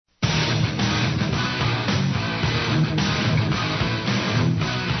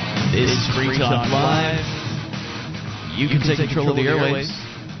It's Free Talk Live. You can take control of the airwaves.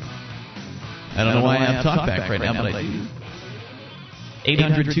 I don't know why I have talkback right now, but I do.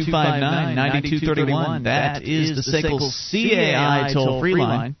 800-259-9231. That is the SACL CAI toll-free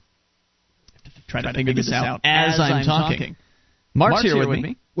line. Trying to figure this out as I'm talking. Mark's here with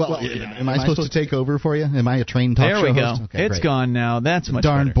me. Well, am I supposed to take over for you? Am I a trained talk show host? There we go. Okay, it's great. Gone now. That's much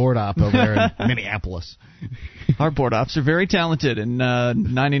darn better. board op over there in Minneapolis. Our board ops are very talented, and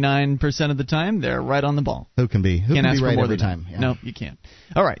 99% of the time, they're right on the ball. Who can be? Who can't can ask be for right more every than time? that. Yeah. No, you can't.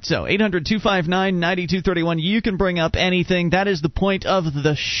 All right, so 800-259-9231. You can bring up anything. That is the point of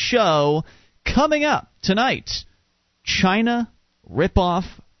the show. Coming up tonight, China rip-off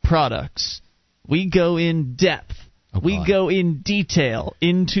products. We go in depth. We go in detail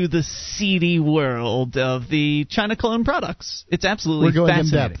into the seedy world of the China clone products. It's absolutely We're going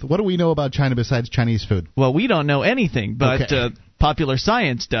fascinating. in depth. What do we know about China besides Chinese food? Well, we don't know anything, but Okay. Popular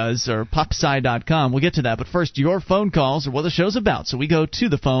Science does, or popsci.com. We'll get to that. But first, your phone calls are what the show's about. So we go to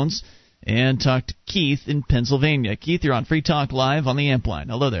the phones and talk to Keith in Pennsylvania. Keith, you're on Free Talk Live on the Amp line.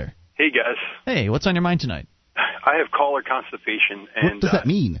 Hello there. Hey, guys. Hey, what's on your mind tonight? I have caller constipation. And, What does that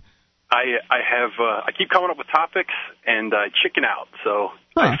mean? I keep coming up with topics and I chicken out, so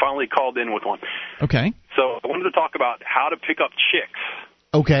I finally called in with one. Okay. So I wanted to talk about how to pick up chicks,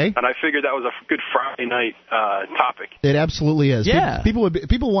 Okay. and I figured that was a good Friday night topic. It absolutely is. Yeah.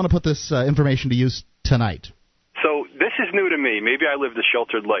 People want to put this information to use tonight. So this is new to me. Maybe I lived a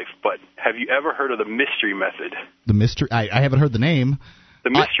sheltered life, but have you ever heard of the mystery method? The mystery. I haven't heard the name. The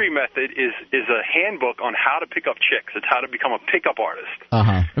mystery method is a handbook on how to pick up chicks. It's how to become a pickup artist.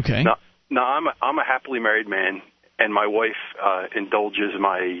 Uh-huh. Okay. Now I'm a happily married man, and my wife indulges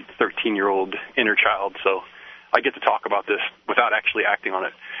my 13-year-old inner child, so I get to talk about this without actually acting on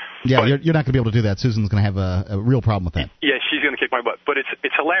it. Yeah, but, you're not going to be able to do that. Susan's going to have a real problem with that. Yeah, she's going to kick my butt. But it's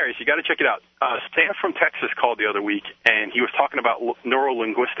hilarious. You got to check it out. Stan from Texas called the other week, and he was talking about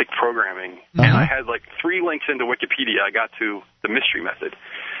neuro-linguistic programming. Uh-huh. And I had like 3 links into Wikipedia. I got to the mystery method,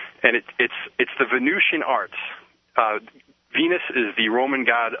 and it's the Venusian arts. Venus is the Roman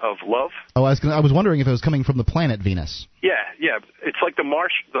god of love. Oh, I was wondering if it was coming from the planet Venus. Yeah. It's like the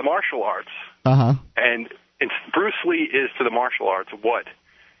martial arts. Uh-huh. And Bruce Lee is to the martial arts what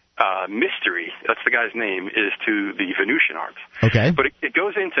mystery, that's the guy's name, is to the Venusian arts. Okay. But it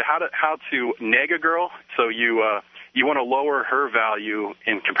goes into how to neg a girl. So you want to lower her value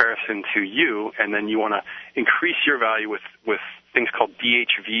in comparison to you, and then you want to increase your value with things called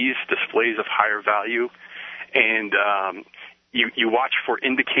DHVs, displays of higher value, and you watch for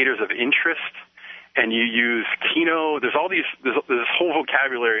indicators of interest. And you use Kino. There's this whole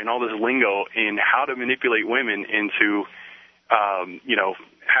vocabulary and all this lingo in how to manipulate women into,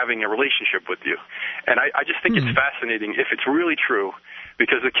 having a relationship with you. And I just think it's fascinating if it's really true,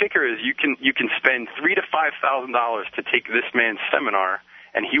 because the kicker is you can spend $3,000 to $5,000 to take this man's seminar,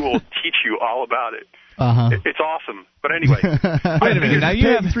 and he will teach you all about it. Uh-huh. It's awesome. But anyway, Wait a minute. Now you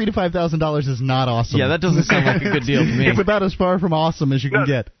have $3,000 to $5,000 is not awesome. Yeah, that doesn't sound like a good deal to me. It's about as far from awesome as you can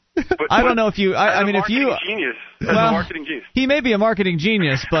get. I don't know if you. I mean, if you. As a marketing genius. He may be a marketing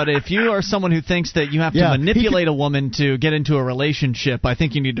genius, but if you are someone who thinks that you have to manipulate a woman to get into a relationship, I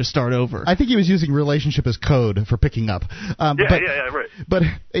think you need to start over. I think he was using relationship as code for picking up. Right. But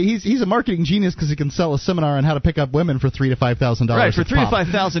he's a marketing genius because he can sell a seminar on how to pick up women for $3,000 to $5,000. Right, for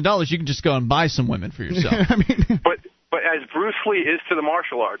 $3,000 to $5,000, you can just go and buy some women for yourself. But as Bruce Lee is to the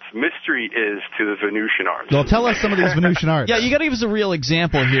martial arts, mystery is to the Venusian arts. Well, tell us some of these Venusian arts. Yeah, you got to give us a real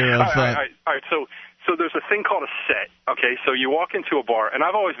example here of. All right. So there's a thing called a set. Okay, so you walk into a bar, and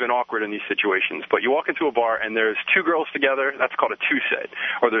I've always been awkward in these situations. But you walk into a bar, and there's 2 girls together. That's called a 2-set.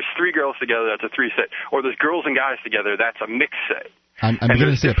 Or there's 3 girls together. That's a 3-set. Or there's girls and guys together. That's a mixed set. I'm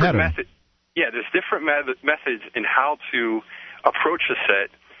beginning to see a pattern. There's different methods in how to approach a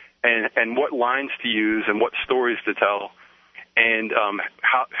set. And what lines to use and what stories to tell, and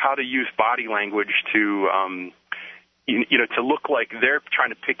how to use body language to to look like they're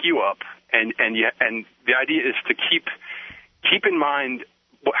trying to pick you up, and the idea is to keep in mind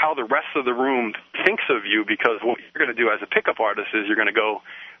how the rest of the room thinks of you, because what you're going to do as a pickup artist is you're going to go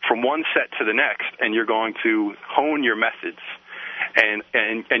from one set to the next, and you're going to hone your methods. And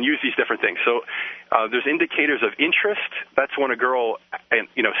use these different things. So there's indicators of interest. That's when a girl,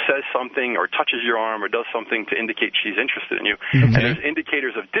 says something or touches your arm or does something to indicate she's interested in you. Okay. And there's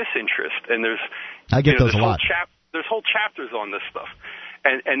indicators of disinterest. And I get those a lot. There's whole chapters on this stuff.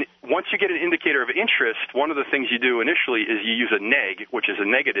 And once you get an indicator of interest, one of the things you do initially is you use a neg, which is a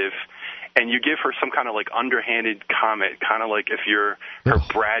negative, and you give her some kind of like underhanded comment, kind of like if you're her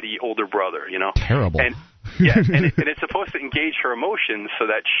bratty older brother, Terrible. Yeah, and it's supposed to engage her emotions so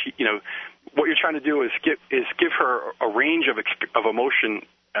that she, what you're trying to do is give her a range of emotion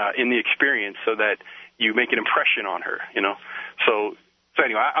in the experience so that you make an impression on her. So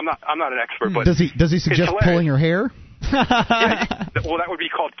anyway, I'm not an expert, but does he suggest pulling her hair? Yeah, well, that would be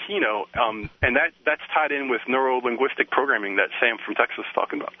called Kino, and that's tied in with neuro-linguistic programming that Sam from Texas is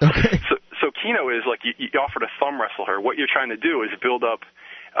talking about. Okay. So Kino is like you offer to thumb wrestle her. What you're trying to do is build up.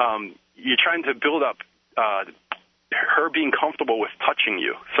 You're trying to build up her being comfortable with touching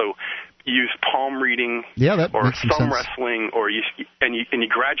you. So you use palm reading, or thumb wrestling, or you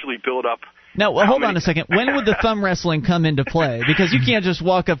gradually build up. Now, hold on a second. When would the thumb wrestling come into play? Because you can't just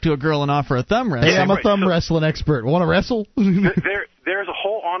walk up to a girl and offer a thumb wrestle. Hey, I'm a thumb wrestling expert. Want to wrestle? There's a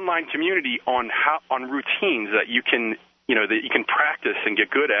whole online community on routines that you can practice and get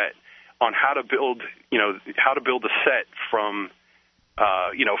good at on how to build a set from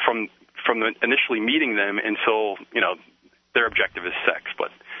initially meeting them until their objective is sex.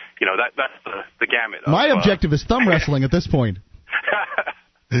 But that's the gamut. My objective is thumb wrestling at this point.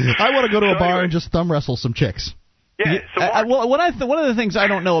 I want to go to a bar and just thumb wrestle some chicks. Yeah. So one of the things I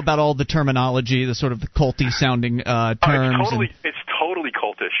don't know about all the terminology, the sort of the culty sounding terms. It's totally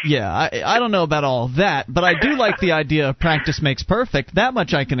cultish. Yeah, I don't know about all of that, but I do like the idea of practice makes perfect. That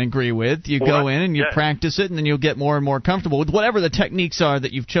much I can agree with. You go in and you practice it, and then you'll get more and more comfortable with whatever the techniques are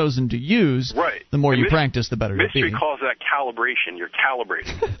that you've chosen to use. Right. The more you practice, the better it'll be. Mystery calls that calibration. You're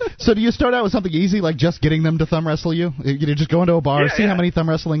calibrating. So do you start out with something easy, like just getting them to thumb wrestle you? You just go into a bar, see how many thumb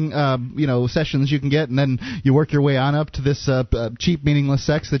wrestling sessions you can get, and then you work your way on up to this cheap, meaningless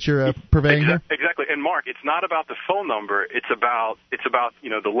sex that you're purveying here? Exactly. And Mark, it's not about the phone number. It's about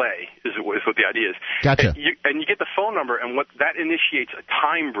the lay is what the idea is. Gotcha. And you get the phone number, and what that initiates a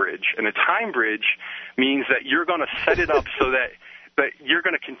time bridge. And a time bridge means that you're going to set it up so that you're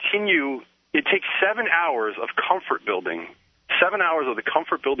going to continue. It takes 7 hours of comfort building, 7 hours of the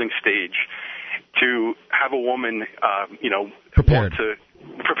comfort building stage to have a woman, prepared.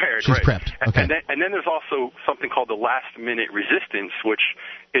 Prepared. She's right. prepped. Okay. And then there's also something called the last minute resistance, which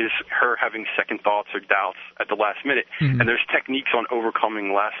is her having second thoughts or doubts at the last minute. Mm-hmm. And there's techniques on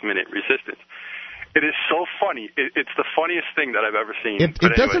overcoming last minute resistance. It is so funny. It's the funniest thing that I've ever seen. It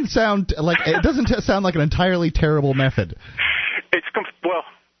doesn't sound like an entirely terrible method. Well,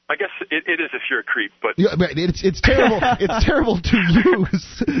 I guess it is if you're a creep, but it's terrible. It's terrible to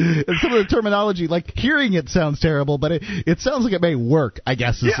use. And some of the terminology, like hearing it, sounds terrible, but it sounds like it may work. I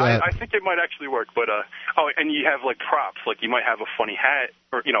guess. I think it might actually work. But and you have like props, like you might have a funny hat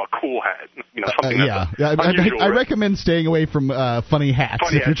or a cool hat, something. That's unusual, I recommend staying away from funny hats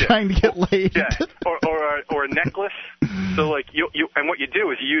if you're trying to get laid. Yeah, or a necklace. So like you and what you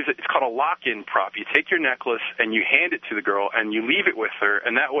do is you use it. It's called a lock-in prop. You take your necklace and you hand it to the girl and you leave it with her,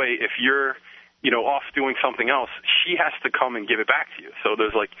 and that way if you're off doing something else, she has to come and give it back to you. So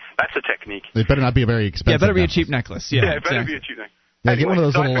there's that's a technique. It better not be a very expensive. Yeah, it better necklace. be a cheap necklace. Yeah, it better be a cheap necklace. Yeah, get one of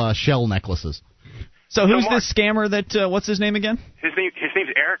those little shell necklaces. So who's this scammer that? What's his name again? His name's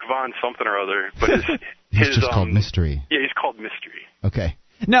Eric Von something or other, but he's just called Mystery. Yeah, he's called Mystery. Okay.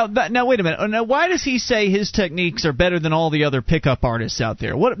 Now wait a minute. Now, why does he say his techniques are better than all the other pickup artists out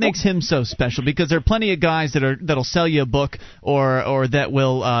there? What makes him so special? Because there are plenty of guys that'll sell you a book or that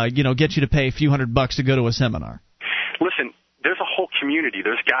will get you to pay a few $100 to go to a seminar. Listen, there's a whole community.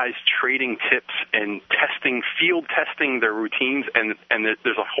 There's guys trading tips and field testing their routines, and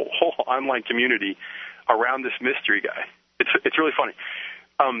there's a whole online community around this mystery guy. It's really funny.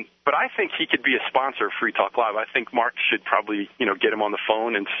 But I think he could be a sponsor of Free Talk Live. I think Mark should probably, get him on the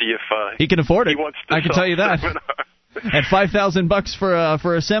phone and see if he can afford it. He wants to I can tell you that. At $5,000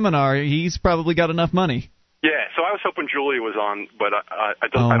 for a seminar, he's probably got enough money. Yeah, so I was hoping Julia was on, but I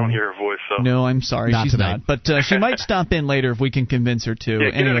don't hear her voice. So no, I'm sorry, she's not. But she might stop in later if we can convince her to.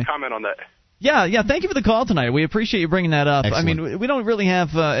 Yeah, anyway. Give a comment on that. Yeah, thank you for the call tonight. We appreciate you bringing that up. Excellent. I mean, we don't really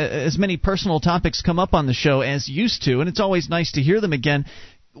have as many personal topics come up on the show as used to, and it's always nice to hear them again.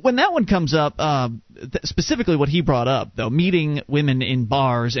 When that one comes up, specifically what he brought up, though, meeting women in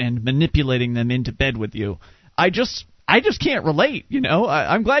bars and manipulating them into bed with you, I just can't relate,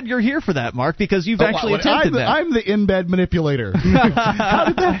 I'm glad you're here for that, Mark, because you've actually attempted that. I'm the in-bed manipulator. How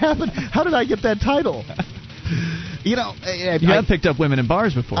did that happen? How did I get that title? You have picked up women in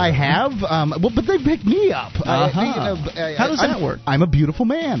bars before. I have, but they picked me up. How does that work? I'm a beautiful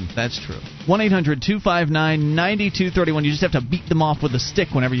man. That's true. 1-800-259-9231. You just have to beat them off with a stick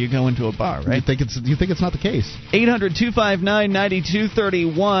whenever you go into a bar, right? You think it's not the case?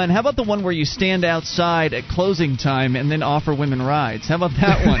 800-259-9231. How about the one where you stand outside at closing time and then offer women rides? How about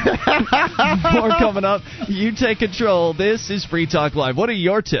that one? More coming up. You take control. This is Free Talk Live. What are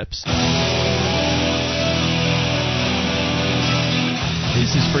your tips?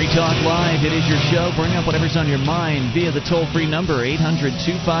 This is Free Talk Live. It is your show. Bring up whatever's on your mind via the toll-free number,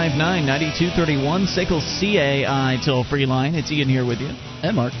 800-259-9231, SACL CAI toll-free line. It's Ian here with you.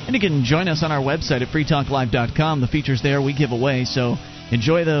 And Mark. And you can join us on our website at freetalklive.com. The features there we give away, so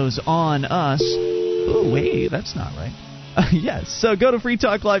enjoy those on us. Oh, wait, that's not right. Yes, so go to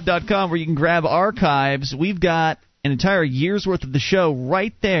freetalklive.com where you can grab archives. We've got an entire year's worth of the show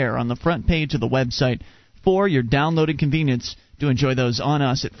right there on the front page of the website for your downloading convenience. To enjoy those on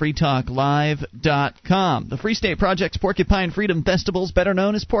us at freetalklive.com. The Free State Project's Porcupine Freedom Festival is better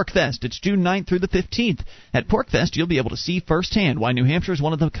known as PorcFest. It's June 9th through the 15th. At PorcFest, you'll be able to see firsthand why New Hampshire is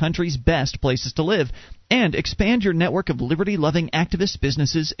one of the country's best places to live and expand your network of liberty-loving activists,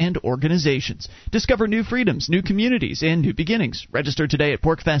 businesses, and organizations. Discover new freedoms, new communities, and new beginnings. Register today at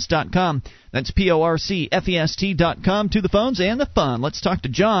porcfest.com. That's PORCFEST.com. To the phones and the fun. Let's talk to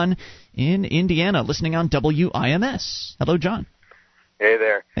John in Indiana, listening on WIMS. Hello, John. Hey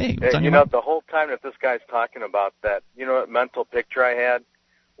there. Hey, what's on you your mind? The whole time that this guy's talking about that, what mental picture I had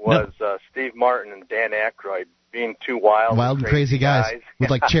was Steve Martin and Dan Aykroyd being two wild and crazy guys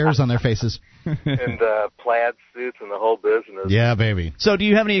with like chairs on their faces. And plaid suits and the whole business. Yeah, baby. So do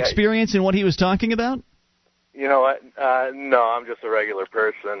you have any experience in what he was talking about? You know what? No, I'm just a regular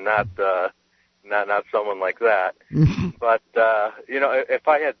person, not someone like that. But, if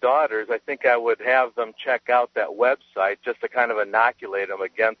I had daughters, I think I would have them check out that website just to kind of inoculate them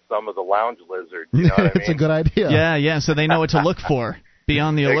against some of the lounge lizards. You know what I mean? It's a good idea. Yeah, so they know what to look for. Be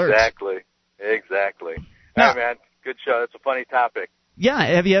on the alert. Exactly. Now, all right, man. Good show. It's a funny topic. Yeah,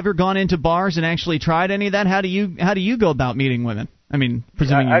 have you ever gone into bars and actually tried any of that? How do you go about meeting women? I mean,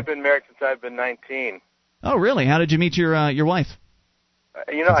 presuming I've been married since I've been 19. Oh, really? How did you meet your wife?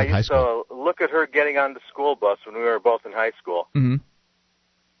 I used to look at her getting on the school bus when we were both in high school. Mm-hmm.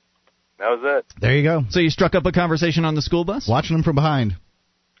 That was it. There you go. So you struck up a conversation on the school bus? Watching them from behind.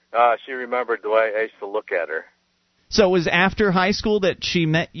 She remembered the way I used to look at her. So it was after high school that she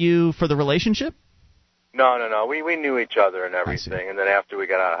met you for the relationship? No. We knew each other and everything, and then after we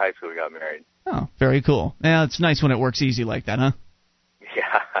got out of high school, we got married. Oh, very cool. Yeah, it's nice when it works easy like that, huh?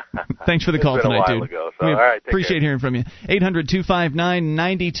 Yeah. Thanks for the call tonight, dude. Ago, so, all right, appreciate hearing from you.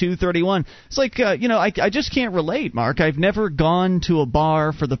 800-259-9231. It's like, I just can't relate, Mark. I've never gone to a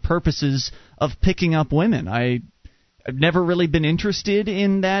bar for the purposes of picking up women. I've never really been interested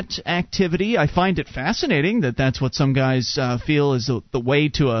in that activity. I find it fascinating that that's what some guys feel is the way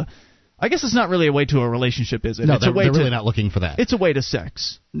to a... I guess it's not really a way to a relationship, is it? No, they're really not looking for that. It's a way to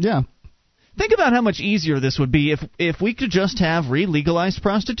sex. Yeah. Think about how much easier this would be if we could just have re-legalized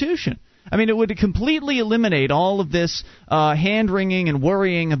prostitution. I mean, it would completely eliminate all of this hand-wringing and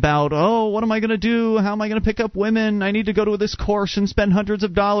worrying about, what am I going to do? How am I going to pick up women? I need to go to this course and spend hundreds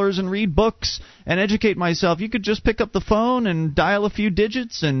of dollars and read books and educate myself. You could just pick up the phone and dial a few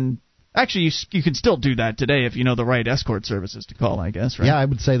digits and... Actually, you can still do that today if you know the right escort services to call, I guess, right? Yeah, I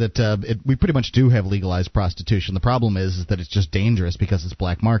would say that we pretty much do have legalized prostitution. The problem is that it's just dangerous because it's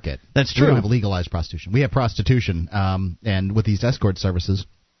black market. That's true. We don't have legalized prostitution. We have prostitution, and with these escort services,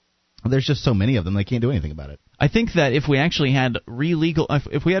 there's just so many of them, they can't do anything about it. I think that if we actually had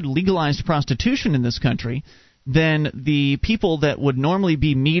legalized prostitution in this country, then the people that would normally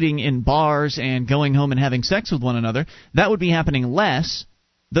be meeting in bars and going home and having sex with one another, that would be happening less.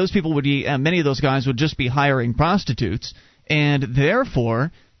 Those people would be, many of those guys would just be hiring prostitutes, and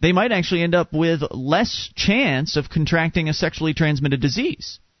therefore they might actually end up with less chance of contracting a sexually transmitted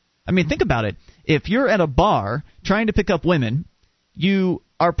disease. I mean, think about it. If you're at a bar trying to pick up women, you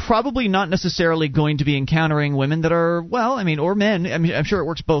are probably not necessarily going to be encountering women that are, or men. I mean, I'm sure it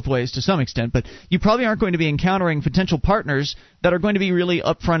works both ways to some extent, but you probably aren't going to be encountering potential partners that are going to be really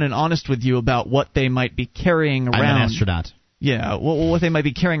upfront and honest with you about what they might be carrying around. I'm an astronaut. Yeah, what they might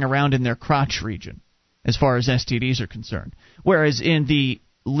be carrying around in their crotch region as far as STDs are concerned. Whereas in the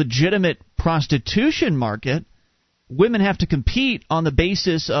legitimate prostitution market, women have to compete on the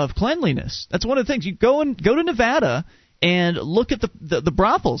basis of cleanliness. That's one of the things. You go to Nevada and look at the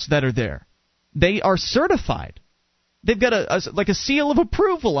brothels that are there. They are certified. They've got a seal of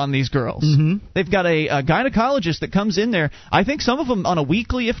approval on these girls. Mm-hmm. They've got a gynecologist that comes in there, I think some of them on a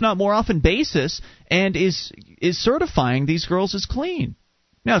weekly, if not more often, basis, and is certifying these girls as clean.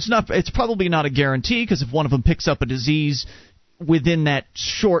 Now, it's probably not a guarantee, because if one of them picks up a disease within that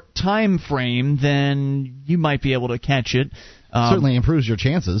short time frame, then you might be able to catch it. Certainly improves your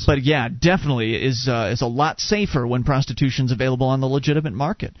chances. But yeah, definitely is a lot safer when prostitution's available on the legitimate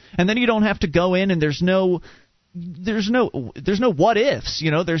market. And then you don't have to go in, and there's no there's no what ifs,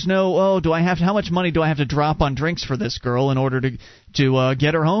 there's no how much money do I have to drop on drinks for this girl in order to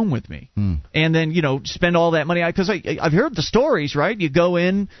get her home with me, and then spend all that money, because I've heard the stories, right? You go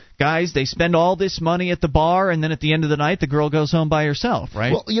in, guys, they spend all this money at the bar, and then at the end of the night the girl goes home by herself,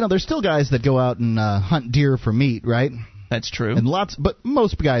 right? Well, there's still guys that go out and hunt deer for meat, right? That's true. But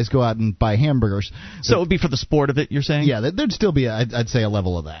most guys go out and buy hamburgers. So it would be for the sport of it, you're saying? Yeah, there'd still be I'd say a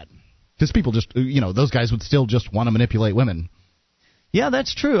level of that. Because people just, those guys would still just want to manipulate women. Yeah,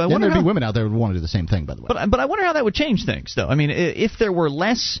 that's true. And there'd be women out there who would want to do the same thing, by the way. But I wonder how that would change things, though. I mean, if there were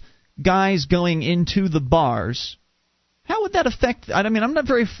less guys going into the bars, how would that affect? I mean, I'm not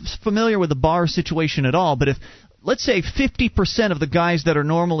very familiar with the bar situation at all, but if, let's say, 50% of the guys that are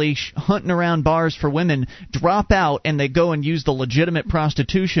normally hunting around bars for women drop out and they go and use the legitimate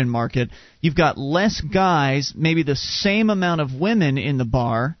prostitution market, you've got less guys, maybe the same amount of women in the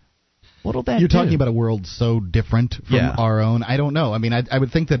bar. What'll that You're do? talking about a world so different from our own. I don't know. I mean, I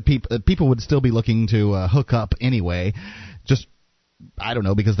would think that people would still be looking to hook up anyway. Just, I don't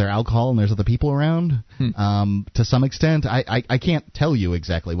know, because there's alcohol and there's other people around. To some extent, I can't tell you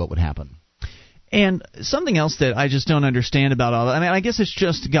exactly what would happen. And something else that I just don't understand about all that, I mean, I guess it's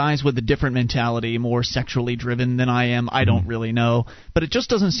just guys with a different mentality, more sexually driven than I am. I don't really know. But it just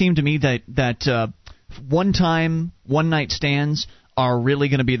doesn't seem to me that one-night stands are really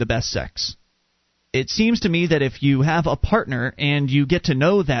going to be the best sex. It seems to me that if you have a partner and you get to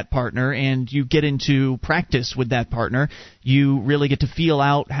know that partner and you get into practice with that partner, you really get to feel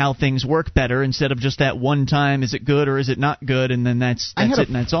out how things work better instead of just that one time, is it good or is it not good, and then that's it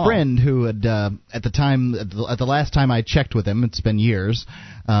and that's all. I had a friend who had, at the last time I checked with him, it's been years,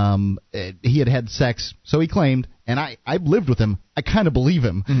 he had sex, so he claimed, and I've lived with him, I kind of believe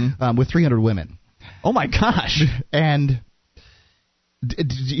him, with 300 women. Oh my gosh. And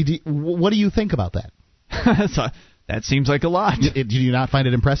what do you think about that? That seems like a lot. Do you not find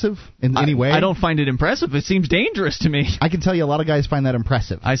it impressive in any way? I don't find it impressive. It seems dangerous to me. I can tell you a lot of guys find that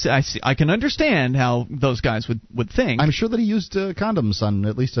impressive. I can understand how those guys would think. I'm sure that he used condoms on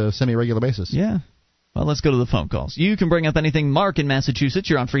at least a semi-regular basis. Yeah. Well, let's go to the phone calls. You can bring up anything. Mark in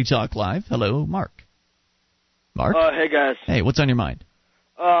Massachusetts, you're on Free Talk Live. Hello, Mark. Mark? Hey, guys. Hey, what's on your mind?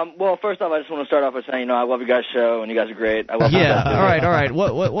 Well, first off, I just want to start off by saying, I love you guys' show, and you guys are great. I love all right.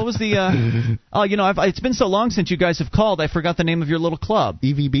 What was the? It's been so long since you guys have called. I forgot the name of your little club.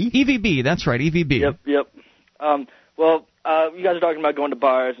 EVB. EVB. That's right. EVB. Yep. Well, you guys are talking about going to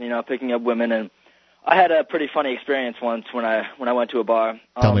bars and picking up women, and I had a pretty funny experience once when I went to a bar.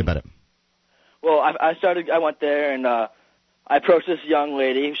 Tell me about it. Well, I went there and I approached this young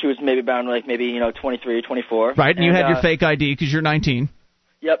lady. She was maybe around 23, 24. Right, and you had your fake ID because you're 19.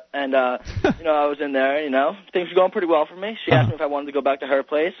 Yep, and I was in there, things were going pretty well for me. She asked me if I wanted to go back to her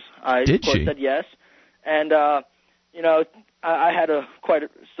place. I, of course, said yes. And, I had quite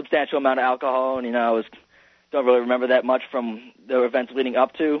a substantial amount of alcohol, and, don't really remember that much from the events leading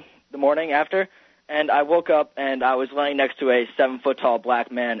up to the morning after. And I woke up, and I was laying next to a 7-foot-tall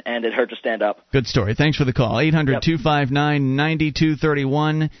black man, and it hurt to stand up. Good story. Thanks for the call.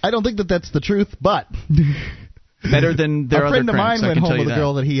 800-259-9231. I don't think that's the truth, but... Better than their other friend of mine went home with a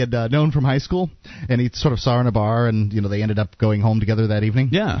girl that he had known from high school, and he sort of saw her in a bar, and they ended up going home together that evening.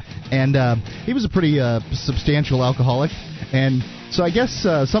 Yeah, and he was a pretty substantial alcoholic, and so I guess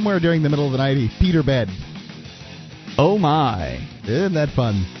somewhere during the middle of the night he peed her bed. Oh my! Isn't that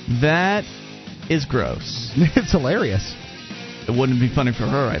fun? That is gross. It's hilarious. It wouldn't be funny for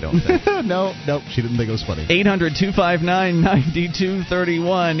her, I don't think. No, she didn't think it was funny.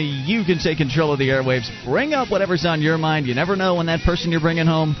 800-259-9231. You can take control of the airwaves. Bring up whatever's on your mind. You never know when that person you're bringing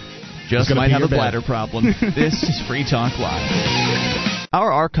home just might have a bladder problem. This is Free Talk Live.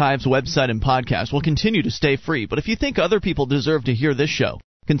 Our archives, website, and podcast will continue to stay free, but if you think other people deserve to hear this show,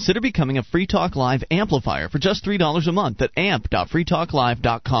 consider becoming a Free Talk Live amplifier for just $3 a month at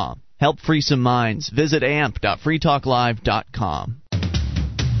amp.freetalklive.com. Help free some minds. Visit amp.freetalklive.com.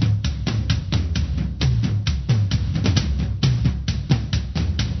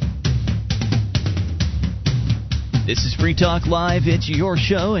 This is Free Talk Live. It's your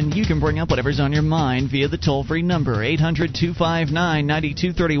show, and you can bring up whatever's on your mind via the toll-free number,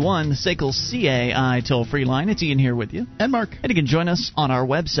 800-259-9231, the SACL CAI toll-free line. It's Ian here with you. And Mark. And you can join us on our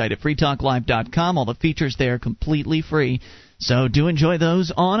website at freetalklive.com. All the features there are completely free. So do enjoy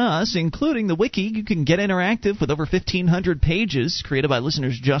those on us, including the wiki. You can get interactive with over 1,500 pages created by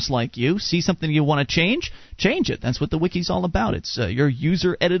listeners just like you. See something you want to change? Change it. That's what the wiki's all about. It's your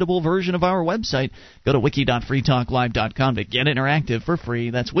user-editable version of our website. Go to wiki.freetalklive.com to get interactive for free.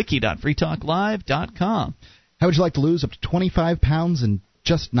 That's wiki.freetalklive.com. How would you like to lose up to 25 pounds in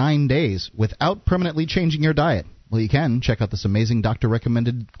just 9 days without permanently changing your diet? Well, you can. Check out this amazing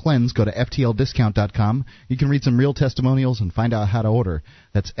doctor-recommended cleanse. Go to FTLDiscount.com. You can read some real testimonials and find out how to order.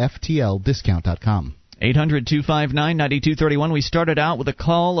 That's FTLDiscount.com. 800-259-9231. We started out with a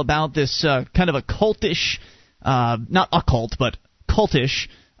call about this kind of a cultish, not occult, but cultish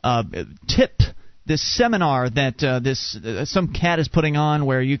tip, this seminar that some cat is putting on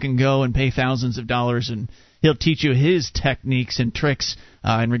where you can go and pay thousands of dollars and he'll teach you his techniques and tricks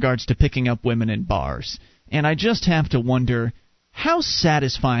in regards to picking up women in bars. And I just have to wonder, how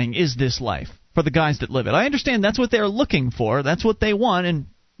satisfying is this life for the guys that live it? I understand that's what they're looking for. That's what they want, and,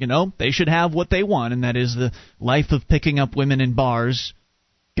 you know, they should have what they want, and that is the life of picking up women in bars,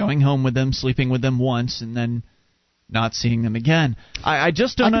 going home with them, sleeping with them once, and then not seeing them again. I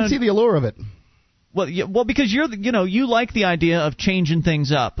just don't know. I can see the allure of it. Well, because you like the idea of changing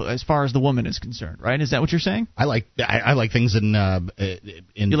things up as far as the woman is concerned, right? Is that what you're saying? I like things in you like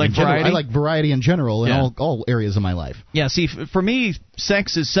in variety? General. I like variety in general in all areas of my life. Yeah. See, for me,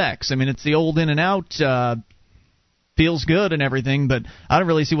 sex is sex. I mean, it's the old in and out. Feels good and everything, but I don't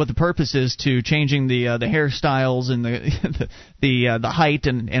really see what the purpose is to changing the hairstyles and the height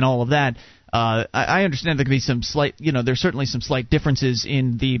and all of that. I understand there could be some slight, there's certainly some slight differences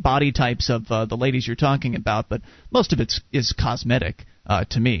in the body types of the ladies you're talking about, but most of it is cosmetic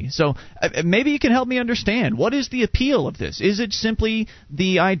to me. So maybe you can help me understand. What is the appeal of this? Is it simply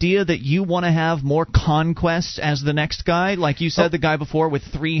the idea that you want to have more conquests as the next guy? Like you said, the guy before with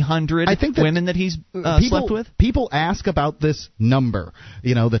 300 women that he's slept with? People ask about this number,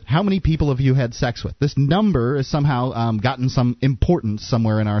 that how many people have you had sex with? This number has somehow gotten some importance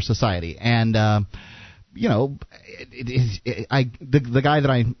somewhere in our society. And the guy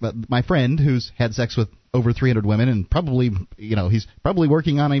that my friend who's had sex with over 300 women and probably, he's probably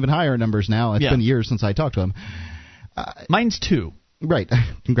working on even higher numbers now. It's been years since I talked to him. Mine's 2. Right.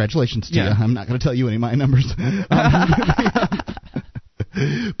 Congratulations to you. I'm not going to tell you any of my numbers.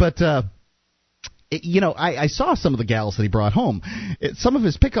 But I saw some of the gals that he brought home. Some of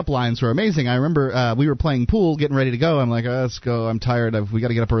his pickup lines were amazing. I remember we were playing pool, getting ready to go. I'm like, let's go. I'm tired. We got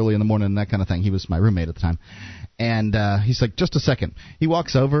to get up early in the morning and that kind of thing. He was my roommate at the time. And he's like, just a second. He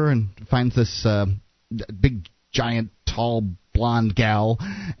walks over and finds this big, giant, tall, blonde gal.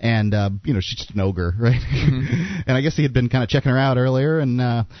 And, she's just an ogre, right? Mm-hmm. And I guess he had been kind of checking her out earlier.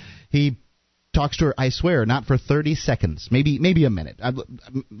 And he talks to her, I swear, not for 30 seconds, maybe a minute.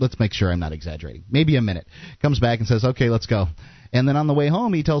 Let's make sure I'm not exaggerating. Maybe a minute. Comes back and says, okay, let's go. And then on the way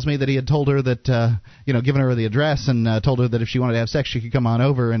home, he tells me that he had told her that, given her the address and told her that if she wanted to have sex, she could come on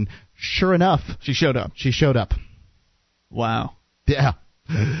over. And sure enough, she showed up. Wow. Yeah.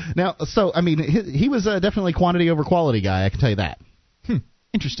 Now, so, I mean, he was definitely quantity over quality guy, I can tell you that.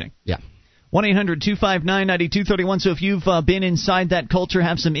 Interesting. Yeah. 1-800-259-9231. So if you've been inside that culture,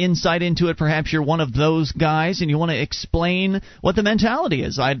 have some insight into it, perhaps you're one of those guys and you want to explain what the mentality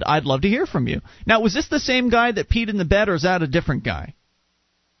is, I'd love to hear from you. Now, was this the same guy that peed in the bed, or is that a different guy?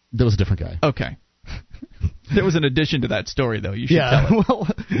 That was a different guy. Okay. There was an addition to that story, though. You should tell it. Well,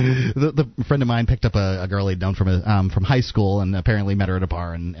 the friend of mine picked up a girl he'd known from high school and apparently met her at a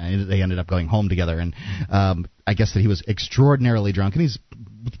bar, and they ended up going home together. And I guess that he was extraordinarily drunk, and he's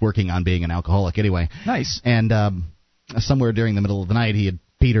working on being an alcoholic anyway. Nice. And somewhere during the middle of the night, he had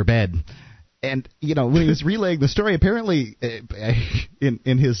peed her bed. And, when he was relaying the story, apparently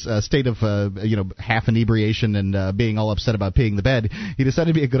in his state of, half inebriation and being all upset about peeing the bed, he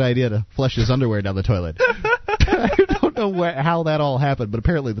decided it'd be a good idea to flush his underwear down the toilet. I don't know how that all happened, but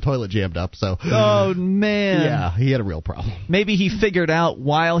apparently the toilet jammed up. So. Oh, man. Yeah, he had a real problem. Maybe he figured out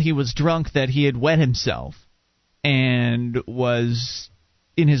while he was drunk that he had wet himself and was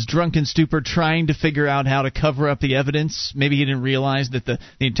in his drunken stupor trying to figure out how to cover up the evidence. Maybe he didn't realize that the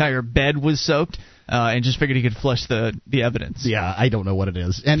entire bed was soaked and just figured he could flush the evidence. Yeah, I don't know what it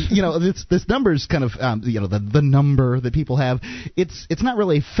is. And, this number is kind of, the number that people have, it's not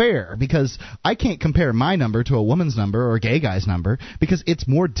really fair because I can't compare my number to a woman's number or a gay guy's number because it's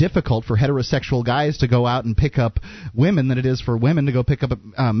more difficult for heterosexual guys to go out and pick up women than it is for women to go pick up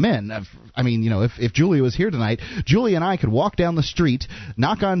men. I mean, if Julia was here tonight, Julia and I could walk down the street,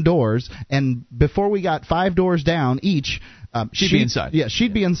 knock on doors, and before we got 5 doors down each, she'd be inside. Yeah,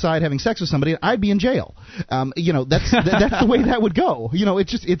 she'd be inside having sex with somebody, and I'd be in jail. That's the way that would go.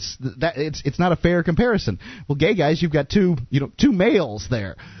 It's not a fair comparison. Well, gay guys, you've got two males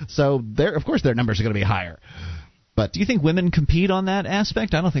there, so of course their numbers are going to be higher. But do you think women compete on that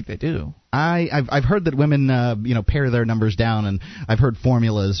aspect? I don't think they do. I've heard that women pare their numbers down, and I've heard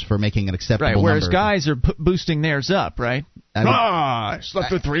formulas for making an acceptable number. Right, whereas guys are boosting theirs up, right? I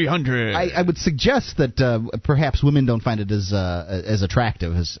slept with 300. I would suggest that perhaps women don't find it as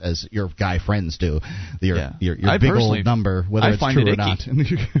attractive as your guy friends do. Your big old number, whether it's true or not.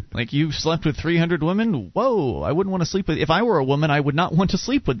 Like, you slept with 300 women? Whoa, I wouldn't want to sleep with... If I were a woman, I would not want to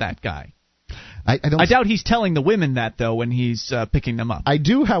sleep with that guy. I doubt he's telling the women that, though, when he's picking them up. I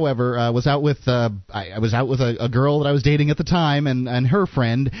do, however, was out with a girl that I was dating at the time and her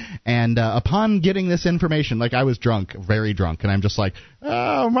friend, and upon getting this information, like, I was drunk, very drunk, and I'm just like,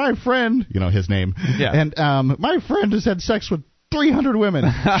 oh, my friend, his name, and my friend has had sex with 300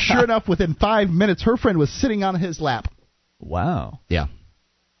 women. Sure enough, within 5 minutes, her friend was sitting on his lap. Wow. Yeah.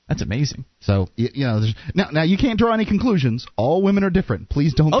 That's amazing. So, now you can't draw any conclusions. All women are different.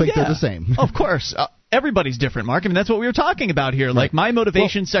 Please don't think they're the same. Of course. Everybody's different, Mark. I mean, that's what we were talking about here. Right. Like, my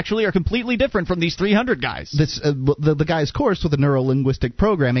motivations sexually are completely different from these 300 guys. The guy's course with the neuro-linguistic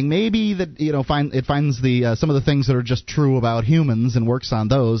programming, maybe that, it finds some of the things that are just true about humans and works on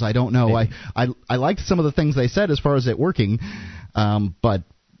those. I don't know. I liked some of the things they said as far as it working, but,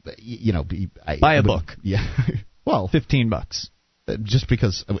 buy a book. Yeah. Well, $15. Just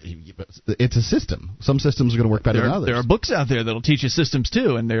because it's a system. Some systems are going to work better than others. There are books out there that'll teach you systems,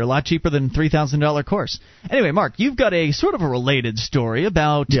 too, and they're a lot cheaper than a $3,000 course. Anyway, Mark, you've got a sort of a related story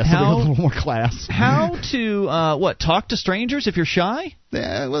about how... a little more class. How to, talk to strangers if you're shy?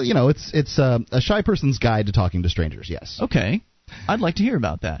 Well, it's a shy person's guide to talking to strangers, yes. Okay. I'd like to hear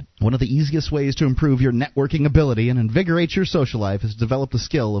about that. One of the easiest ways to improve your networking ability and invigorate your social life is to develop the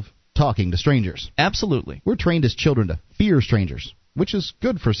skill of talking to strangers. Absolutely. We're trained as children to fear strangers, which is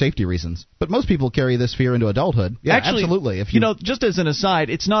good for safety reasons. But most people carry this fear into adulthood. Yeah, actually, absolutely. If just as an aside,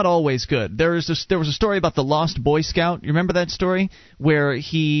 it's not always good. There was a story about the Lost Boy Scout. You remember that story? Where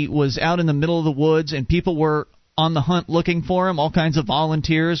he was out in the middle of the woods and people were on the hunt looking for him. All kinds of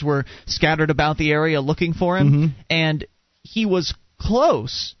volunteers were scattered about the area looking for him. Mm-hmm. And he was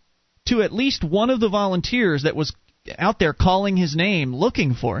close to at least one of the volunteers that was out there calling his name,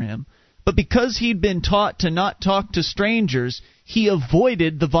 looking for him. But because he'd been taught to not talk to strangers, he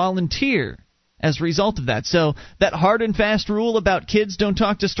avoided the volunteer as a result of that. So that hard and fast rule about kids don't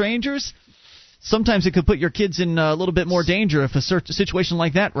talk to strangers, sometimes it could put your kids in a little bit more danger if a situation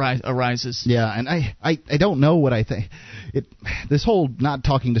like that arises. Yeah, and I don't know what I think. This whole not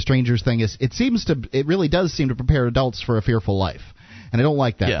talking to strangers thing it really does seem to prepare adults for a fearful life. And I don't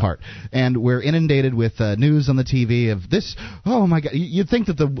like that part. And we're inundated with news on the TV of this. Oh my God! You'd think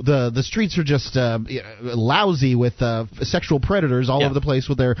that the streets are just lousy with sexual predators all over the place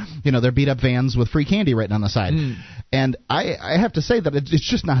with their beat up vans with free candy written on the side. And I have to say that it's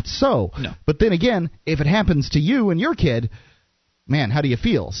just not so. No. But then again, if it happens to you and your kid, man, how do you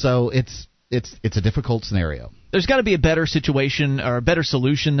feel? So it's a difficult scenario. There's got to be a better situation or a better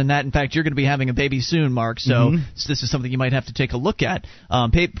solution than that. In fact, you're going to be having a baby soon, Mark, so this is something you might have to take a look at.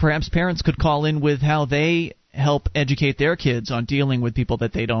 Perhaps parents could call in with how they help educate their kids on dealing with people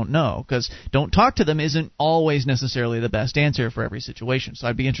that they don't know, because don't talk to them isn't always necessarily the best answer for every situation. So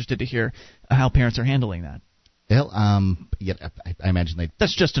I'd be interested to hear how parents are handling that. Well, I imagine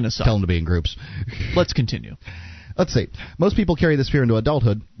that's just an aside. Tell them to be in groups. Let's continue. Let's see. Most people carry this fear into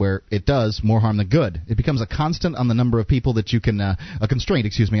adulthood, where it does more harm than good. It becomes a constant on the number of people that you can, a constraint,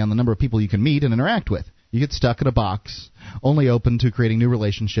 on the number of people you can meet and interact with. You get stuck in a box, only open to creating new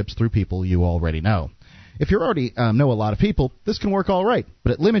relationships through people you already know. If you already know a lot of people, this can work all right,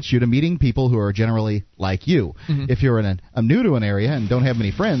 but it limits you to meeting people who are generally like you. Mm-hmm. If you're new to an area and don't have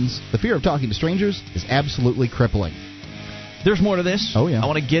many friends, the fear of talking to strangers is absolutely crippling. There's more to this. Oh, yeah. I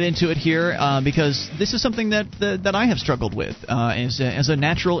want to get into it here because this is something that I have struggled with as a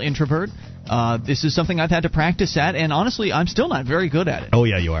natural introvert. This is something I've had to practice at, and honestly, I'm still not very good at it. Oh,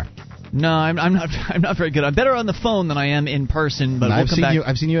 yeah, you are. No, I'm not very good. I'm better on the phone than I am in person. But I've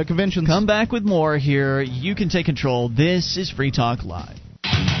seen you at conventions. Come back with more here. You can take control. This is Free Talk Live.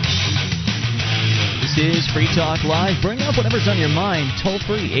 This is Free Talk Live. Bring up whatever's on your mind. Toll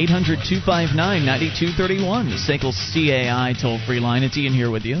free, 800-259-9231. The SACL CAI toll-free line. It's Ian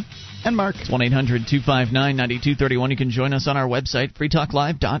here with you. And Mark. It's 1-800-259-9231. You can join us on our website,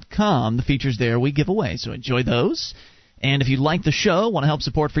 freetalklive.com. The features there we give away, so enjoy those. And if you like the show, want to help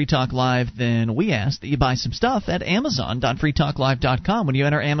support Free Talk Live, then we ask that you buy some stuff at amazon.freetalklive.com. When you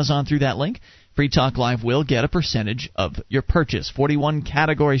enter Amazon through that link, Free Talk Live will get a percentage of your purchase. 41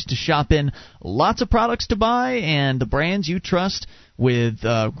 categories to shop in, lots of products to buy, and the brands you trust with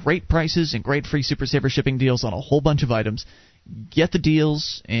great prices and great free Super Saver shipping deals on a whole bunch of items. Get the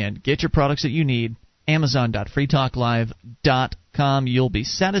deals and get your products that you need. Amazon.freetalklive.com. You'll be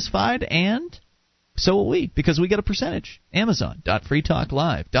satisfied, and so will we, because we get a percentage.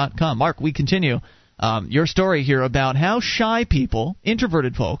 Amazon.freetalklive.com. Mark, we continue your story here about how shy people,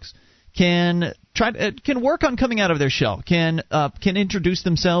 introverted folks, can work on coming out of their shell, can introduce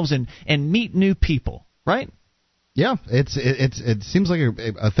themselves and meet new people, right? Yeah, it seems like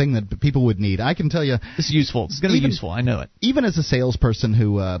a thing that people would need. I can tell you, this is useful. It's going to be useful. I know it. Even as a salesperson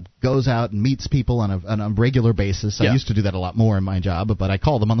who goes out and meets people on a regular basis, I used to do that a lot more in my job, but I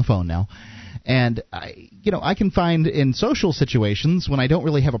call them on the phone now. And I can find in social situations when I don't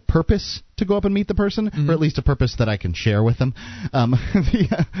really have a purpose to go up and meet the person, or at least a purpose that I can share with them,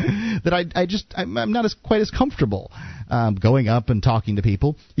 that I'm not quite as comfortable going up and talking to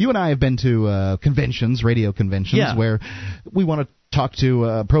people. You and I have been to conventions, radio conventions, where we want to talk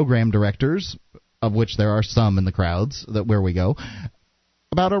to program directors, of which there are some in the crowds where we go,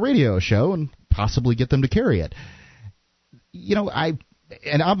 about a radio show and possibly get them to carry it.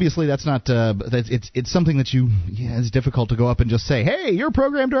 And obviously that's not it's something that it's difficult to go up and just say, hey, you're a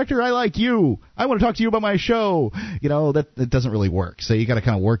program director, I like you, I want to talk to you about my show. That doesn't really work. So you got to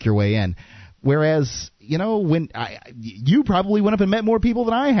kind of work your way in. Whereas, when you probably went up and met more people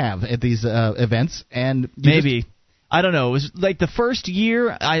than I have at these events, and maybe. I don't know. It was like the first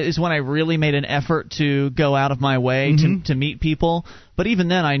year is when I really made an effort to go out of my way to meet people. But even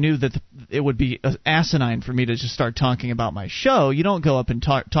then, I knew that it would be asinine for me to just start talking about my show. You don't go up and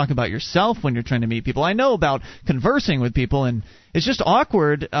talk about yourself when you're trying to meet people. I know about conversing with people, and it's just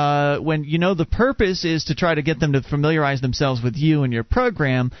awkward when the purpose is to try to get them to familiarize themselves with you and your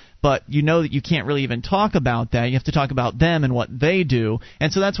program, but you know that you can't really even talk about that. You have to talk about them and what they do.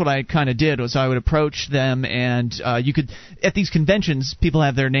 And so that's what I kind of did, was I would approach them, and you could, at these conventions, people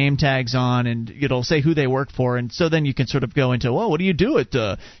have their name tags on, and it'll say who they work for, and so then you can sort of go into, well, what do you do at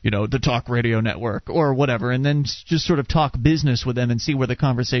the talk radio network or whatever, and then just sort of talk business with them and see where the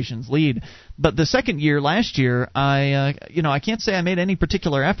conversations lead. But the second year, last year, I can't say I made any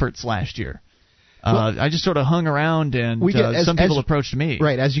particular efforts last year. I just sort of hung around, and some people approached me.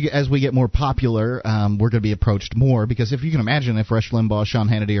 Right, as we get more popular, we're going to be approached more, because if you can imagine, if Rush Limbaugh, Sean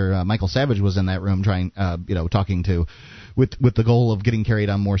Hannity, or Michael Savage was in that room talking to, with the goal of getting carried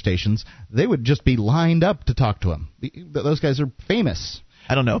on more stations, they would just be lined up to talk to him. Those guys are famous.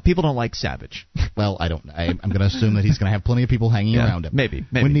 I don't know. People don't like Savage. Well, I'm going to assume that he's going to have plenty of people hanging around him. Maybe.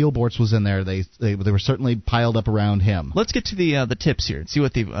 When Neil Bortz was in there, they were certainly piled up around him. Let's get to the tips here and see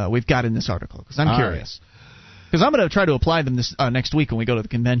what we've got in this article, because I'm curious. Because I'm going to try to apply them this next week when we go to the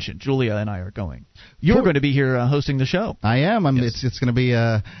convention. Julia and I are going. You're going to be here hosting the show. I am. Yes. It's going to be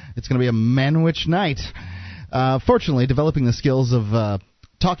a Manwich night. Fortunately, developing the skills of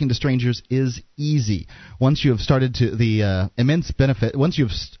talking to strangers is easy. Once you have started the immense benefits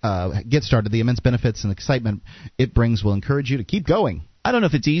and excitement it brings will encourage you to keep going. I don't know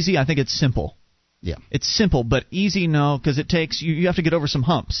if it's easy. I think it's simple. Yeah. It's simple, but easy, no, because it takes you have to get over some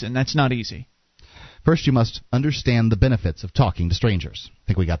humps, and that's not easy. First, you must understand the benefits of talking to strangers. I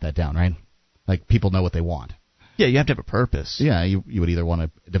think we got that down, right? Like, people know what they want. Yeah, you have to have a purpose. Yeah, you would either want to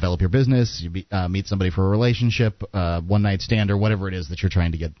develop your business, meet somebody for a relationship, one-night stand, or whatever it is that you're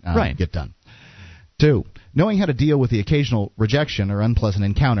trying to get done. 2, knowing how to deal with the occasional rejection or unpleasant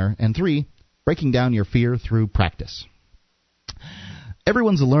encounter. And 3, breaking down your fear through practice.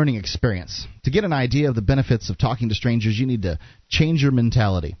 Everyone's a learning experience. To get an idea of the benefits of talking to strangers, you need to change your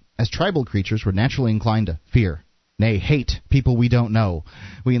mentality. As tribal creatures, we're naturally inclined to fear, nay, hate people we don't know.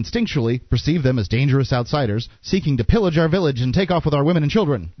 We instinctually perceive them as dangerous outsiders, seeking to pillage our village and take off with our women and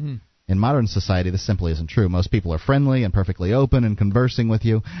children. In modern society, this simply isn't true. Most people are friendly and perfectly open and conversing with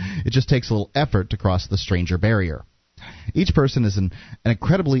you. It just takes a little effort to cross the stranger barrier. Each person is an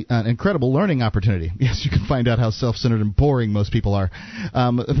incredible learning opportunity. Yes, you can find out how self-centered and boring most people are.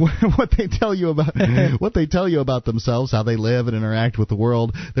 What they tell you about themselves, how they live and interact with the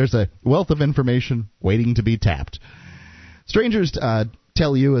world. There's a wealth of information waiting to be tapped. Strangers also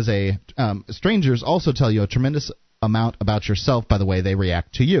tell you a tremendous amount about yourself by the way they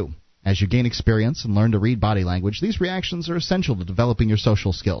react to you. As you gain experience and learn to read body language, these reactions are essential to developing your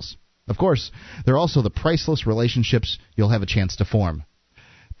social skills. Of course, there are also the priceless relationships you'll have a chance to form.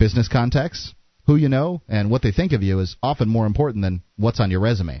 Business contacts, who you know, and what they think of you is often more important than what's on your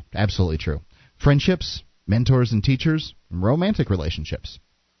resume. Absolutely true. Friendships, mentors and teachers, and romantic relationships.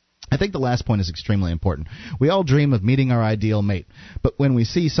 I think the last point is extremely important. We all dream of meeting our ideal mate, but when we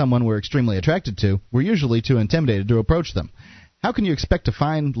see someone we're extremely attracted to, we're usually too intimidated to approach them. How can you expect to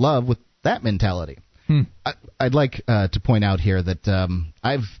find love with that mentality? I'd like to point out here that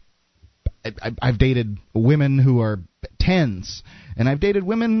I've dated women who are 10s, and I've dated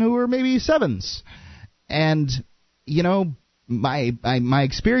women who are maybe 7s. And, my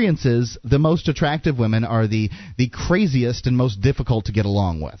experience is the most attractive women are the craziest and most difficult to get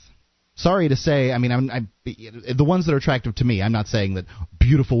along with. Sorry to say, I mean, the ones that are attractive to me, I'm not saying that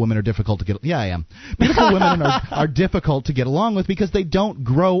beautiful women are difficult to get. Yeah, I am. Beautiful women are difficult to get along with because they don't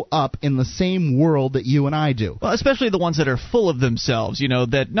grow up in the same world that you and I do. Well, especially the ones that are full of themselves,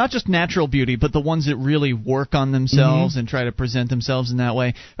 that not just natural beauty, but the ones that really work on themselves and try to present themselves in that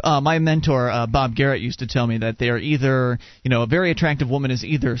way. My mentor, Bob Garrett, used to tell me that they are either, a very attractive woman is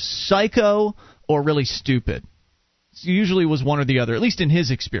either psycho or really stupid. It usually was one or the other, at least in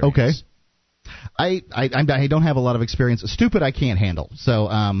his experience. Okay. I don't have a lot of experience. Stupid I can't handle. So,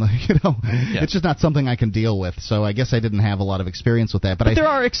 it's just not something I can deal with. So I guess I didn't have a lot of experience with that. But there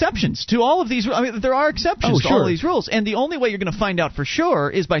are exceptions to all of these. I mean, there are exceptions to all of these rules. And the only way you're going to find out for sure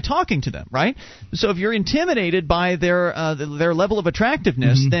is by talking to them, right? So if you're intimidated by their level of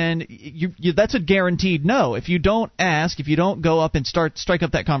attractiveness, then that's a guaranteed no. If you don't ask, if you don't go up and strike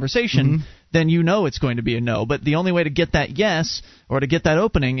up that conversation, then it's going to be a no. But the only way to get that yes or to get that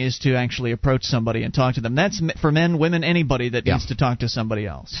opening is to actually approach somebody and talk to them. That's for men, women, anybody that needs to talk to somebody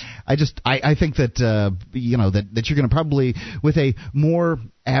else. I think that that you're going to probably, with a more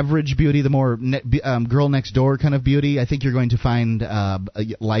average beauty, the more girl next door kind of beauty, I think you're going to find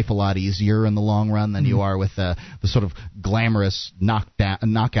life a lot easier in the long run than you are with the sort of glamorous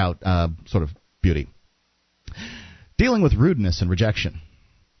knockout sort of beauty. Dealing with rudeness and rejection.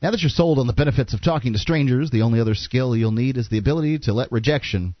 Now that you're sold on the benefits of talking to strangers, the only other skill you'll need is the ability to let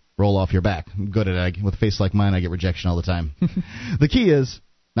rejection roll off your back. I'm good at it. With a face like mine, I get rejection all the time. The key is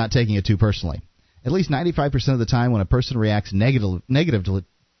not taking it too personally. At least 95% of the time when a person reacts negatively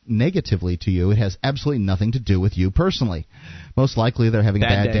to you, it has absolutely nothing to do with you personally. Most likely they're having a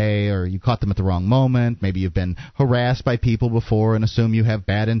bad day, or you caught them at the wrong moment. Maybe you've been harassed by people before and assume you have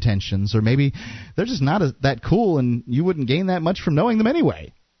bad intentions, or maybe they're just not that cool and you wouldn't gain that much from knowing them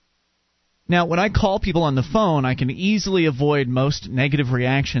anyway. Now, when I call people on the phone, I can easily avoid most negative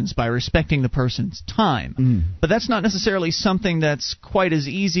reactions by respecting the person's time. But that's not necessarily something that's quite as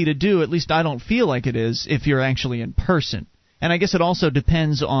easy to do, at least I don't feel like it is, if you're actually in person. And I guess it also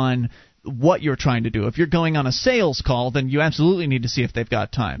depends on what you're trying to do. If you're going on a sales call, then you absolutely need to see if they've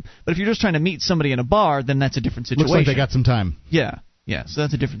got time. But if you're just trying to meet somebody in a bar, then that's a different situation. Looks like they got some time. Yeah, so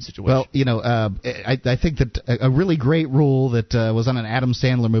that's a different situation. Well, I think that a really great rule that was on an Adam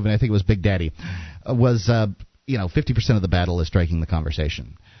Sandler movie, and I think it was Big Daddy, was 50% of the battle is striking the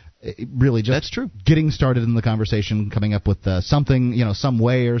conversation. Really, just that's true. Getting started in the conversation, coming up with something, some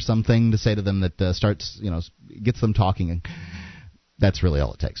way or something to say to them that gets them talking, and that's really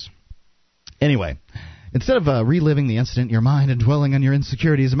all it takes. Anyway. Instead of reliving the incident in your mind and dwelling on your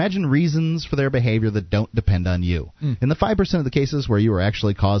insecurities, imagine reasons for their behavior that don't depend on you. In the 5% of the cases where you were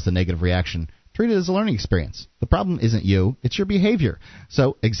actually caused the negative reaction, treat it as a learning experience. The problem isn't you, it's your behavior.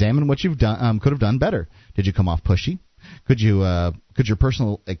 So examine what you've done, could have done better. Did you come off pushy? Could your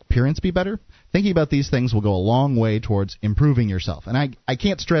personal appearance be better? Thinking about these things will go a long way towards improving yourself. And I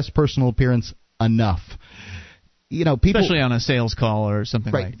can't stress personal appearance enough. People, especially on a sales call or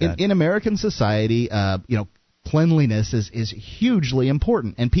something like that. In American society, cleanliness is hugely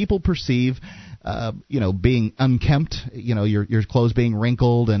important, and people perceive, being unkempt, your clothes being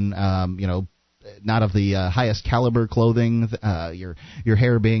wrinkled, and not of the highest caliber clothing, your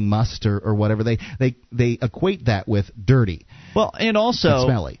hair being mussed or whatever. They equate that with dirty. Well, and also and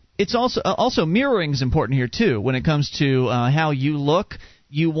smelly. It's also mirroring is important here too when it comes to how you look.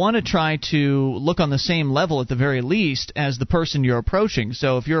 You want to try to look on the same level at the very least as the person you're approaching.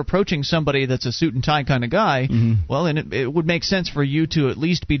 So if you're approaching somebody that's a suit and tie kind of guy, well, then it would make sense for you to at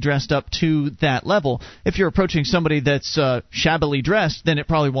least be dressed up to that level. If you're approaching somebody that's shabbily dressed, then it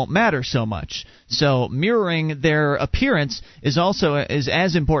probably won't matter so much. So mirroring their appearance is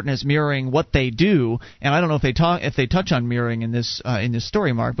as important as mirroring what they do. And I don't know if they touch on mirroring in this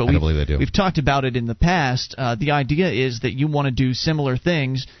story, Mark, but I believe they do. We've talked about it in the past. The idea is that you want to do similar things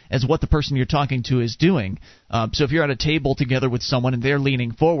as what the person you're talking to is doing. So if you're at a table together with someone and they're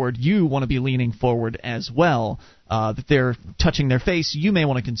leaning forward, you want to be leaning forward as well. That they're touching their face, you may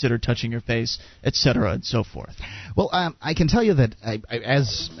want to consider touching your face, etc., and so forth. Well, I can tell you that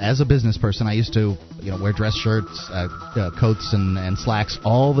as a business person, I used to wear dress shirts, coats, and slacks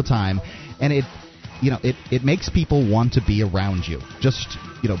all the time, and it makes people want to be around you. Just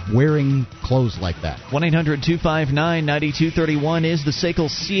wearing clothes like that. 1-800-259-9231 is the SACL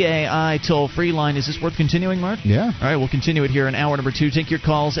CAI toll-free line. Is this worth continuing, Mark? Yeah. All right, we'll continue it here in hour number 2. Take your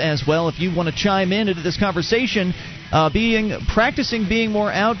calls as well. If you want to chime in into this conversation, practicing being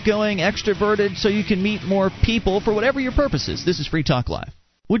more outgoing, extroverted, so you can meet more people for whatever your purpose is. This is Free Talk Live.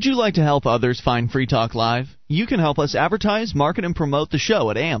 Would you like to help others find Free Talk Live? You can help us advertise, market, and promote the show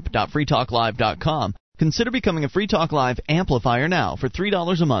at amp.freetalklive.com. Consider becoming a Free Talk Live amplifier now for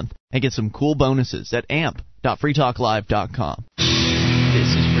 $3 a month and get some cool bonuses at amp.freetalklive.com. This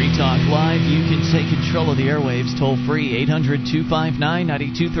is Free Talk Live. You can take control of the airwaves toll-free.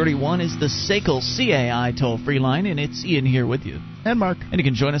 800-259-9231 is the SACL CAI toll-free line, and it's Ian here with you. And Mark. And you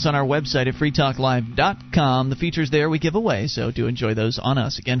can join us on our website at freetalklive.com. The features there we give away, so do enjoy those on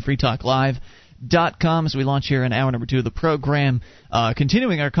us. Again, freetalklive.com as we launch here in hour number 2 of the program.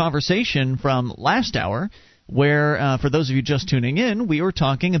 Continuing our conversation from last hour, where, for those of you just tuning in, we were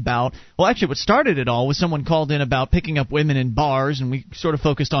talking about, well, actually what started it all was someone called in about picking up women in bars, and we sort of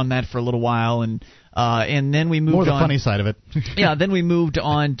focused on that for a little while, and then we moved on. More the funny side of it. Yeah, then we moved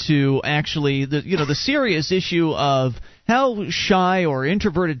on to actually the serious issue of how shy or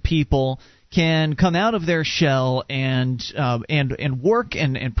introverted people can come out of their shell and work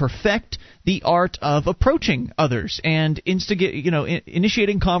and perfect the art of approaching others and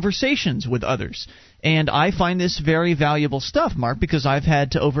initiating conversations with others. And I find this very valuable stuff, Mark, because I've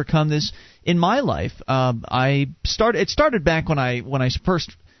had to overcome this in my life. It started back when I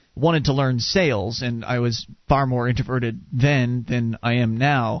first wanted to learn sales, and I was far more introverted then than I am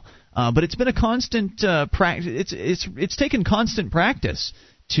now. But it's been a constant practice. It's taken constant practice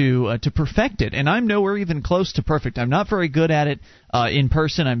to perfect it, and I'm nowhere even close to perfect. I'm not very good at it in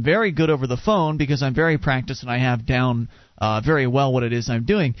person. I'm very good over the phone because I'm very practiced and I have down very well what it is I'm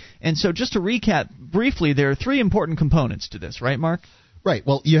doing. And so just to recap briefly, there are 3 important components to this, right, Mark? Right.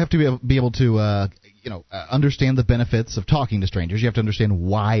 Well, you have to be able to understand the benefits of talking to strangers. You have to understand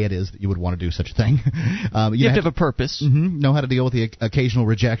why it is that you would want to do such a thing. You have to have a purpose. Know how to deal with the occasional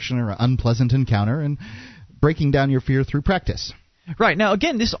rejection or unpleasant encounter, and breaking down your fear through practice. Right. Now,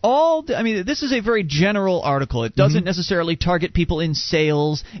 again, this is a very general article. It doesn't necessarily target people in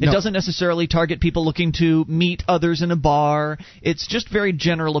sales. It doesn't necessarily target people looking to meet others in a bar. It's just very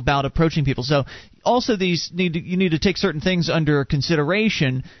general about approaching people. So also you need to take certain things under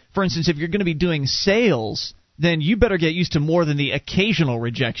consideration. For instance, if you're going to be doing sales, then you better get used to more than the occasional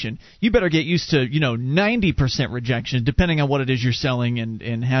rejection. You better get used to 90% rejection, depending on what it is you're selling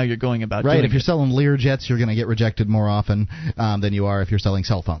and how you're going about doing it. Right, if you're selling Learjets, you're going to get rejected more often than you are if you're selling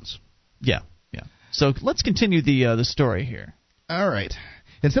cell phones. Yeah. So let's continue the story here. All right.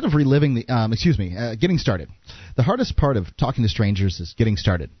 Instead of reliving getting started. The hardest part of talking to strangers is getting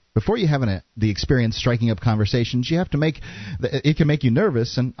started. Before you have the experience striking up conversations, you have to it can make you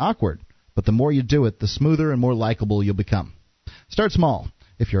nervous and awkward. But the more you do it, the smoother and more likable you'll become. Start small.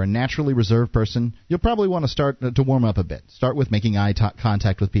 If you're a naturally reserved person, you'll probably want to start to warm up a bit. Start with making eye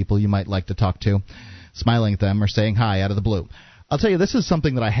contact with people you might like to talk to, smiling at them or saying hi out of the blue. I'll tell you, this is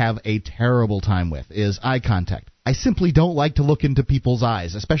something that I have a terrible time with, is eye contact. I simply don't like to look into people's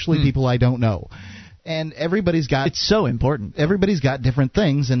eyes, especially people I don't know. And it's so important. Everybody's got different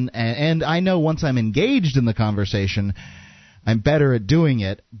things, and I know once I'm engaged in the conversation, I'm better at doing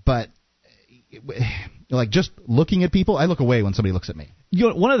it, but like just looking at people, I look away when somebody looks at me.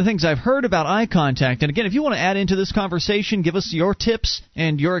 One of the things I've heard about eye contact, and again, if you want to add into this conversation, give us your tips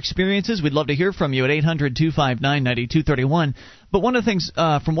and your experiences. We'd love to hear from you at 800-259-9231. But one of the things,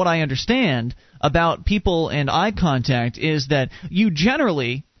 from what I understand about people and eye contact, is that you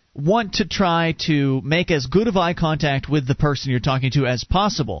generally want to try to make as good of eye contact with the person you're talking to as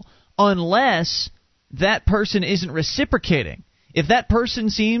possible, unless that person isn't reciprocating. If that person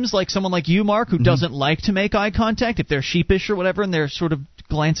seems like someone like you, Mark, who doesn't like to make eye contact, if they're sheepish or whatever, and they're sort of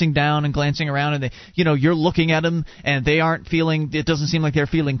glancing down and glancing around, and you're looking at them, and it doesn't seem like they're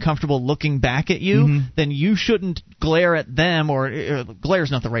feeling comfortable looking back at you, then you shouldn't glare at them, or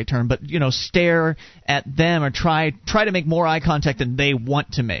glare's not the right term, but stare at them or try to make more eye contact than they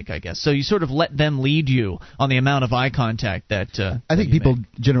want to make, I guess. So you sort of let them lead you on the amount of eye contact that I think people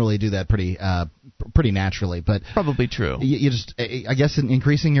generally do that pretty naturally, but probably true. I guess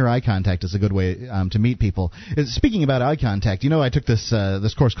increasing your eye contact is a good way to meet people. Speaking about eye contact, I took this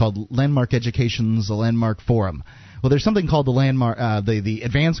course called Landmark Education's the Landmark Forum. Well, there's something called the Landmark, the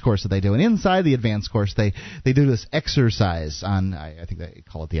advanced course that they do, and inside the advanced course, they do this exercise on. I think they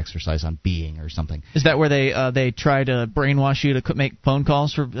call it the exercise on being or something. Is that where they try to brainwash you to make phone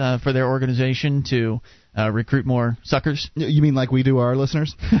calls for their organization to recruit more suckers? You mean like we do our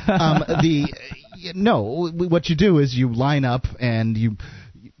listeners? No, what you do is you line up and you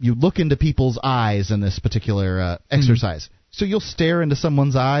look into people's eyes in this particular exercise. So you'll stare into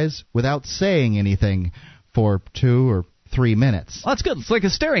someone's eyes without saying anything for 2 or 3 minutes. Well, that's good. It's like a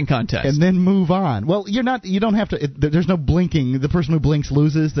staring contest. And then move on. Well, you don't have to. There's no blinking. The person who blinks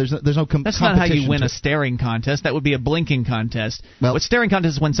loses. There's no competition. That's not how you win a staring contest. That would be a blinking contest. Well, what staring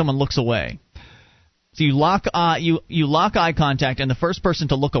contest is when someone looks away. So you lock eye contact, and the first person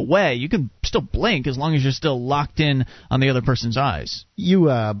to look away, you can still blink as long as you're still locked in on the other person's eyes.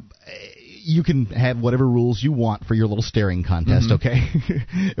 You can have whatever rules you want for your little staring contest, okay?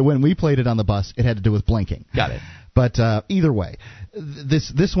 When we played it on the bus, it had to do with blinking. Got it. But either way,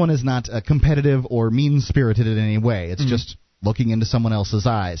 this one is not competitive or mean-spirited in any way. It's just looking into someone else's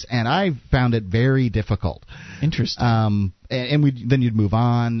eyes, and I found it very difficult. Interesting. And then you'd move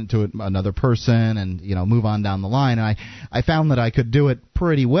on to another person, and move on down the line. And I found that I could do it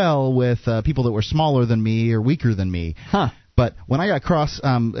pretty well with people that were smaller than me or weaker than me. Huh. But when I got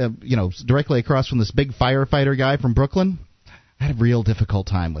directly across from this big firefighter guy from Brooklyn, I had a real difficult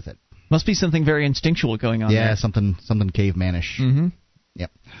time with it. Must be something very instinctual going on there. Yeah, something cavemanish. Mm-hmm.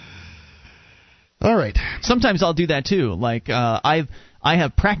 Yep. All right. Sometimes I'll do that too. Like I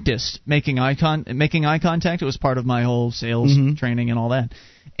have practiced making eye contact. It was part of my whole sales training and all that.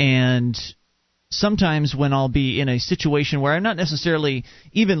 And sometimes when I'll be in a situation where I'm not necessarily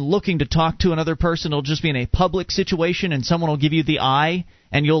even looking to talk to another person, it'll just be in a public situation, and someone will give you the eye,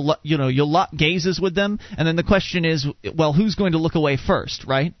 and you'll lock gazes with them, and then the question is, well, who's going to look away first,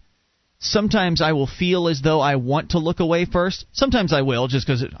 right? Sometimes I will feel as though I want to look away first. Sometimes I will, just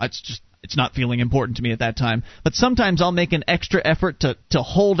because it's not feeling important to me at that time. But sometimes I'll make an extra effort to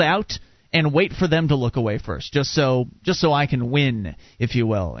hold out and wait for them to look away first, just so I can win, if you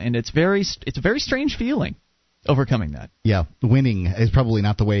will. And it's a very strange feeling, overcoming that. Yeah, winning is probably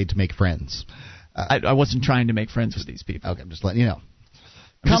not the way to make friends. I wasn't trying to make friends with these people. Okay, I'm just letting you know.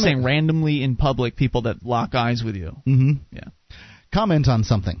 I'm just saying randomly in public, people that lock eyes with you. Mm-hmm. Yeah. Comment on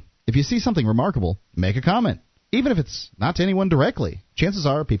something. If you see something remarkable, make a comment. Even if it's not to anyone directly, chances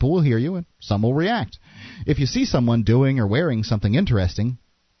are people will hear you and some will react. If you see someone doing or wearing something interesting,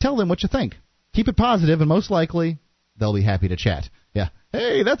 tell them what you think. Keep it positive, and most likely, they'll be happy to chat. Yeah.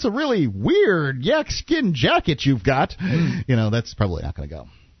 Hey, that's a really weird yak skin jacket you've got. That's probably not going to go.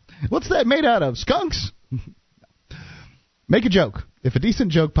 What's that made out of? Skunks? Make a joke. If a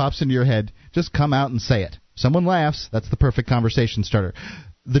decent joke pops into your head, just come out and say it. Someone laughs, that's the perfect conversation starter.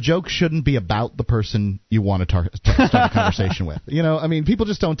 The joke shouldn't be about the person you want to start a conversation with. People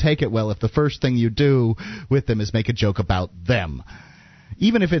just don't take it well if the first thing you do with them is make a joke about them.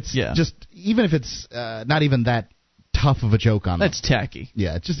 Even if it's not even that tough of a joke on them. That's tacky.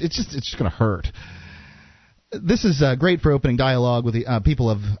 Yeah, it's just going to hurt. This is great for opening dialogue with the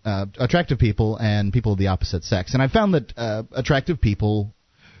people of attractive people and people of the opposite sex. And I found that attractive people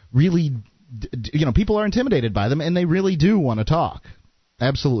really, people are intimidated by them, and they really do want to talk.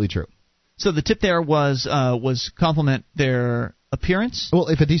 Absolutely true. So the tip there was compliment their appearance? Well,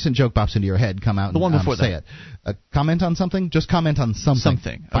 if a decent joke pops into your head, come out and say it. Comment on something? Just comment on something.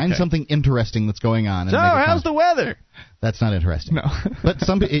 Okay. Find something interesting that's going on. So, how's the weather? That's not interesting. No. But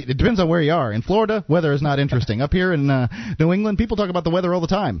it depends on where you are. In Florida, weather is not interesting. Up here in New England, people talk about the weather all the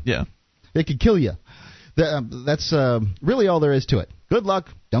time. Yeah. It could kill you. That's really all there is to it. Good luck.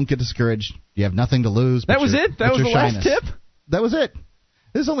 Don't get discouraged. You have nothing to lose. That was it? That was the last tip? That was it.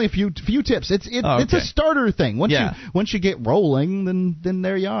 There's only a few tips. It's a starter thing. Once you get rolling, then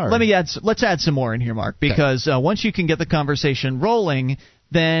there you are. Let's add some more in here, Mark, because once you can get the conversation rolling,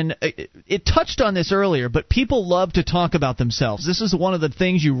 then it touched on this earlier, but people love to talk about themselves. This is one of the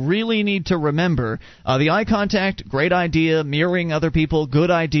things you really need to remember. The eye contact, great idea. Mirroring other people,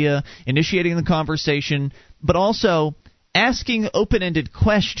 good idea. Initiating the conversation, but also asking open-ended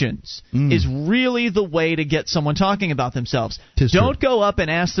questions is really the way to get someone talking about themselves. Don't go up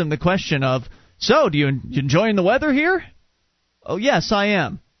and ask them the question of, so, do you enjoying the weather here? Oh, yes, I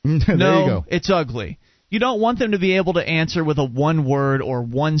am. There you go. It's ugly. You don't want them to be able to answer with a one-word or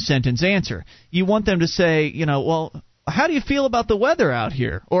one-sentence answer. You want them to say, well, how do you feel about the weather out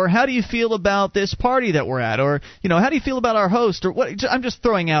here? Or how do you feel about this party that we're at? Or, how do you feel about our host? Or what? I'm just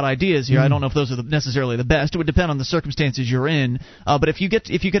throwing out ideas here. I don't know if those are necessarily the best. It would depend on the circumstances you're in. But if you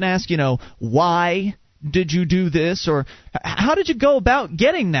can ask, why did you do this? Or how did you go about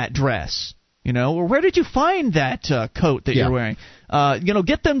getting that dress? Or where did you find that coat that you're wearing?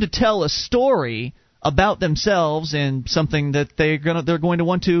 Get them to tell a story about themselves and something that they're going to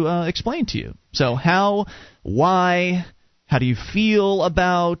want to explain to you. So how, why, how do you feel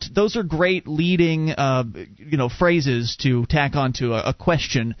about? Those are great leading phrases to tack onto a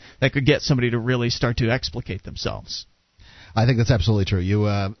question that could get somebody to really start to explicate themselves. I think that's absolutely true.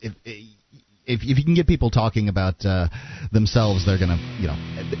 if you can get people talking about themselves, they're going to,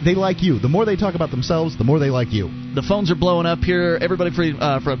 they like you. The more they talk about themselves, the more they like you. The phones are blowing up here. Everybody from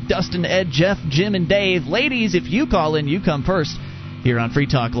Dustin, Ed, Jeff, Jim, and Dave. Ladies, if you call in, you come first here on Free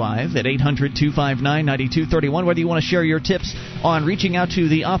Talk Live at 800-259-9231. Whether you want to share your tips on reaching out to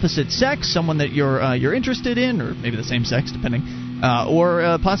the opposite sex, someone that you're interested in, or maybe the same sex, depending,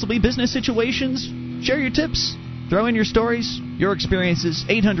 or possibly business situations, share your tips. Throw in your stories, your experiences,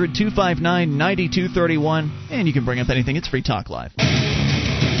 800-259-9231, and you can bring up anything. It's Free Talk Live.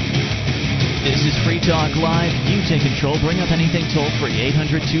 This is Free Talk Live. You take control. Bring up anything toll-free.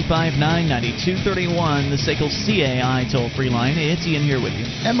 800-259-9231, the SACL CAI toll-free line. It's Ian here with you.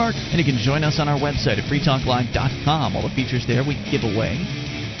 And Mark. And you can join us on our website at freetalklive.com. All the features there we give away.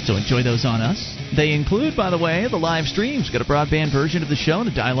 So enjoy those on us. They include, by the way, the live streams. Got a broadband version of the show and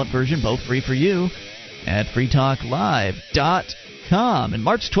a dial-up version, both free for you, at freetalklive.com. And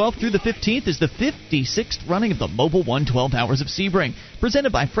March 12th through the 15th is the 56th running of the Mobile One 12 Hours of Sebring,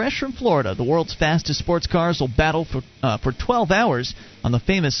 presented by Fresh from Florida. The world's fastest sports cars will battle for 12 hours on the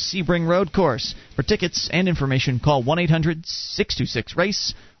famous Sebring Road Course. For tickets and information, call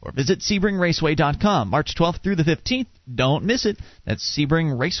 1-800-626-RACE or visit SebringRaceway.com. March 12th through the 15th. Don't miss it. That's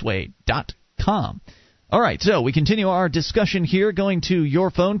SebringRaceway.com. All right, so we continue our discussion here, going to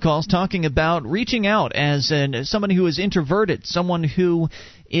your phone calls, talking about reaching out as someone who is introverted, someone who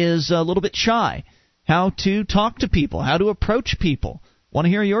is a little bit shy, how to talk to people, how to approach people. Want to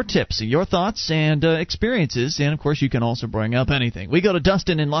hear your tips, your thoughts, and experiences, and, of course, you can also bring up anything. We go to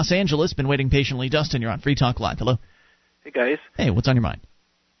Dustin in Los Angeles, been waiting patiently. Dustin, you're on Free Talk Live. Hello. Hey, guys. Hey, what's on your mind?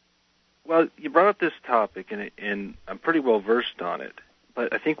 Well, you brought up this topic, and I'm pretty well versed on it,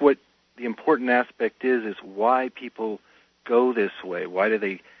 but I think what the important aspect is why people go this way. Why do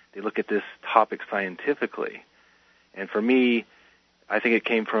they look at this topic scientifically? And for me, I think it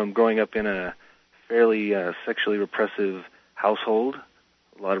came from growing up in a fairly sexually repressive household,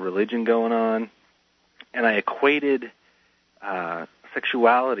 a lot of religion going on, and I equated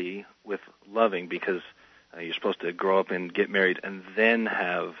sexuality with loving because you're supposed to grow up and get married and then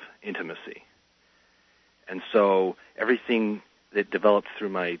have intimacy. And so everything that developed through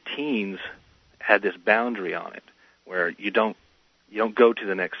my teens had this boundary on it where you don't go to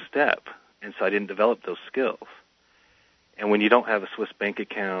the next step, and so I didn't develop those skills. And when you don't have a Swiss bank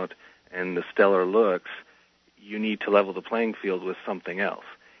account and the stellar looks, you need to level the playing field with something else.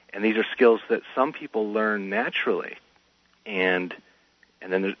 And these are skills that some people learn naturally, and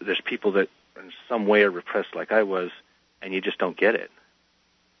then there's people that in some way are repressed like I was, and you just don't get it.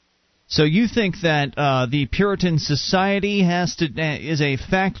 So you think that the Puritan society is a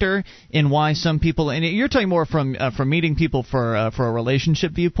factor in why some people, and you're talking more from meeting people for a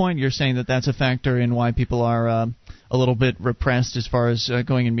relationship viewpoint. You're saying that that's a factor in why people are a little bit repressed as far as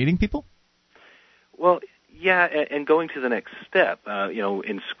going and meeting people? Well, yeah, and going to the next step.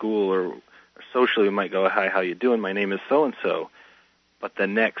 In school or socially, we might go, "Hi, how you doing? My name is so and so." But the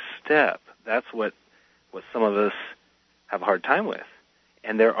next step, that's what some of us have a hard time with.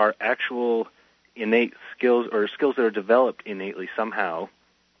 And there are actual innate skills or skills that are developed innately somehow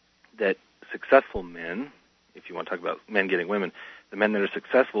that successful men, if you want to talk about men getting women, the men that are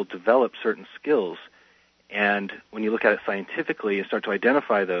successful develop certain skills. And when you look at it scientifically and start to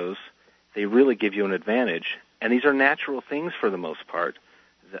identify those, they really give you an advantage. And these are natural things for the most part.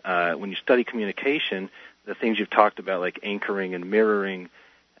 When you study communication, the things you've talked about like anchoring and mirroring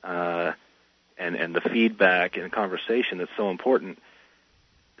and the feedback in a conversation that's so important,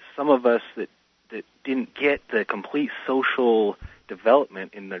 some of us that didn't get the complete social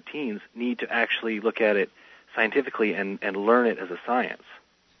development in their teens need to actually look at it scientifically and learn it as a science.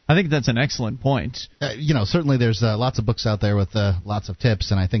 I think that's an excellent point. Certainly there's lots of books out there with lots of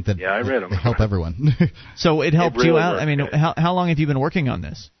tips, and I think that I read them. They help everyone. So it helped you out? I mean, how long have you been working on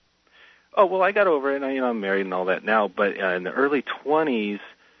this? Oh, well, I got over it, and I'm married and all that now, but in the early 20s,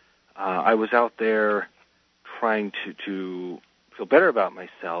 I was out there trying to feel better about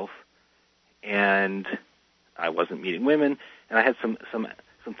myself, and I wasn't meeting women, and I had some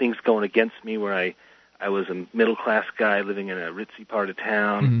things going against me where I was a middle-class guy living in a ritzy part of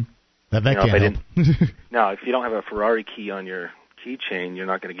town. Mm-hmm. That can't help. No, if you don't have a Ferrari key on your keychain, you're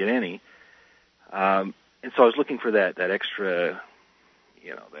not going to get any. And so I was looking for that extra,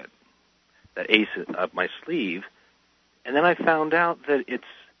 that ace up my sleeve, and then I found out that it's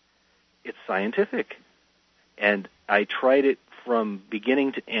scientific, and I tried it from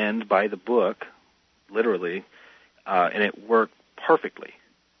beginning to end by the book, literally, and it worked perfectly.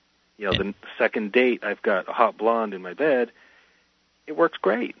 The second date, I've got a hot blonde in my bed. It works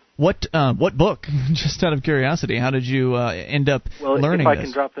great. What book? Just out of curiosity, how did you end up learning if I this?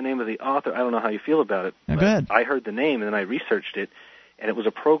 can drop the name of the author, I don't know how you feel about it. Go ahead. I heard the name, and then I researched it, and it was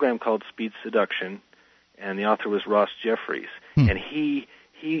a program called Speed Seduction, and the author was Ross Jeffries. And he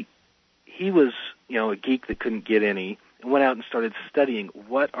was, a geek that couldn't get any, and went out and started studying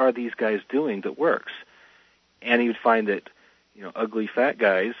what are these guys doing that works. And he would find that, ugly fat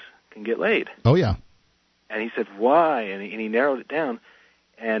guys can get laid. Oh, yeah. And he said, why? And he narrowed it down.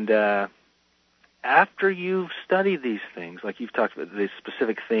 And after you've studied these things, like you've talked about the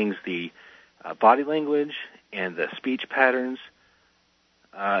specific things, the body language and the speech patterns,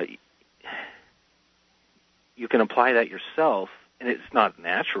 you can apply that yourself, and it's not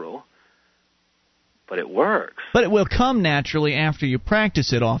natural, but it works. But it will come naturally after you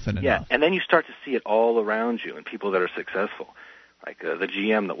practice it often enough. Yeah, and then you start to see it all around you, and people that are successful, like the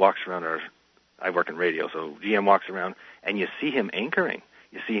GM that walks around. I work in radio, so GM walks around, and you see him anchoring.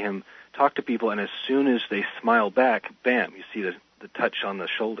 You see him talk to people, and as soon as they smile back, bam, you see the touch on the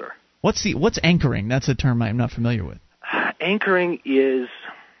shoulder. What's anchoring? That's a term I'm not familiar with. Anchoring is,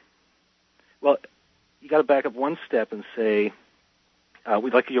 well, you got to back up one step and say,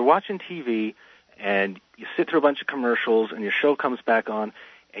 like you're watching TV, and you sit through a bunch of commercials, and your show comes back on,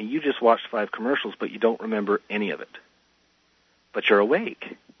 and you just watched 5 commercials, but you don't remember any of it. But you're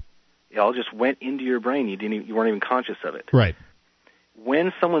awake. It all just went into your brain. You weren't even conscious of it. Right.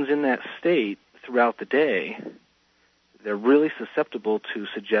 When someone's in that state throughout the day, they're really susceptible to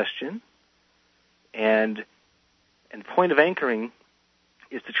suggestion. And the point of anchoring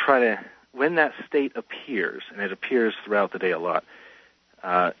is to try to, when that state appears, and it appears throughout the day a lot,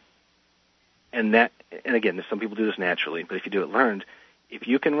 and again, some people do this naturally, but if you do it learned, if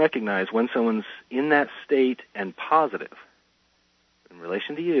you can recognize when someone's in that state and positive in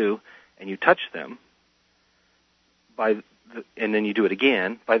relation to you, and you touch them, and then you do it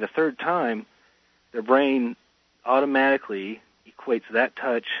again, by the third time, their brain automatically equates that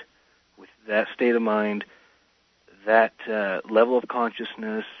touch with that state of mind, that level of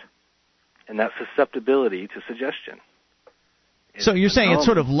consciousness, and that susceptibility to suggestion. So you're saying it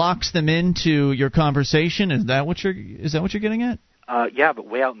sort of locks them into your conversation? Is that what you're getting at? Yeah, but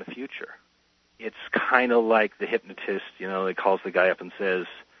way out in the future. It's kind of like the hypnotist, that calls the guy up and says,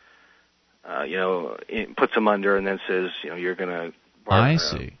 puts him under and then says, you're going to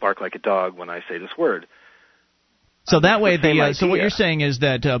bark like a dog when I say this word. So that way, so what you're saying is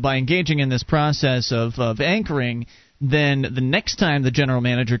that by engaging in this process of anchoring, then the next time the general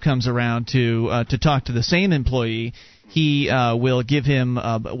manager comes around to talk to the same employee, he will give him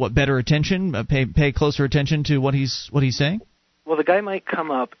better attention, pay closer attention to what he's saying? Well, the guy might come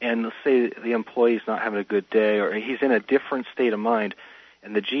up and say the employee's not having a good day, or he's in a different state of mind,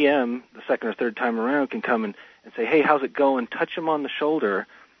 and the GM, the second or third time around, can come and say, hey, how's it going? Touch him on the shoulder,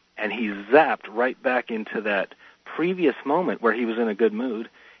 and he's zapped right back into that previous moment where he was in a good mood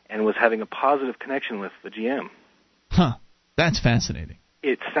and was having a positive connection with the GM. Huh. That's fascinating.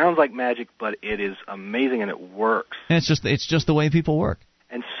 It sounds like magic, but it is amazing, and it works. And it's just the way people work.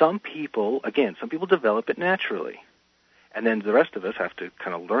 And some people develop it naturally. And then the rest of us have to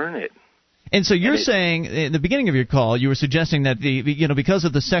kind of learn it. And so you're saying, at the beginning of your call, you were suggesting that because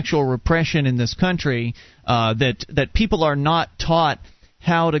of the sexual repression in this country, that people are not taught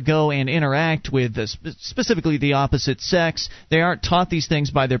how to go and interact with specifically the opposite sex. They aren't taught these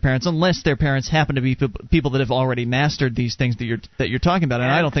things by their parents unless their parents happen to be people that have already mastered these things that you're talking about. And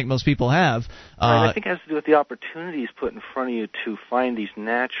I don't think most people have. Right, I think it has to do with the opportunities put in front of you to find these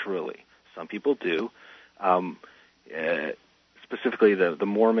naturally. Some people do. Specifically the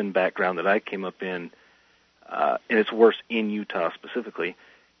Mormon background that I came up in, and it's worse in Utah specifically.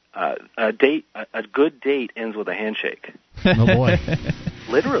 A good date ends with a handshake. Oh boy!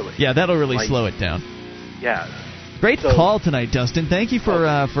 Literally. Yeah, that'll really slow it down. Yeah. Great call tonight, Dustin. Thank you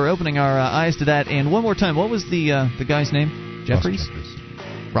for opening our eyes to that. And one more time, what was the guy's name? Jeffries?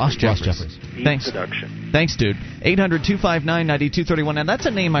 Ross Jeffries. Thanks. Seduction. Thanks, dude. 800-259-9231. Now, that's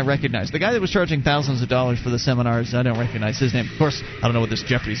a name I recognize. The guy that was charging thousands of dollars for the seminars, I don't recognize his name. Of course, I don't know what this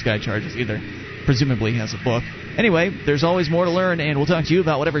Jeffries guy charges either. Presumably he has a book. Anyway, there's always more to learn, and we'll talk to you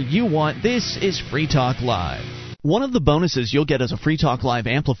about whatever you want. This is Free Talk Live. One of the bonuses you'll get as a Free Talk Live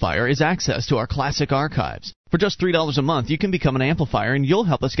amplifier is access to our classic archives. For just $3 a month, you can become an amplifier, and you'll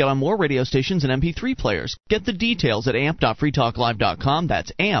help us get on more radio stations and MP3 players. Get the details at amp.freetalklive.com.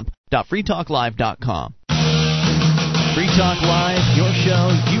 That's amp.freetalklive.com. Free Talk Live, your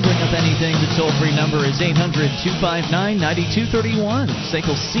show. You bring up anything. The toll-free number is 800-259-9231.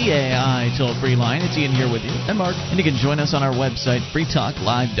 SACL CAI toll-free line. It's Ian here with you. And Mark. And you can join us on our website,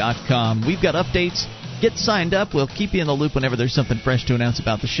 freetalklive.com. We've got updates Get signed up. We'll keep you in the loop whenever there's something fresh to announce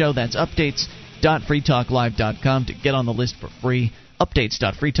about the show. That's updates.freetalklive.com to get on the list for free.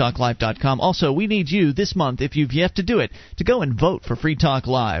 Updates.freetalklive.com. Also, we need you this month, if you've yet to do it, to go and vote for Free Talk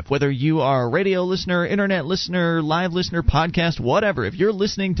Live. Whether you are a radio listener, internet listener, live listener, podcast, whatever. If you're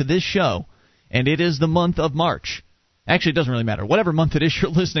listening to this show and it is the month of March, actually, it doesn't really matter. Whatever month it is you're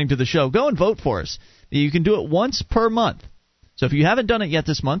listening to the show, go and vote for us. You can do it once per month. So if you haven't done it yet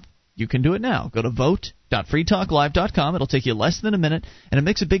this month, you can do it now. Go to vote.freetalklive.com. It'll take you less than a minute, and it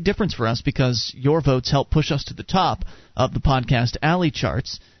makes a big difference for us because your votes help push us to the top of the Podcast Alley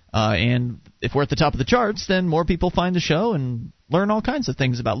charts. And if we're at the top of the charts, then more people find the show and learn all kinds of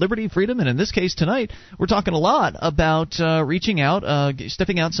things about liberty, freedom, and in this case tonight, we're talking a lot about reaching out,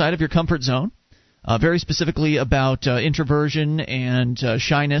 stepping outside of your comfort zone. Very specifically about introversion and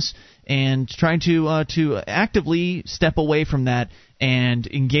shyness, and trying to actively step away from that and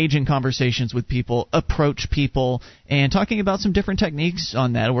engage in conversations with people, approach people, and talking about some different techniques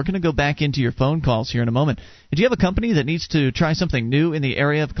on that. We're going to go back into your phone calls here in a moment. Do you have a company that needs to try something new in the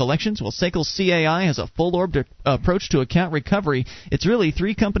area of collections? Well, SACL CAI has a full-orbed approach to account recovery. It's really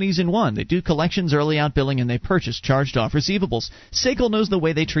three companies in one. They do collections, early out billing, and they purchase charged-off receivables. SACL knows the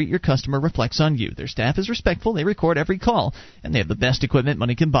way they treat your customer reflects on you. Their staff is respectful, they record every call, and they have the best equipment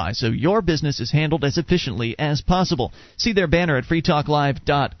money can buy, so your business is handled as efficiently as possible. See their banner at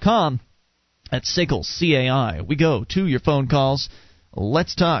freetalklive.com. That's SACL CAI. We go to your phone calls.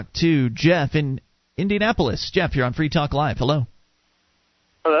 Let's talk to Jeff in Indianapolis. Jeff, you're on Free Talk Live. Hello.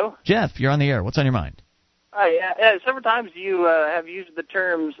 Hello. Jeff, you're on the air. What's on your mind? Hi. Several times you have used the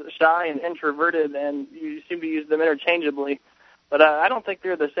terms shy and introverted, and you seem to use them interchangeably. But I don't think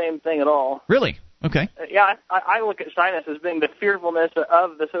they're the same thing at all. Really? Okay. Yeah, I look at shyness as being the fearfulness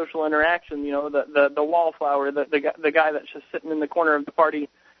of the social interaction. You know, the wallflower, the guy that's just sitting in the corner of the party,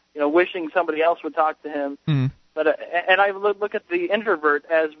 you know, wishing somebody else would talk to him. Mm-hmm. But and I look at the introvert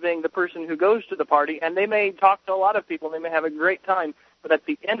as being the person who goes to the party, and they may talk to a lot of people, and they may have a great time. But at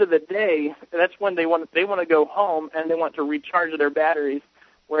the end of the day, that's when they want to go home and they want to recharge their batteries.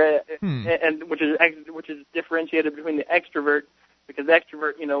 Where and which is differentiated between the extrovert, because the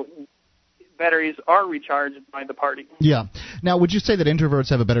extrovert, you know, batteries are recharged by the party. Yeah. Now, would you say that introverts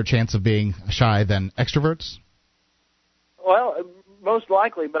have a better chance of being shy than extroverts? Well, most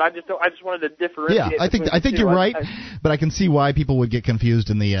likely, but I just wanted to differentiate. Yeah, I think you're right, but I can see why people would get confused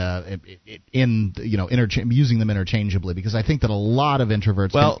in the using them interchangeably, because I think that a lot of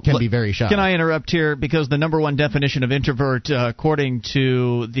introverts can be very shy. Can I interrupt here, because the number one definition of introvert, according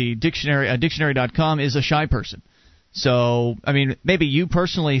to the dictionary, dictionary.com, is a shy person. So, I mean, maybe you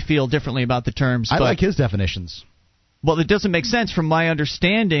personally feel differently about the terms. I like his definitions. Well, it doesn't make sense from my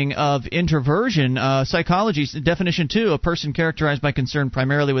understanding of introversion. Psychology's definition, too, a person characterized by concern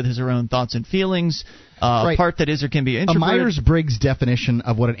primarily with his or her own thoughts and feelings, a part that is or can be introverted. A Myers-Briggs definition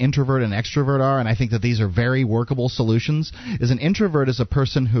of what an introvert and extrovert are, and I think that these are very workable solutions, is an introvert is a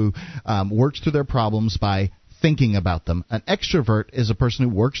person who works through their problems by thinking about them. An extrovert is a person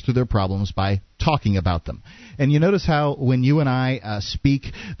who works through their problems by talking about them. And you notice how when you and I speak,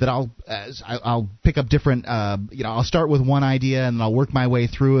 that I'll pick up different. I'll start with one idea and I'll work my way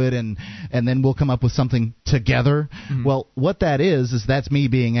through it, and then we'll come up with something together. Mm-hmm. Well, what that is that's me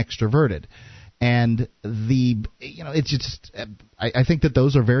being extroverted. And it's just, I think that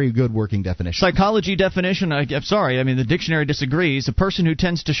those are very good working definitions. Psychology definition, I'm sorry, I mean, the dictionary disagrees. A person who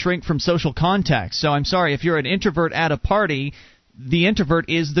tends to shrink from social contact. So I'm sorry, if you're an introvert at a party, the introvert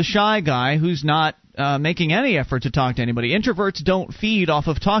is the shy guy who's not making any effort to talk to anybody. Introverts don't feed off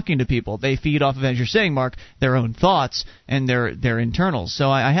of talking to people. They feed off of, as you're saying, Mark, their own thoughts and their internals.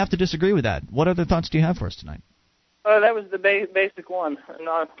 So I have to disagree with that. What other thoughts do you have for us tonight? That was the basic one. And,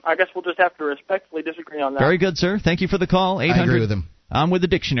 I guess we'll just have to respectfully disagree on that. Very good, sir. Thank you for the call. 800, I agree with him. I'm with the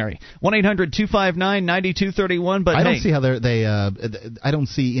dictionary. 1-800-259-9231. But I don't see how I don't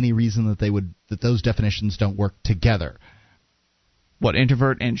see any reason that those definitions don't work together. What,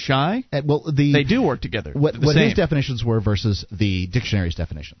 introvert and shy? They do work together. What his definitions were versus the dictionary's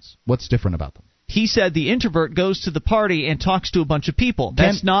definitions. What's different about them? He said the introvert goes to the party and talks to a bunch of people.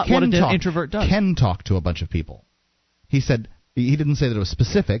 That's not what an introvert does. Can talk to a bunch of people. He said he didn't say that it was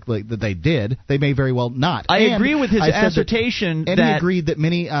specific, like that they did. They may very well not. I agree with his assertion and he agreed that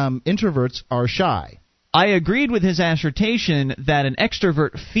many introverts are shy. I agreed with his assertion that an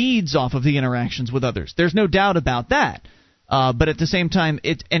extrovert feeds off of the interactions with others. There's no doubt about that. But at the same time,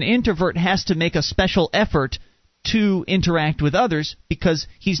 an introvert has to make a special effort to interact with others because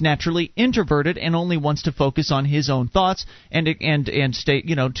he's naturally introverted and only wants to focus on his own thoughts and stay,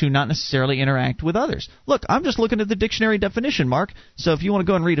 to not necessarily interact with others. Look, I'm just looking at the dictionary definition, Mark. So if you want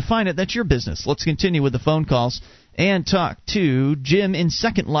to go and redefine it, that's your business. Let's continue with the phone calls and talk to Jim in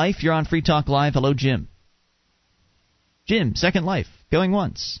Second Life. You're on Free Talk Live. Hello, Jim. Jim, Second Life, going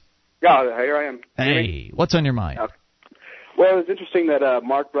once. Yeah, here I am. Hey, what's on your mind? Well, it was interesting that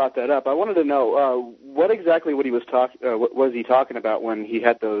Mark brought that up. I wanted to know what exactly what was he talking about when he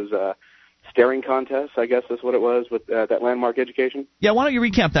had those staring contests? I guess that's what it was with that Landmark Education. Yeah, why don't you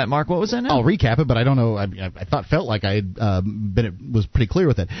recap that, Mark? What was that now? I'll recap it, but I don't know. I felt like I was pretty clear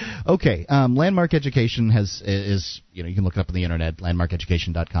with it. Okay, Landmark Education is you can look it up on the internet,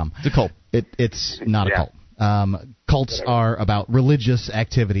 landmarkeducation.com. It's a cult. It's not a cult. Cults are about religious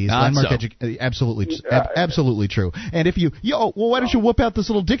activities. Absolutely true. And if why don't you whoop out this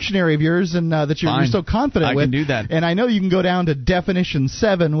little dictionary of yours and that you're so confident with? I can do that. And I know you can go down to definition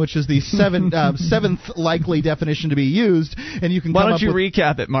 7, which is the seventh likely definition to be used, and you can. Why don't you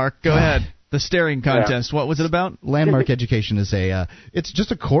recap it, Mark? Go ahead. The staring contest. What was it about? Landmark Education is it's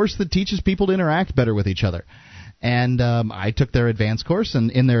just a course that teaches people to interact better with each other. And I took their advanced course, and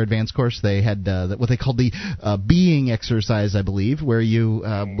in their advanced course they had what they called the being exercise, I believe, where you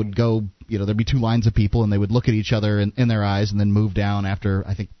would go, there'd be 2 lines of people, and they would look at each other in their eyes and then move down after,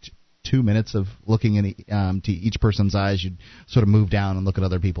 I think, 2 minutes of looking in to each person's eyes. You'd sort of move down and look at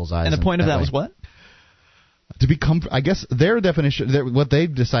other people's eyes. And the point of that was what? To be I guess their definition, what they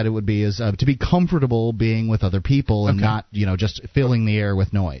decided would be is to be comfortable being with other people and not, just filling the air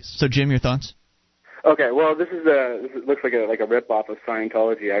with noise. So, Jim, your thoughts? Okay, well, this looks like a rip-off of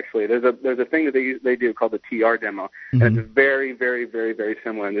Scientology. Actually, there's a thing that they do called the TR demo, and it's very, very, very, very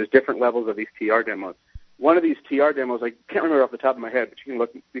similar. And there's different levels of these TR demos. One of these TR demos, I can't remember off the top of my head, but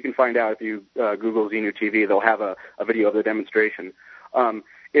you can find out if you Google Xenu TV. They'll have a video of the demonstration.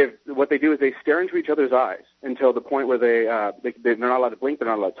 If what they do is they stare into each other's eyes until the point where they're not allowed to blink, they're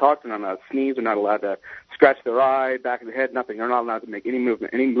not allowed to talk, they're not allowed to sneeze, they're not allowed to scratch their eye, back of the head, nothing. They're not allowed to make any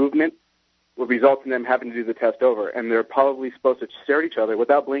movement. Any movement would result in them having to do the test over, and they're probably supposed to stare at each other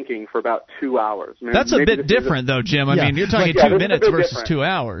without blinking for about 2 hours. That's a bit different, though, Jim. I mean, you're talking 2 minutes versus 2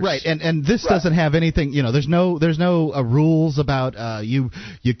 hours, right? And this doesn't have anything. There's no rules about you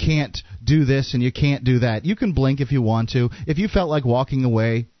can't do this and you can't do that. You can blink if you want to. If you felt like walking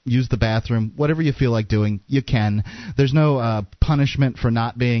away, use the bathroom, whatever you feel like doing, you can. There's no punishment for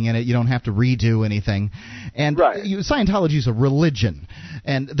not being in it. You don't have to redo anything. And Scientology is a religion.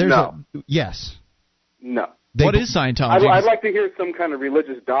 And there's yes. No. What is Scientology? I'd like to hear some kind of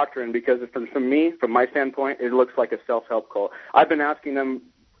religious doctrine, because from my standpoint, it looks like a self-help cult. I've been asking them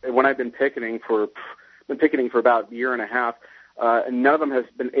when I've been picketing for about a year and a half, and none of them has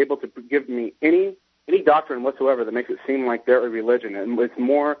been able to give me any doctrine whatsoever that makes it seem like they're a religion. And it's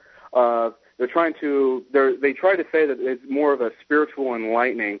more they try to say that it's more of a spiritual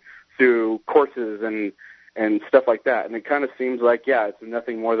enlightening through courses and stuff like that. And it kind of seems like, it's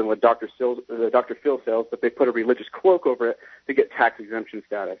nothing more than what Dr. Phil sells, but they put a religious cloak over it to get tax exemption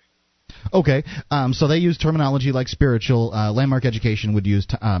status. Okay, so they use terminology like spiritual. Landmark Education would use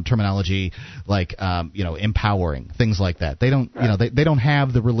terminology like empowering, things like that. They don't they don't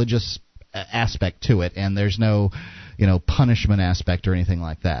have the religious aspect to it, and there's no punishment aspect or anything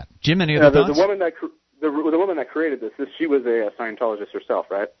like that. Jim, any other thoughts? The woman that created this, she was a Scientologist herself,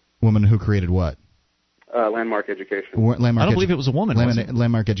 right? Woman who created what? Landmark Education. I don't believe it was a woman.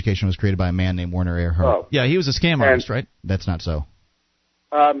 Landmark Education was created by a man named Werner Erhard. Oh. Yeah, he was a scam artist, right? That's not so.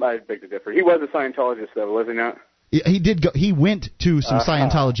 I beg to differ. He was a Scientologist, though, was he not? He did go. He went to some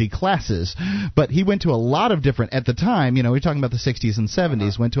Scientology classes, but he went to a lot of different. At the time, we're talking about the 60s and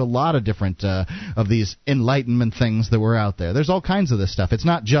 70s. Went to a lot of different of these Enlightenment things that were out there. There's all kinds of this stuff. It's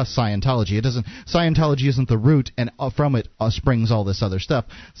not just Scientology. Scientology isn't the root, and from it springs all this other stuff.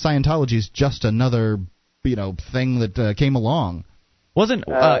 Scientology is just another thing that came along. Wasn't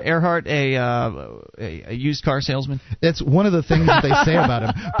Earhart a used car salesman? That's one of the things that they say about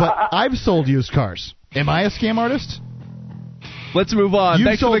him. But I've sold used cars. Am I a scam artist? Let's move on.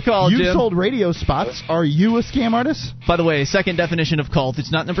 Thanks for the call, Jim. You sold radio spots. Are you a scam artist? By the way, second definition of cult.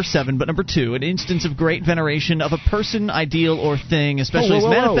 It's not number 7, but number 2. An instance of great veneration of a person, ideal, or thing, especially as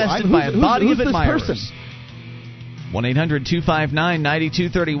manifested by a body of admirers.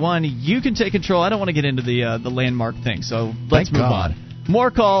 1-800-259-9231. You can take control. I don't want to get into the landmark thing, so let's move on.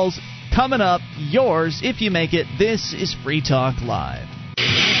 More calls coming up. Yours, if you make it. This is Free Talk Live.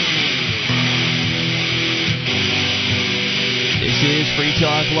 This is Free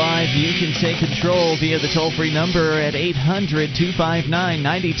Talk Live. You can take control via the toll-free number at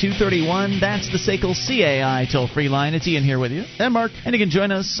 800-259-9231. That's the SACL CAI toll-free line. It's Ian here with you. And Mark. And you can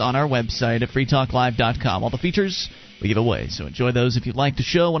join us on our website at freetalklive.com. All the features we give away, so enjoy those. If you'd like the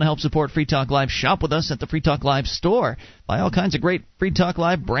show, want to help support Free Talk Live, shop with us at the Free Talk Live store. Buy all kinds of great Free Talk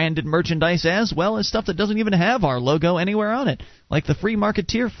Live branded merchandise, as well as stuff that doesn't even have our logo anywhere on it, like the Free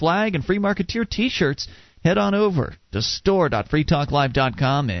Marketeer flag and Free Marketeer t-shirts. Head on over to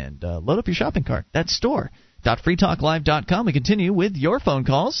store.freetalklive.com and load up your shopping cart. That's store.freetalklive.com. We continue with your phone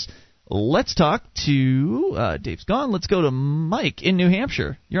calls. Let's talk to Dave's gone. Let's go to Mike in New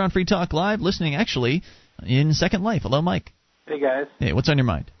Hampshire. You're on Free Talk Live, listening actually in Second Life. Hello, Mike. Hey, guys. Hey, what's on your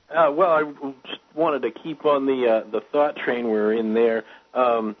mind? Well, I just wanted to keep on the thought train we're in there.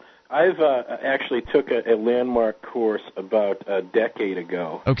 I've actually took a landmark course about a decade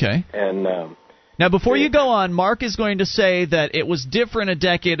ago. Okay. And now, before you go on, Mark is going to say that it was different a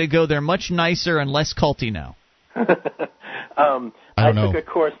decade ago. They're much nicer and less culty now. I took a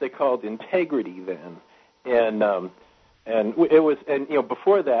course they called Integrity then, and it was, and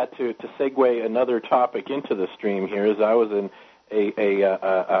before that, to segue another topic into the stream here, is I was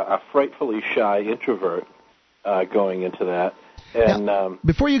a frightfully shy introvert going into that. And now,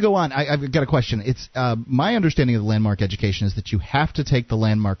 before you go on, I've got a question. It's my understanding of the landmark education is that you have to take the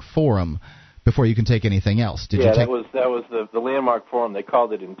landmark forum before you can take anything else. That was the landmark forum. They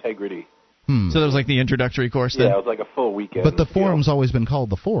called it Integrity. So that was like the introductory course then? Yeah, it was like a full weekend. But the forum's always been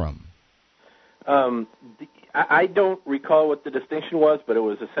called the forum. I don't recall what the distinction was, but it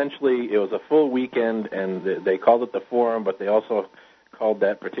was essentially, it was a full weekend, and they called it the forum, but they also called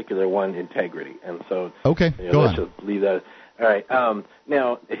that particular one Integrity. And so, okay, go let's on. just leave that. All right.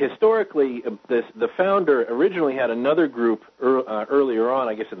 Now, historically, the founder originally had another group earlier on,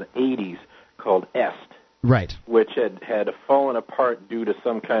 I guess in the 80s, called EST. Right. Which had fallen apart due to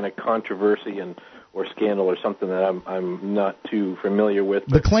some kind of controversy or scandal or something that I'm not too familiar with.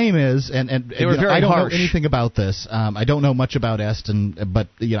 The claim is, and they were very I don't harsh. know anything about this. I don't know much about Est, but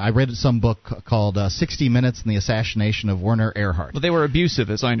I read some book called 60 Minutes and the Assassination of Werner Erhard. Well, they were abusive,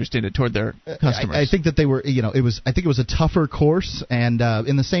 as I understand it, toward their customers. I think that they were, I think it was a tougher course, and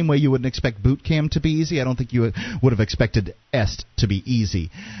in the same way you wouldn't expect boot camp to be easy, I don't think you would have expected Est to be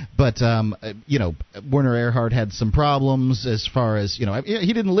easy. But Werner Erhard had some problems as far as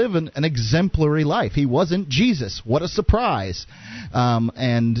he didn't live an exemplary life. He wasn't Jesus. What a surprise!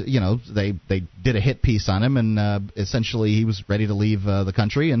 And they did a hit piece on him, and essentially he was ready to leave the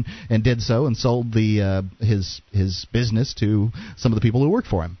country, and did so, and sold his business to some of the people who worked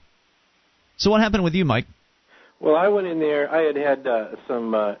for him. So what happened with you, Mike? Well, I went in there. I had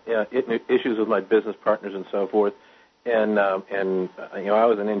some issues with my business partners and so forth, and I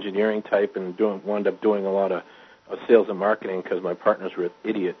was an engineering type and wound up doing a lot of sales and marketing because my partners were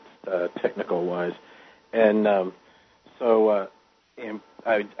idiots. Technical-wise, and so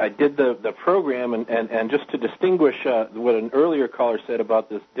I did the program, and just to distinguish what an earlier caller said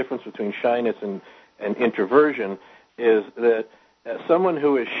about this difference between shyness and introversion is that someone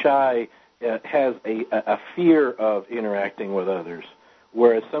who is shy has a fear of interacting with others,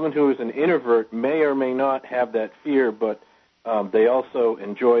 whereas someone who is an introvert may or may not have that fear, but they also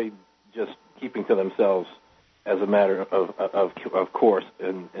enjoy just keeping to themselves as a matter of course,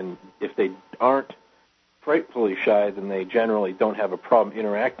 and if they aren't frightfully shy, then they generally don't have a problem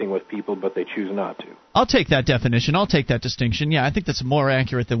interacting with people, but they choose not to. I'll take that definition. I'll take that distinction. Yeah, I think that's more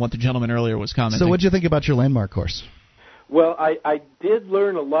accurate than what the gentleman earlier was commenting. So what did you think about your landmark course? Well, I did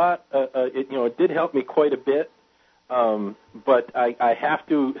learn a lot. It did help me quite a bit, but I have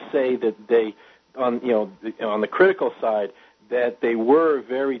to say that they, on the critical side, that they were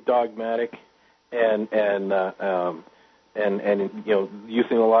very dogmatic. And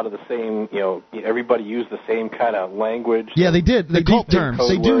using a lot of the same, everybody used the same kind of language. Yeah, they did. The cult terms.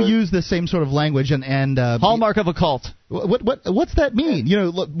 They do use the same sort of language and hallmark of a cult. What's that mean?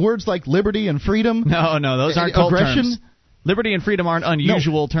 Words like liberty and freedom. No, those aren't cult aggression. Terms. Liberty and freedom aren't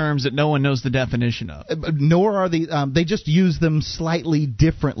unusual terms that no one knows the definition of. Nor are they just use them slightly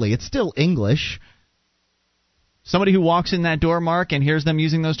differently. It's still English. Somebody who walks in that door, Mark, and hears them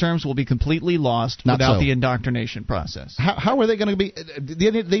using those terms will be completely lost without the indoctrination process. How are they going to be?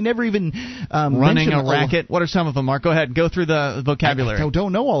 They never even running a racket. What are some of them, Mark? Go ahead. Go through the vocabulary. I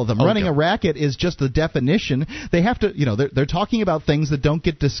don't know all of them. Running a racket is just the definition. They have to, they're talking about things that don't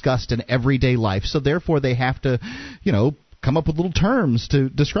get discussed in everyday life, so therefore they have to, come up with little terms to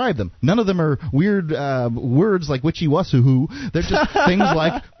describe them. None of them are weird words like witchy-wasu. They're just things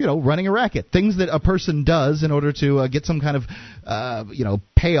like, running a racket. Things that a person does in order to get some kind of,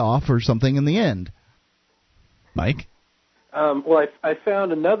 payoff or something in the end. Mike? Well, I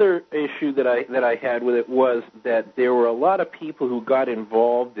found another issue that I had with it was that there were a lot of people who got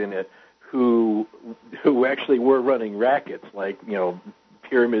involved in it who actually were running rackets, like, you know,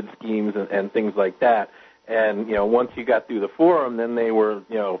 pyramid schemes and things like that. And, you know, once you got through the forum, then they were,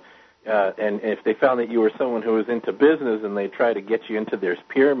 you know, and if they found that you were someone who was into business, and they try to get you into their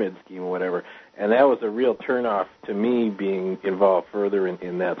pyramid scheme or whatever. And that was a real turnoff to me, being involved further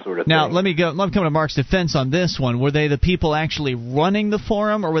in that sort of thing. Now, let me come to Mark's defense on this one. Were they the people actually running the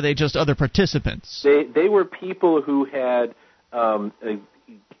forum, or were they just other participants? They were people who had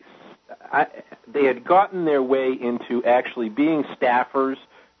they had gotten their way into actually being staffers,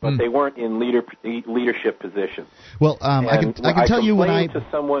 but they weren't in leadership positions. Well, I can tell you when I complained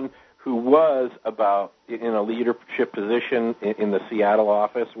to someone who was in a leadership position in the Seattle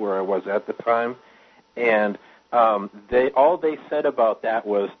office where I was at the time, and all they said about that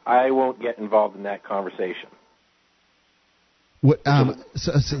was, "I won't get involved in that conversation." What?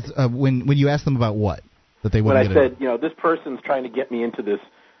 When you asked them about what, that they wouldn't. When I said, you know, this person's trying to get me into this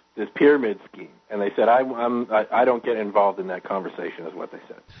pyramid scheme, and they said, I don't get involved in that conversation, is what they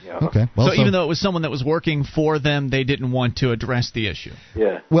said. You know? Okay. Well, so even though it was someone that was working for them, they didn't want to address the issue.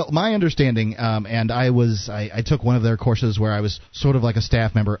 Yeah. Well, my understanding, and I took one of their courses where I was sort of like a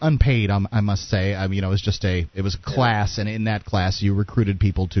staff member, unpaid, I must say. I mean, you know, it was a class, and in that class you recruited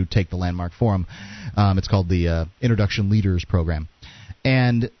people to take the Landmark Forum. It's called the Introduction Leaders Program.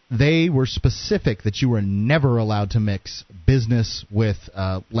 And they were specific that you were never allowed to mix business with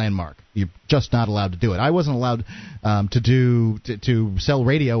Landmark. You're just not allowed to do it. I wasn't allowed to sell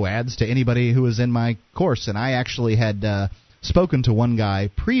radio ads to anybody who was in my course, and I actually had spoken to one guy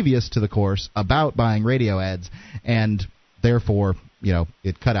previous to the course about buying radio ads, and therefore, you know,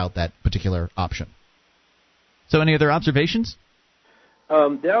 it cut out that particular option. So, any other observations?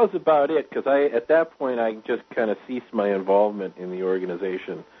 That was about it, because at that point I just kind of ceased my involvement in the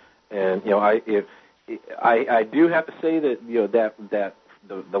organization, and you know I do have to say that, you know, that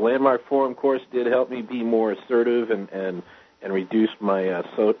the Landmark Forum course did help me be more assertive and reduce my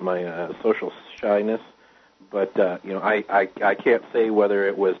social shyness, but you know I can't say whether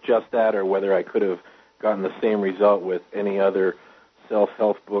it was just that or whether I could have gotten the same result with any other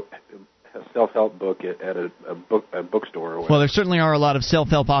self-help book at a bookstore or whatever. Well, there certainly are a lot of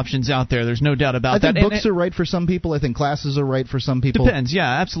self-help options out there. There's no doubt about that. I think books are right for some people. I think classes are right for some people. Depends,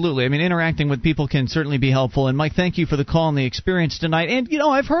 yeah, absolutely. I mean, interacting with people can certainly be helpful. And, Mike, thank you for the call and the experience tonight. And, you know,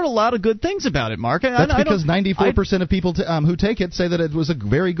 I've heard a lot of good things about it, Mark. That's because 94% of people who take it say that it was a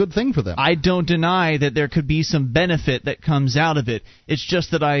very good thing for them. I don't deny that there could be some benefit that comes out of it. It's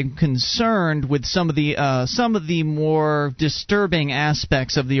just that I'm concerned with some of the more disturbing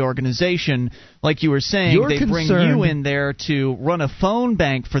aspects of the organization. Like you were saying, they bring you in there to run a phone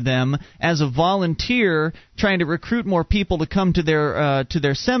bank for them as a volunteer, trying to recruit more people to come to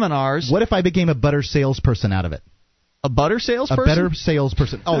their seminars. What if I became a better salesperson out of it? A butter salesperson? A better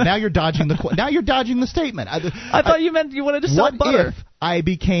salesperson. Oh, now you're dodging the statement. I thought you meant you wanted to sell butter. What if I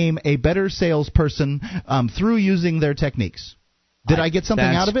became a better salesperson through using their techniques? Did I get something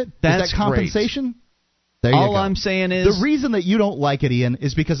out of it? Is that compensation? Great. There you All go. I'm saying is... The reason that you don't like it, Ian,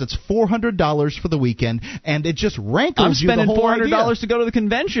 is because it's $400 for the weekend, and it just rankles you the whole idea. I'm spending $400 to go to the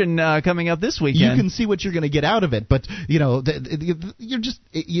convention coming up this weekend. You can see what you're going to get out of it, but, you know,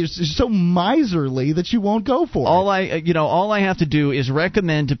 you're so miserly that you won't go for it. All I have to do is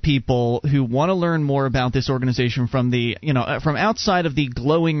recommend to people who want to learn more about this organization from from outside of the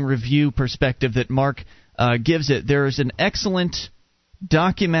glowing review perspective that Mark gives it. There is an excellent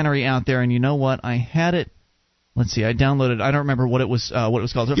documentary out there, and you know what? I had it. Let's see. I downloaded. I don't remember what it was called.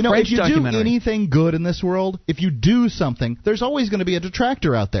 It's a French if you documentary. do anything good in this world, if you do something, there's always going to be a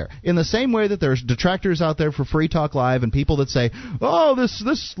detractor out there. In the same way that there's detractors out there for Free Talk Live and people that say, "Oh,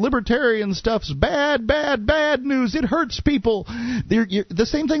 this libertarian stuff's bad news. It hurts people." The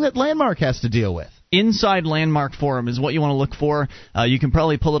same thing that Landmark has to deal with. Inside Landmark Forum is what you want to look for. You can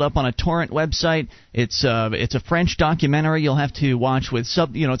probably pull it up on a torrent website. It's a French documentary. You'll have to watch with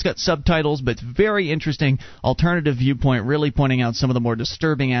it's got subtitles, but it's very interesting alternative viewpoint, really pointing out some of the more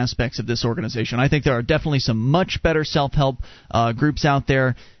disturbing aspects of this organization. I think there are definitely some much better self-help groups out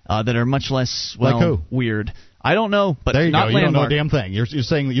there that are much less weird. I don't know, but there you not go. Landmark. You don't know a damn thing. You're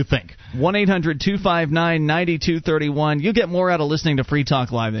saying that you think. 1-800-259-9231. You get more out of listening to Free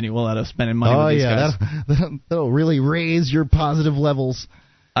Talk Live than you will out of spending money with these guys. That'll really raise your positive levels.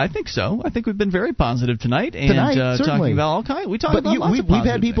 I think so. I think we've been very positive tonight, and talking about all kinds. We talked about lots of we've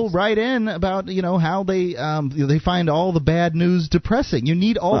had people things. write in about how they find all the bad news depressing. You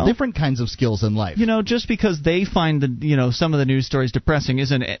need all different kinds of skills in life. Just because they find some of the news stories depressing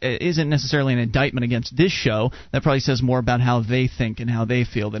isn't necessarily an indictment against this show. That probably says more about how they think and how they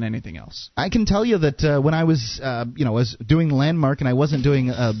feel than anything else. I can tell you that when I was was doing Landmark and I wasn't doing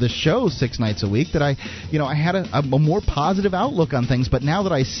the show 6 nights a week, that I had a more positive outlook on things. But now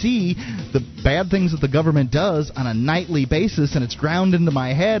that I see the bad things that the government does on a nightly basis, and it's ground into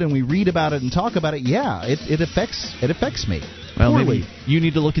my head, and we read about it and talk about it, it affects me. Well, maybe you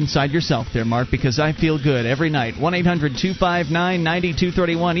need to look inside yourself there, Mark, because I feel good every night.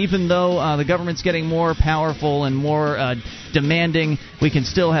 1-800-259-9231. Even though the government's getting more powerful and more demanding, we can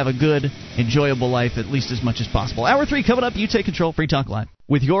still have a good, enjoyable life, at least as much as possible. Hour 3 coming up. You take control. Free Talk Live.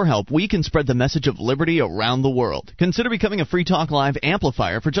 With your help, we can spread the message of liberty around the world. Consider becoming a Free Talk Live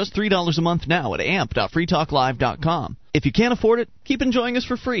amplifier for just $3 a month now at amp.freetalklive.com. If you can't afford it, keep enjoying us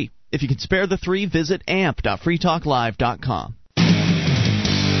for free. If you can spare the $3, visit amp.freetalklive.com.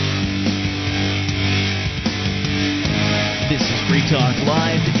 This is Free Talk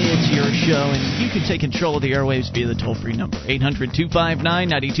Live. It's your show, and you can take control of the airwaves via the toll-free number,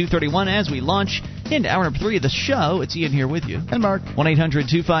 800-259-9231. As we launch into hour number 3 of the show, it's Ian here with you. And Mark.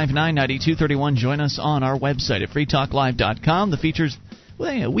 1-800-259-9231. Join us on our website at freetalklive.com. The features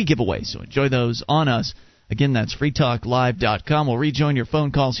we give away, so enjoy those on us. Again, that's freetalklive.com. We'll rejoin your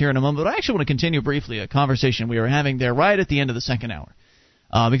phone calls here in a moment, but I actually want to continue briefly a conversation we were having there right at the end of the second hour.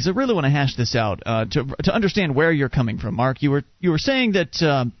 Because I really want to hash this out to understand where you're coming from, Mark. You were saying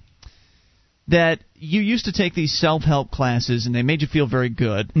that that you used to take these self-help classes and they made you feel very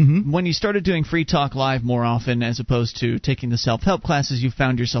good. Mm-hmm. When you started doing Free Talk Live more often as opposed to taking the self-help classes, you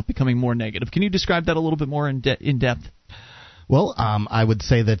found yourself becoming more negative. Can you describe that a little bit more in depth? Well, I would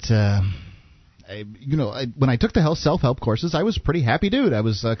say that when I took the self-help courses, I was a pretty happy dude. I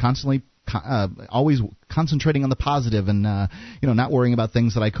was constantly always concentrating on the positive and not worrying about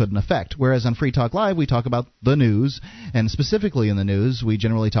things that I couldn't affect. Whereas on Free Talk Live, we talk about the news, and specifically in the news, we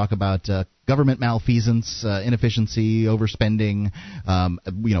generally talk about government malfeasance, inefficiency, overspending,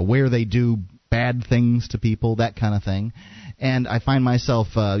 where they do bad things to people, that kind of thing. And I find myself,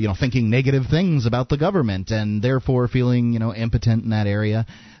 thinking negative things about the government and therefore feeling, impotent in that area.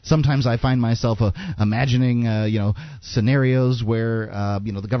 Sometimes I find myself imagining, scenarios where,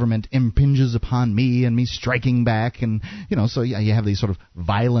 the government impinges upon me and me striking back. And, so you have these sort of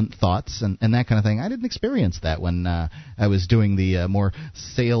violent thoughts and that kind of thing. I didn't experience that when I was doing the more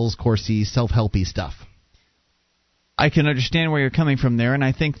sales coursey, self-helpy stuff. I can understand where you're coming from there, and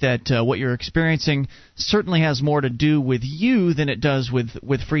I think that what you're experiencing certainly has more to do with you than it does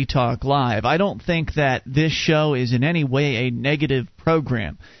with Free Talk Live. I don't think that this show is in any way a negative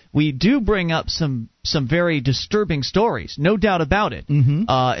program. We do bring up some very disturbing stories, no doubt about it.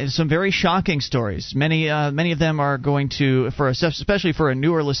 Mm-hmm. Some very shocking stories. Many of them are going to, especially for a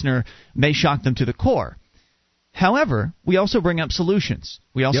newer listener, may shock them to the core. However, we also bring up solutions.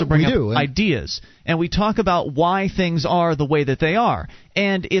 We also bring up ideas. And we talk about why things are the way that they are.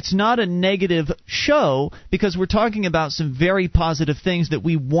 And it's not a negative show because we're talking about some very positive things that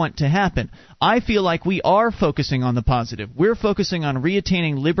we want to happen. I feel like we are focusing on the positive. We're focusing on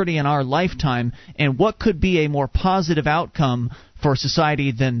re-attaining liberty in our lifetime, and what could be a more positive outcome for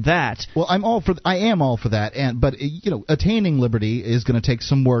society than that. Well, I am all for that, but attaining liberty is going to take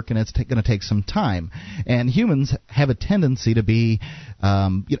some work and it's going to take some time. And humans have a tendency to be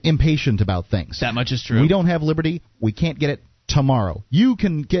impatient about things. That much is true. We don't have liberty. We can't get it tomorrow. You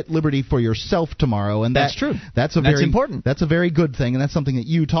can get liberty for yourself tomorrow, and that's true. That's important. That's a very good thing, and that's something that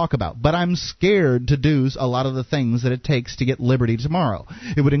you talk about. But I'm scared to do a lot of the things that it takes to get liberty tomorrow.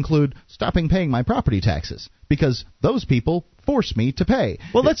 It would include stopping paying my property taxes because those people force me to pay.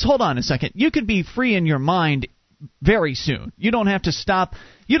 Well, let's hold on a second. You could be free in your mind very soon. You don't have to stop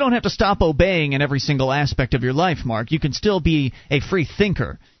obeying in every single aspect of your life, Mark. You can still be a free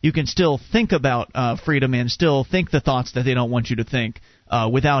thinker. You can still think about freedom and still think the thoughts that they don't want you to think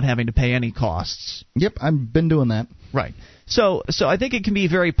without having to pay any costs. Yep, I've been doing that. Right. So I think it can be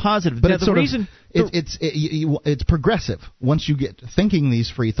very positive. But now, it's progressive. Once you get thinking these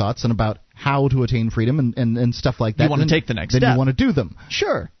free thoughts and about how to attain freedom and stuff like that, you want to take the next step. Then you want to do them.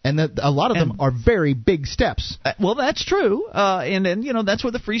 Sure. And that a lot of them are very big steps. Well, that's true. And that's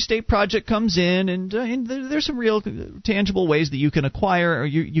where the Free State Project comes in, and there's some real tangible ways that you can acquire or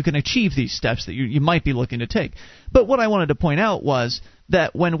you can achieve these steps that you might be looking to take. But what I wanted to point out was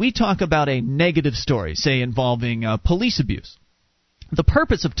that when we talk about a negative story, say involving police abuse, the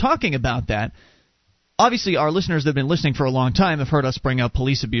purpose of talking about that obviously, our listeners that have been listening for a long time have heard us bring up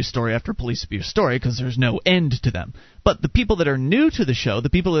police abuse story after police abuse story because there's no end to them. But the people that are new to the show, the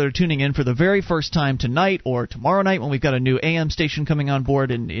people that are tuning in for the very first time tonight or tomorrow night when we've got a new AM station coming on board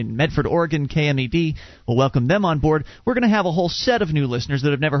in Medford, Oregon, KMED, we'll welcome them on board. We're going to have a whole set of new listeners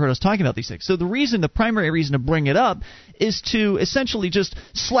that have never heard us talking about these things. So the primary reason to bring it up is to essentially just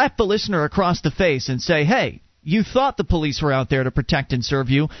slap the listener across the face and say, hey, you thought the police were out there to protect and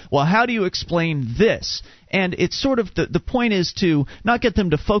serve you. Well, how do you explain this? And it's sort of the point is to not get them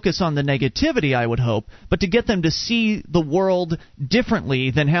to focus on the negativity, I would hope, but to get them to see the world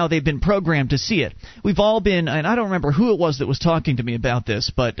differently than how they've been programmed to see it. We've all been, and I don't remember who it was that was talking to me about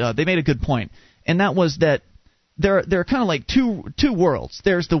this, but they made a good point, and that was that there are kind of like two worlds.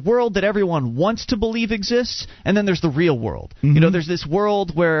 There's the world that everyone wants to believe exists, and then there's the real world. Mm-hmm. You know, there's this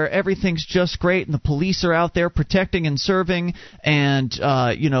world where everything's just great, and the police are out there protecting and serving, and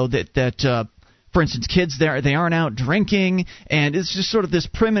for instance, kids they aren't out drinking, and it's just sort of this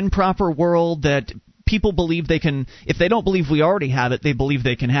prim and proper world that people believe they can. If they don't believe we already have it, they believe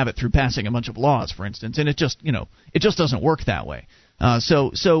they can have it through passing a bunch of laws, for instance, and it just doesn't work that way.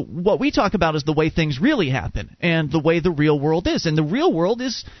 So what we talk about is the way things really happen and the way the real world is. And the real world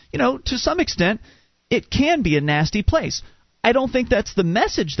is, to some extent, it can be a nasty place. I don't think that's the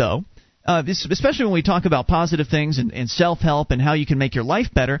message, though, especially when we talk about positive things and self-help and how you can make your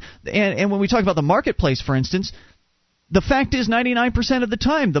life better. And when we talk about the marketplace, for instance, the fact is 99% of the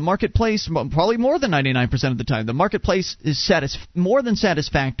time, the marketplace, probably more than 99% of the time, the marketplace is more than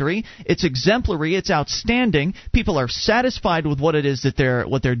satisfactory. It's exemplary. It's outstanding. People are satisfied with what it is that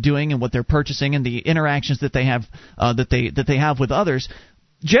they're doing and what they're purchasing and the interactions that they have that they have with others.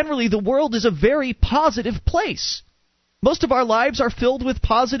 Generally, the world is a very positive place. Most of our lives are filled with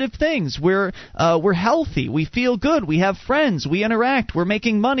positive things. We're healthy. We feel good. We have friends. We interact. We're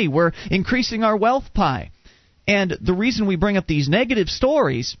making money. We're increasing our wealth pie. And the reason we bring up these negative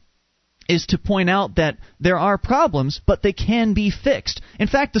stories is to point out that there are problems, but they can be fixed. In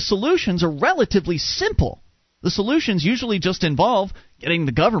fact, the solutions are relatively simple. The solutions usually just involve getting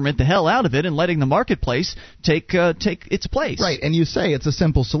the government the hell out of it and letting the marketplace take its place. Right, and you say it's a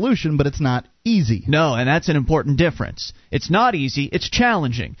simple solution, but it's not easy. No, and that's an important difference. It's not easy, it's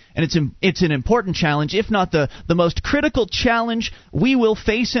challenging. And it's an important challenge, if not the most critical challenge we will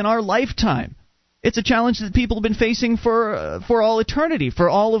face in our lifetime. It's a challenge that people have been facing for all eternity, for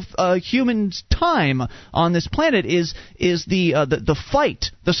all of humans' time on this planet. Is the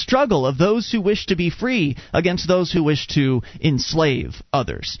fight, the struggle of those who wish to be free against those who wish to enslave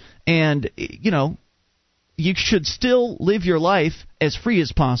others. And you should still live your life as free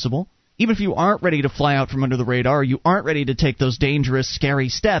as possible. Even if you aren't ready to fly out from under the radar, or you aren't ready to take those dangerous, scary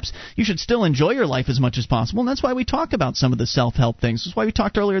steps, you should still enjoy your life as much as possible. And that's why we talk about some of the self-help things. That's why we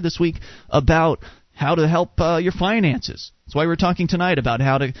talked earlier this week about how to help your finances. That's why we're talking tonight about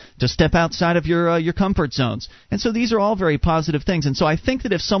how to step outside of your comfort zones. And so these are all very positive things. And so I think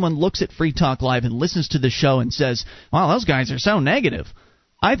that if someone looks at Free Talk Live and listens to the show and says, wow, those guys are so negative,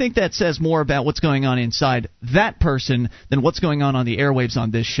 I think that says more about what's going on inside that person than what's going on the airwaves on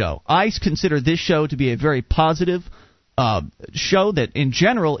this show. I consider this show to be a very positive show that, in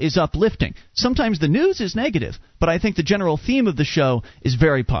general, is uplifting. Sometimes the news is negative, but I think the general theme of the show is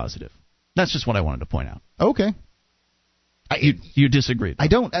very positive. That's just what I wanted to point out. Okay. You disagree, though. I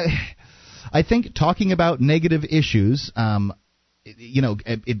don't. I think talking about negative issues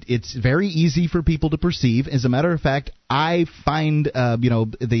it's very easy for people to perceive. As a matter of fact, I find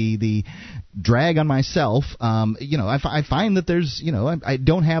the drag on myself. I find that there's I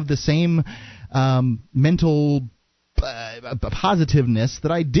don't have the same mental positiveness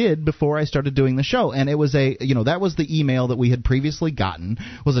that I did before I started doing the show. And it was that was the email that we had previously gotten,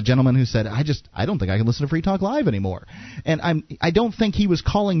 was a gentleman who said, I don't think I can listen to Free Talk Live anymore. And I don't think he was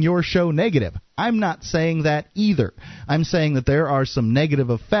calling your show negative. I'm not saying that either. I'm saying that there are some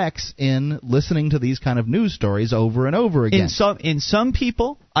negative effects in listening to these kind of news stories over and over again. In some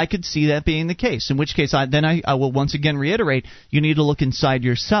people, I could see that being the case, in which case I will once again reiterate, you need to look inside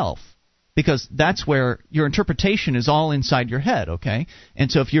yourself. Because that's where your interpretation is all inside your head, okay?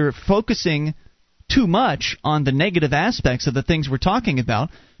 And so if you're focusing too much on the negative aspects of the things we're talking about,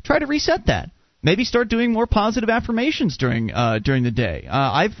 try to reset that. Maybe start doing more positive affirmations during the day.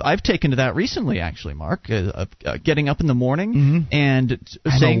 I've taken to that recently, actually, Mark. Getting up in the morning and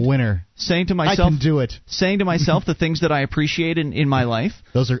I'm a winner. Saying to myself, I can do it. Saying to myself the things that I appreciate in my life.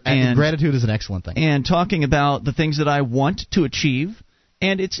 Gratitude is an excellent thing. And talking about the things that I want to achieve.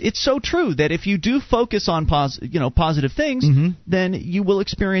 And it's so true that if you do focus on positive things, then you will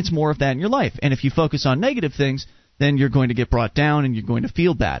experience more of that in your life. And if you focus on negative things, then you're going to get brought down and you're going to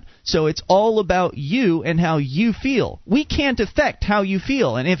feel bad. So it's all about you and how you feel. We can't affect how you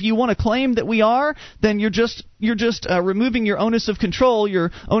feel, and if you want to claim that we are, then you're just removing your onus of control,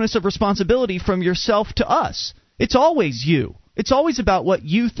 your onus of responsibility from yourself to us. It's always you. It's always about what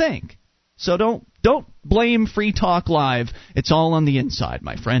you think. So don't blame Free Talk Live. It's all on the inside,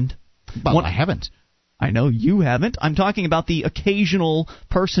 my friend. Well, I haven't. I know you haven't. I'm talking about the occasional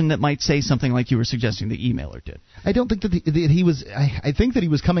person that might say something like you were suggesting the emailer did. I don't think that he was. I think that he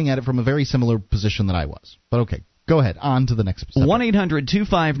was coming at it from a very similar position that I was. But okay. Go ahead. On to the next subject.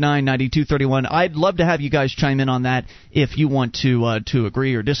 1-800-259-9231. I'd love to have you guys chime in on that if you want to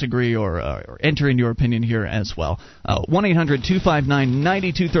agree or disagree or enter in your opinion here as well.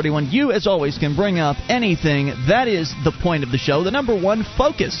 1-800-259-9231. You, as always, can bring up anything. That is the point of the show. The number one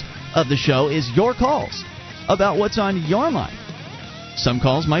focus of the show is your calls about what's on your mind. Some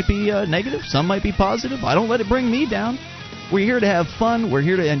calls might be negative. Some might be positive. I don't let it bring me down. We're here to have fun. We're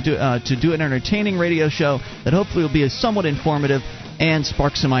here to do an entertaining radio show that hopefully will be somewhat informative and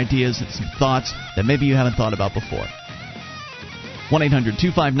spark some ideas and some thoughts that maybe you haven't thought about before.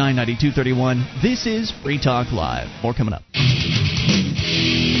 1-800-259-9231. This is Free Talk Live. More coming up.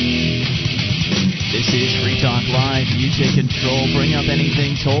 This is Free Talk Live. You take control. Bring up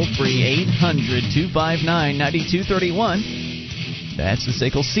anything toll free. 800-259-9231. That's the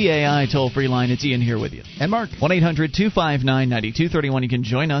SACL CAI toll-free line. It's Ian here with you. And Mark. 1-800-259-9231. You can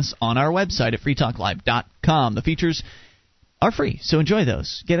join us on our website at freetalklive.com. The features are free, so enjoy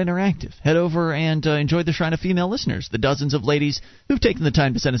those. Get interactive. Head over and enjoy the Shrine of Female Listeners, the dozens of ladies who've taken the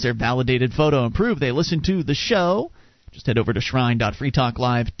time to send us their validated photo and prove they listen to the show. Just head over to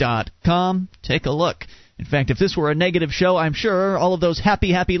shrine.freetalklive.com. Take a look. In fact, if this were a negative show, I'm sure all of those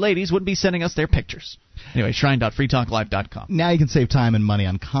happy ladies would be sending us their pictures. Anyway, shrine.freetalklive.com. Now you can save time and money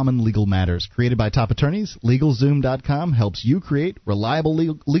on common legal matters. Created by top attorneys, LegalZoom.com helps you create reliable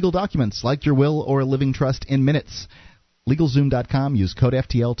legal documents like your will or a living trust in minutes. LegalZoom.com. Use code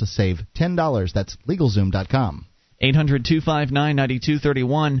FTL to save $10. That's LegalZoom.com.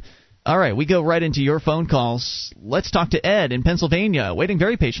 800-259-9231. All right, we go right into your phone calls. Let's talk to Ed in Pennsylvania, waiting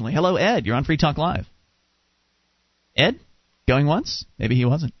very patiently. Hello, Ed. You're on Free Talk Live. Ed? Going once? Maybe he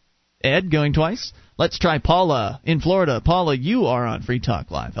wasn't. Ed, going twice? Let's try Paula in Florida. Paula, you are on Free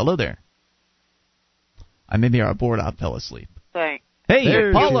Talk Live. Hello there. Maybe our board out fell asleep. Thanks.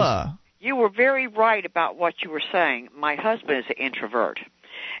 Hey, Paula. You were very right about what you were saying. My husband is an introvert,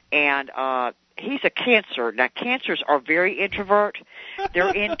 and he's a Cancer. Now, Cancers are very introvert.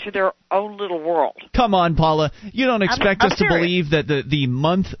 They're into their own little world. Come on, Paula. You don't expect us to believe that the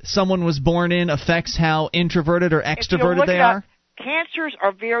month someone was born in affects how introverted or extroverted they are? Cancers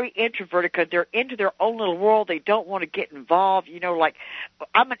are very introverted because they're into their own little world. They don't want to get involved. You know, like,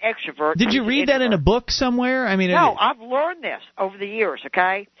 I'm an extrovert. Did you read that in a book somewhere? I mean, no, I've learned this over the years,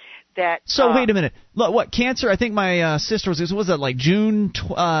 okay? So wait a minute. Look, what, Cancer? I think my sister was that like June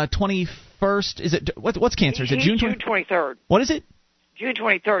 21st? Is it what's Cancer? Is it June 23rd? What is it? June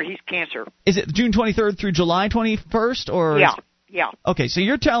 23rd. He's Cancer. Is it June 23rd through July 21st or? Yeah. Okay, so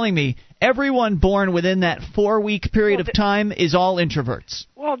you're telling me everyone born within that 4-week period of time is all introverts?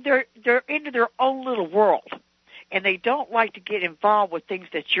 Well, they're into their own little world. And they don't like to get involved with things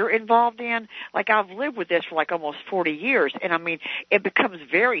that you're involved in. Like, I've lived with this for like almost 40 years, and I mean, it becomes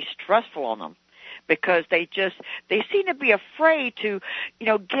very stressful on them because they seem to be afraid to,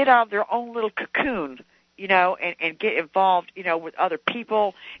 get out of their own little cocoon, and get involved, with other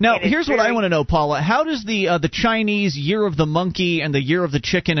people. Now, here's what I want to know, Paula. How does the Chinese Year of the Monkey and the Year of the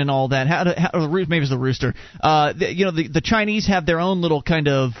Chicken and all that, maybe it's the rooster, the Chinese have their own little kind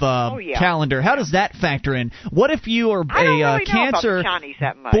of calendar. How does that factor in? What if you are a Cancer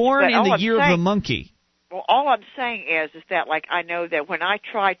born in the Year of the Monkey? Well, all I'm saying is that, like, I know that when I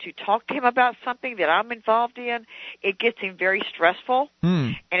try to talk to him about something that I'm involved in, it gets him very stressful.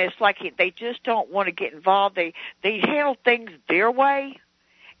 And it's like they just don't want to get involved. They handle things their way.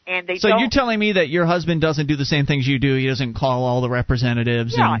 And they you're telling me that your husband doesn't do the same things you do? He doesn't call all the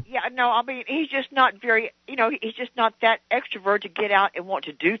representatives? No, I mean, he's just not very, he's just not that extrovert to get out and want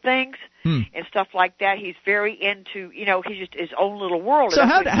to do things and stuff like that. He's very into, he's just his own little world. So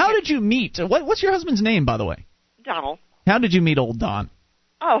how did you meet? What's your husband's name, by the way? Donald. How did you meet old Don?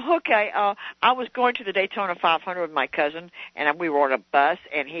 Oh, okay. I was going to the Daytona 500 with my cousin, and we were on a bus,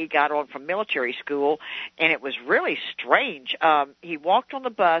 and he got on from military school, and it was really strange. He walked on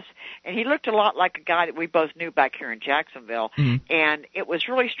the bus, and he looked a lot like a guy that we both knew back here in Jacksonville, and it was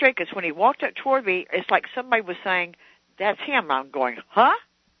really strange because when he walked up toward me, it's like somebody was saying, "That's him." I'm going, "Huh?"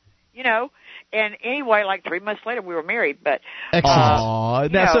 You know, and anyway, like 3 months later, we were married. But so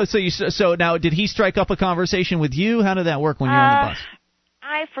now, did he strike up a conversation with you? How did that work when you were on the bus?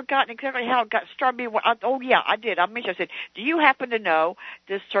 I've forgotten exactly how it got started. I did. I mentioned. I said, "Do you happen to know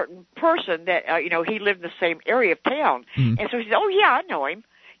this certain person that he lived in the same area of town?" Mm-hmm. And so he said, "Oh yeah, I know him."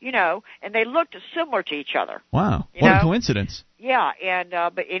 You know, and they looked similar to each other. Wow, what a coincidence! Yeah, and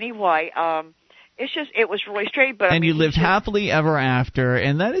but anyway. It was really strange, but you lived happily ever after,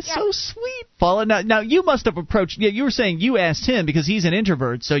 and that is so sweet, Paula. Now you must have approached. Yeah, you were saying you asked him because he's an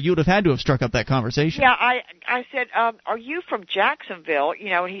introvert, so you would have had to have struck up that conversation. Yeah, I said, "Are you from Jacksonville?" You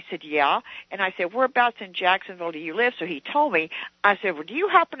know, and he said, "Yeah." And I said, "Whereabouts in Jacksonville do you live?" So he told me. I said, "Well, do you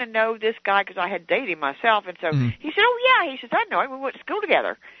happen to know this guy?" Because I had dated him myself, and so he said, "Oh yeah." He says, "I know him. We went to school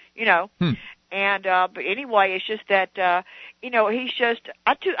together." You know. And but anyway, it's just that he's just.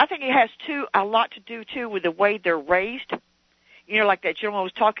 I think it has a lot to do too with the way they're raised. You know, like that gentleman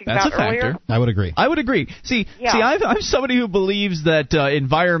was talking about earlier. I would agree. See, I'm somebody who believes that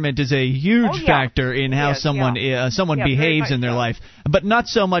environment is a huge factor in how someone behaves in their life, but not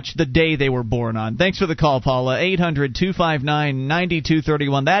so much the day they were born on. Thanks for the call, Paula.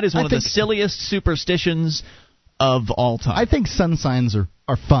 800-259-9231. That is one of the silliest superstitions of all time. I think sun signs are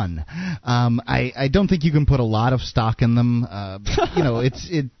fun. I don't think you can put a lot of stock in them.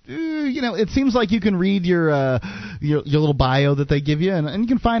 It seems like you can read your little bio that they give you, and you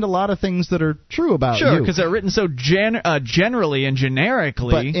can find a lot of things that are true about you. Sure, because they're written so generally and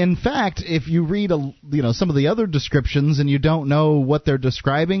generically. But in fact, if you read some of the other descriptions and you don't know what they're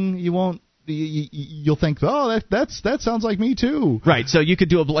describing, you won't. You'll think, oh, that sounds like me too. Right. So you could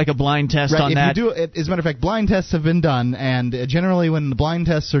do a blind test on that. You do, as a matter of fact, blind tests have been done, and generally when the blind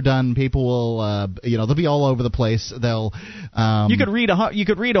tests are done, people will, they'll be all over the place. They'll. You could read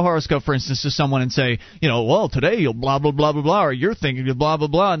a horoscope, for instance, to someone and say, well, today you'll blah blah blah blah blah, or you're thinking you'll blah blah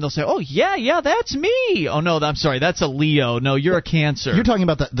blah, and they'll say, oh yeah, that's me. Oh no, I'm sorry, that's a Leo. No, you're a Cancer. You're talking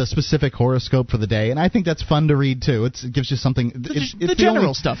about the specific horoscope for the day, and I think that's fun to read too. It gives you something. It's the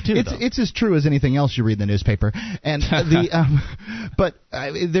general stuff too. It's as true as anything else you read in the newspaper, and but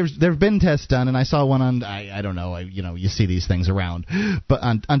there've been tests done, and I saw one on I don't know, you see these things around, but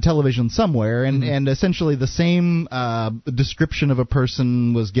on television somewhere, and essentially the same description of a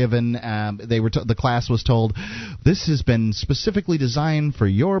person was given. The class was told, this has been specifically designed for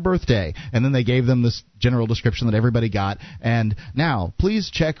your birthday, and then they gave them this general description that everybody got, and now please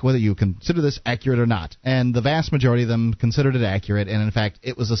check whether you consider this accurate or not, and the vast majority of them considered it accurate, and in fact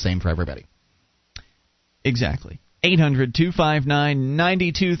it was the same for everybody. Exactly.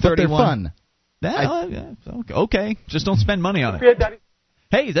 800-259-9231. But they're fun. Okay. Just don't spend money on it.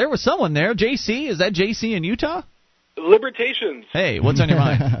 Hey, there was someone there. JC. Is that JC in Utah? Libertations. Hey, what's on your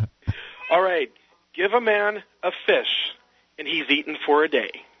mind? All right. Give a man a fish, and he's eaten for a day.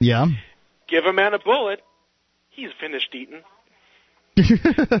 Yeah. Give a man a bullet, he's finished eating.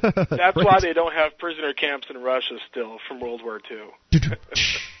 That's why they don't have prisoner camps in Russia still from World War II.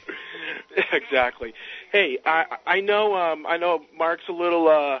 Exactly. Hey, I know Mark's a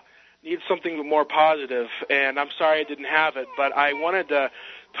little needs something more positive, and I'm sorry I didn't have it, but I wanted to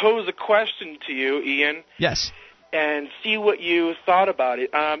pose a question to you, Ian. Yes. And see what you thought about it.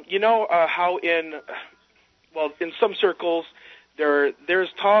 How in some circles there's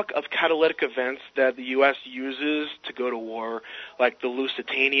talk of catalytic events that the U.S. uses to go to war, like the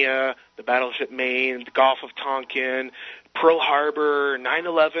Lusitania, the Battleship Maine, the Gulf of Tonkin, Pearl Harbor,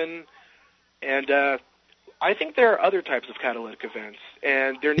 9/11, and I think there are other types of catalytic events,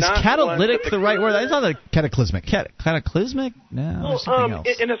 and they're not. Is catalytic the right word? It's not a cataclysmic. Cataclysmic? No, something else.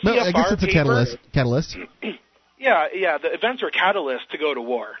 In a CFR I guess it's a catalyst. Yeah. The events are catalysts to go to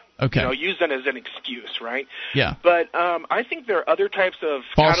war. Okay. Use them as an excuse, right? Yeah. But I think there are other types of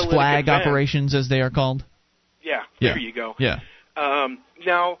false catalytic flag events. operations, as they are called. Yeah. There you go. Yeah.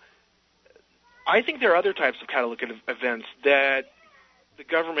 Now, I think there are other types of catalytic events that the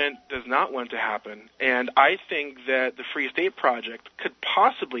government does not want to happen, and I think that the Free State Project could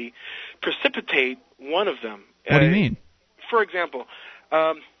possibly precipitate one of them. What do you mean? For example,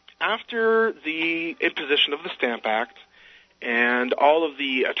 after the imposition of the Stamp Act and all of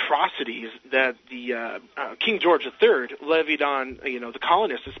the atrocities that the King George III levied on the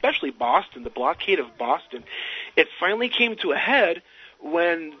colonists, especially Boston, the blockade of Boston, it finally came to a head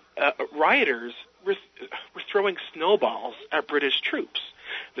when rioters were throwing snowballs at British troops.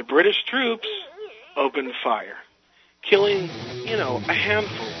 The British troops opened fire, killing, a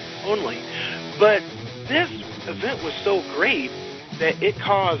handful only. But this event was so great that it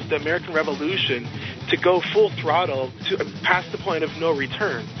caused the American Revolution to go full throttle to past the point of no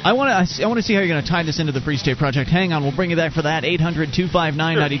return. I want to see how you're going to tie this into the Free State Project. Hang on, we'll bring you back for that.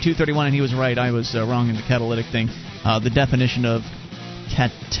 800-259-9231, and he was right. I was wrong in the catalytic thing. The definition of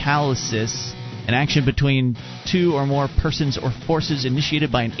catalysis, an action between two or more persons or forces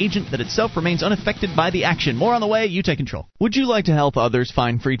initiated by an agent that itself remains unaffected by the action. More on the way. You take control. Would you like to help others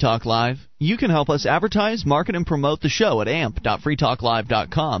find Free Talk Live? You can help us advertise, market, and promote the show at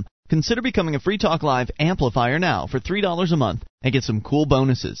amp.freetalklive.com. Consider becoming a Free Talk Live amplifier now for $3 a month and get some cool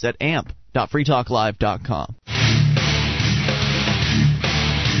bonuses at amp.freetalklive.com.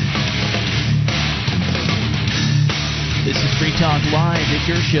 This is Free Talk Live. It's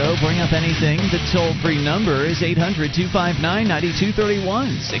your show. Bring up anything. The toll-free number is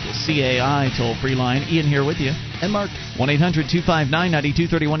 800-259-9231. SIGL CAI toll-free line. Ian here with you. And Mark.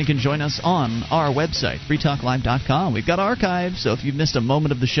 1-800-259-9231. You can join us on our website, freetalklive.com. We've got archives, so if you've missed a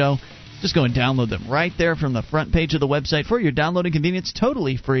moment of the show, just go and download them right there from the front page of the website for your downloading convenience,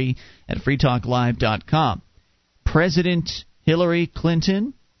 totally free at freetalklive.com. President Hillary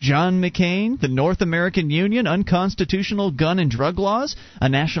Clinton, John McCain, the North American Union, unconstitutional gun and drug laws, a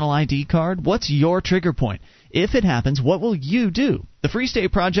national ID card. What's your trigger point? If it happens, what will you do? The Free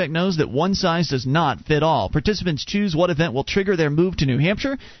State Project knows that one size does not fit all. Participants choose what event will trigger their move to New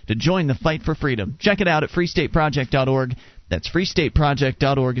Hampshire to join the fight for freedom. Check it out at freestateproject.org. That's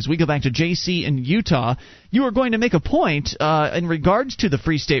freestateproject.org. As we go back to JC in Utah, you were going to make a point in regards to the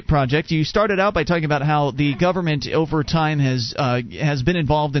Free State Project. You started out by talking about how the government over time has been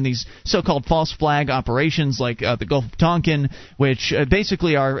involved in these so-called false flag operations like the Gulf of Tonkin, which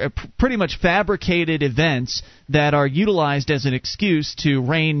basically are pretty much fabricated events that are utilized as an excuse to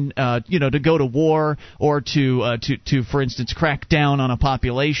to go to war or to for instance, crack down on a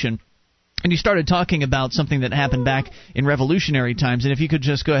population. And you started talking about something that happened back in revolutionary times, and if you could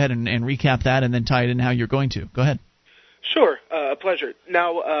just go ahead and recap that and then tie it in how you're going to. Go ahead. Sure, a pleasure.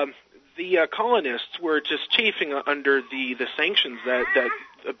 Now, the colonists were just chafing under the sanctions that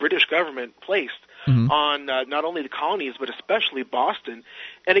the British government placed on not only the colonies but especially Boston,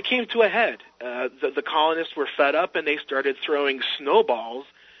 and it came to a head. The colonists were fed up, and they started throwing snowballs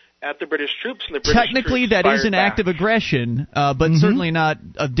at the British troops, and the British technically troops that is an back. act of aggression, but certainly not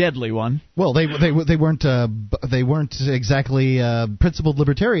a deadly one. Well, they weren't exactly principled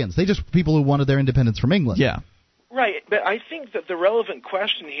libertarians. They just people who wanted their independence from England. Yeah. Right, but I think that the relevant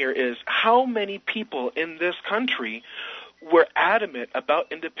question here is how many people in this country were adamant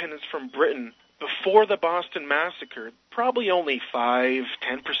about independence from Britain before the Boston Massacre? Probably only 5-10%.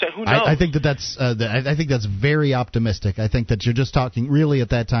 Who knows? I think that's very optimistic. I think that you're just talking really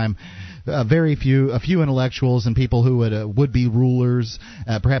at that time a few intellectuals and people who would be rulers,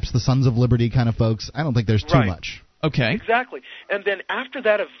 perhaps the Sons of Liberty kind of folks. I don't think there's too much. Okay. Exactly. And then after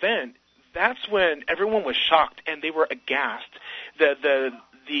that event, that's when everyone was shocked and they were aghast.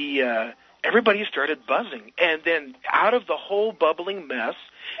 Everybody started buzzing, and then out of the whole bubbling mess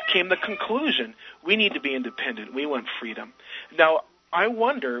came the conclusion: we need to be independent. We want freedom. Now, I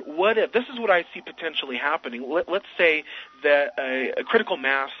wonder what if this is what I see potentially happening. Let's say that a critical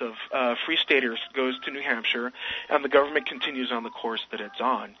mass of free staters goes to New Hampshire, and the government continues on the course that it's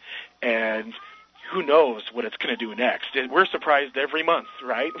on, and who knows what it's going to do next. We're surprised every month,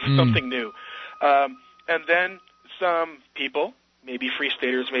 right? Something new. And then some people, maybe free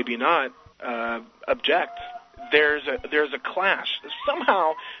staters, maybe not, object. There's a clash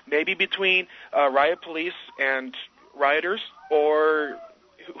somehow, maybe between riot police and rioters, or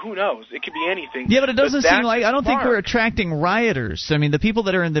who knows? It could be anything. Yeah, but it doesn't seem like, I don't think we're attracting rioters. I mean, the people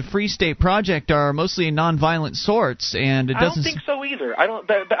that are in the Free State Project are mostly nonviolent sorts, and it doesn't. I don't think so either.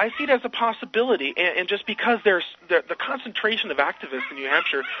 But I see it as a possibility, and just because there's the concentration of activists in New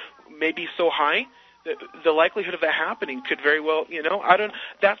Hampshire may be so high, the likelihood of that happening could very well,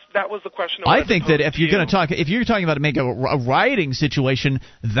 that was the question. I think that if you're talking about to make a rioting situation,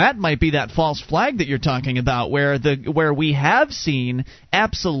 that might be that false flag that you're talking about, where we have seen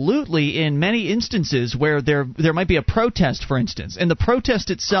absolutely in many instances where there might be a protest, for instance, and the protest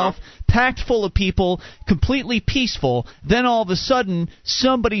itself packed full of people, completely peaceful. Then all of a sudden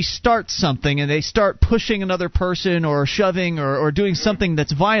somebody starts something and they start pushing another person or shoving or doing something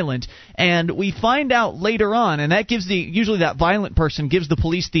that's violent, and we find out later on, and that gives usually that violent person gives the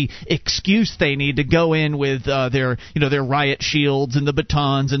police the excuse they need to go in with their riot shields and the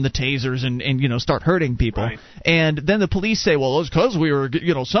batons and the tasers and start hurting people. Right. And then the police say, well, it's because we were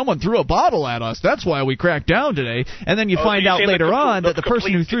someone threw a bottle at us. That's why we cracked down today. And then you find out later on that the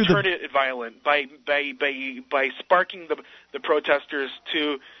person who threw turned it violent by sparking the protesters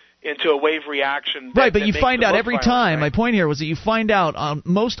to into a wave reaction. Right, but you find out every time. Right? My point here was that you find out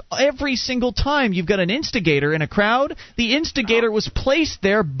every single time you've got an instigator in a crowd. The instigator was placed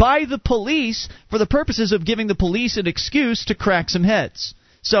there by the police for the purposes of giving the police an excuse to crack some heads.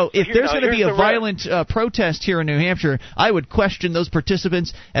 So if there's going to be a violent protest here in New Hampshire, I would question those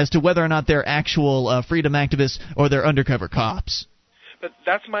participants as to whether or not they're actual freedom activists or they're undercover cops. But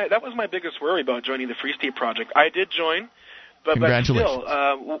that was my biggest worry about joining the Free State Project. I did join. But still,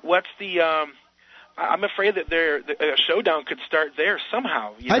 what's the? I'm afraid that a showdown could start there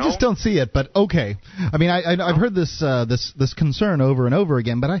somehow. You know? I just don't see it. But okay, I mean, I've heard this concern over and over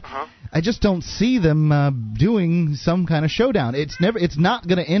again, but I just don't see them doing some kind of showdown. It's not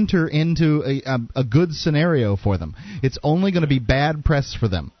going to enter into a good scenario for them. It's only going to be bad press for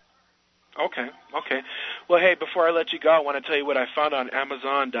them. Okay. Well, hey, before I let you go, I want to tell you what I found on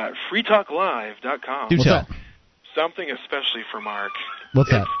Amazon.freetalklive.com. Do tell. Something especially for Mark.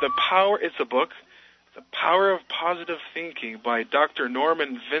 What's that? It's a book, The Power of Positive Thinking by Dr.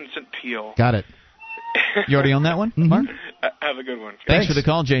 Norman Vincent Peale. Got it. You already own that one, Mark? Have a good one. Thanks for the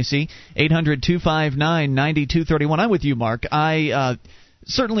call, JC. 800-259-9231. I'm with you, Mark.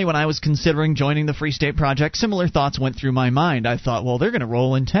 Certainly when I was considering joining the Free State Project, similar thoughts went through my mind. I thought, well, they're going to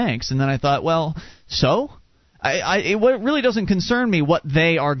roll in tanks. And then I thought, well, so? It really doesn't concern me what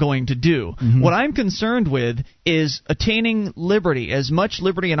they are going to do. Mm-hmm. What I'm concerned with is attaining liberty, as much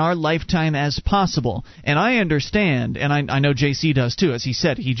liberty in our lifetime as possible. And I understand, and I know JC does too, as he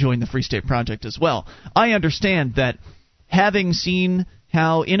said, he joined the Free State Project as well. I understand that having seen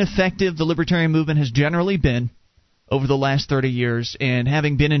how ineffective the libertarian movement has generally been over the last 30 years, and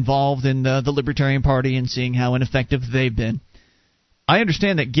having been involved in the Libertarian Party and seeing how ineffective they've been, I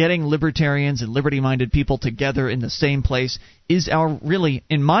understand that getting libertarians and liberty-minded people together in the same place is really,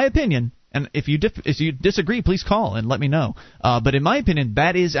 in my opinion, and if you disagree, please call and let me know. But in my opinion,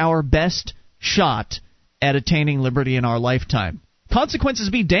 that is our best shot at attaining liberty in our lifetime. Consequences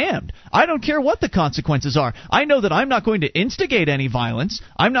be damned. I don't care what the consequences are. I know that I'm not going to instigate any violence.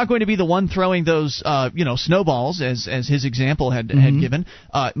 I'm not going to be the one throwing those, snowballs, as his example had given.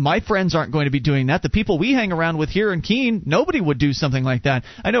 My friends aren't going to be doing that. The people we hang around with here in Keene, nobody would do something like that.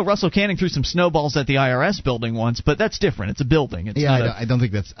 I know Russell Canning threw some snowballs at the IRS building once, but that's different. It's a building. I don't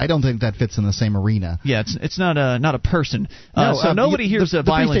think that fits in the same arena. Yeah, it's not a person. So nobody here's a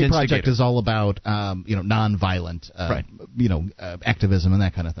violent instigator. The Free State Project is all about nonviolent, right. Activism and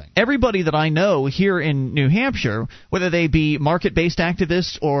that kind of thing. Everybody that I know here in New Hampshire, whether they be market-based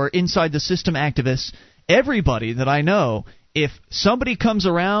activists or inside-the-system activists, everybody that I know, if somebody comes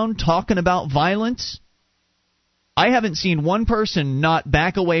around talking about violence, I haven't seen one person not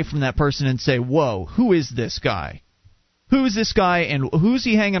back away from that person and say, whoa, who is this guy? Who is this guy and who's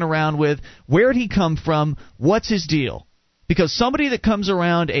he hanging around with? Where'd he come from? What's his deal? Because somebody that comes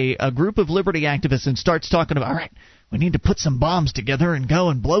around a group of liberty activists and starts talking about, all right, we need to put some bombs together and go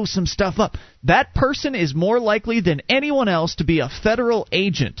and blow some stuff up. That person is more likely than anyone else to be a federal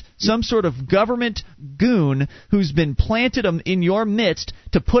agent, some sort of government goon who's been planted in your midst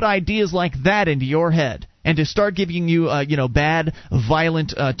to put ideas like that into your head and to start giving you, bad,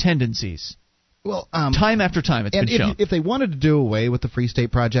 violent tendencies. Well, time after time it's been shown. If they wanted to do away with the Free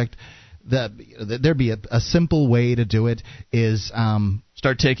State Project, there'd be a simple way to do it is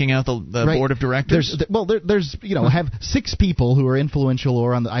start taking out the board of directors. There's have 6 people who are influential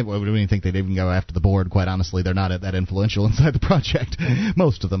or on the. I wouldn't even think they'd even go after the board. Quite honestly, they're not that influential inside the project.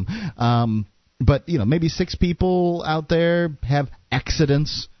 Most of them, but maybe 6 people out there have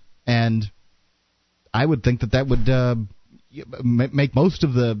accidents, and I would think that would. Make most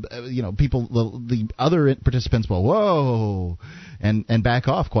of the people, the other participants, whoa, and back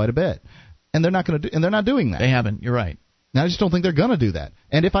off quite a bit, and they're not going to and they're not doing that. They haven't. You're right. Now I just don't think they're going to do that.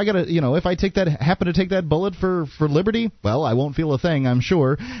 And if I if I happen to take that bullet for liberty, well, I won't feel a thing, I'm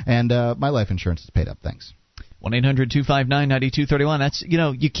sure, and my life insurance is paid up. Thanks. 1-800-259-9231. That's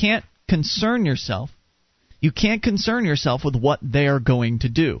you can't concern yourself. You can't concern yourself with what they're going to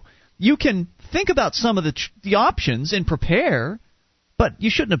do. You can think about some of the options and prepare, but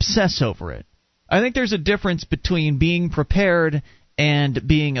you shouldn't obsess over it. I think there's a difference between being prepared and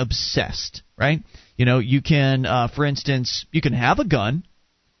being obsessed, right? You can, for instance, you can have a gun,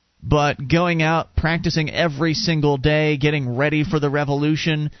 but going out, practicing every single day, getting ready for the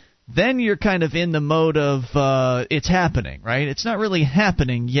revolution, then you're kind of in the mode of it's happening, right? It's not really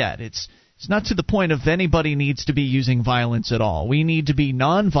happening yet. It's not to the point of anybody needs to be using violence at all. We need to be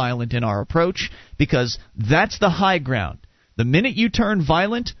nonviolent in our approach because that's the high ground. The minute you turn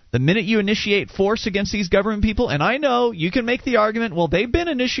violent, the minute you initiate force against these government people, and I know you can make the argument, well, they've been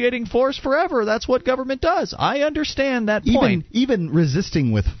initiating force forever. That's what government does. I understand that point. Even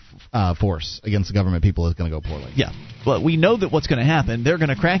resisting with force against the government people is going to go poorly. Yeah, but we know that what's going to happen. They're going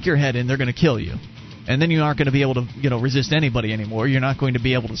to crack your head in. They're going to kill you. And then you aren't going to be able to, resist anybody anymore. You're not going to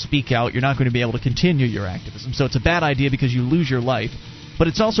be able to speak out. You're not going to be able to continue your activism. So it's a bad idea because you lose your life. But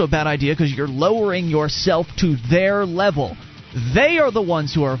it's also a bad idea because you're lowering yourself to their level. They are the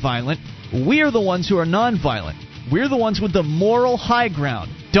ones who are violent. We're the ones who are nonviolent. We're the ones with the moral high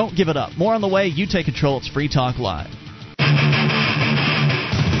ground. Don't give it up. More on the way. You take control. It's Free Talk Live.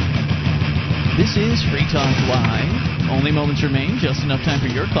 This is Free Talk Live. Only moments remain. Just enough time for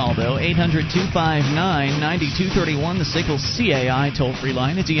your call, though. 800-259-9231, the SIGL CAI toll-free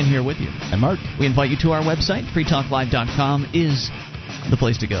line. It's Ian here with you. And Mark. We invite you to our website. freetalklive.com is the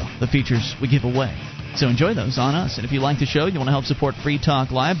place to go. The features we give away. So enjoy those on us. And if you like the show, you want to help support Free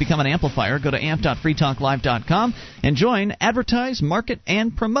Talk Live, become an amplifier, go to amp.freetalklive.com and join, advertise, market,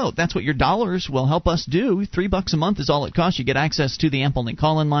 and promote. That's what your dollars will help us do. $3 a month is all it costs. You get access to the AMP-only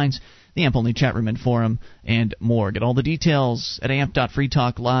call-in lines, the AMP-only chat room and forum, and more. Get all the details at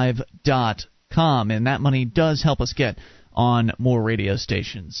amp.freetalklive.com. And that money does help us get on more radio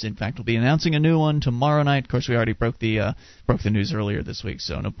stations. In fact, we'll be announcing a new one tomorrow night. Of course, we already broke the news earlier this week,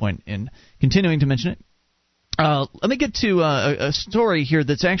 so no point in continuing to mention it. Let me get to a story here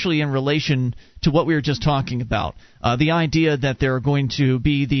that's actually in relation to what we were just talking about. The idea that there are going to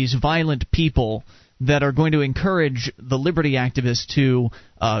be these violent people that are going to encourage the liberty activists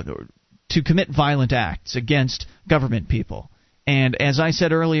to commit violent acts against government people. And as I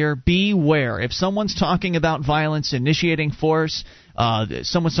said earlier, beware. If someone's talking about violence, initiating force,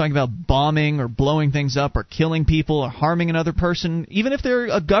 someone's talking about bombing or blowing things up or killing people or harming another person, even if they're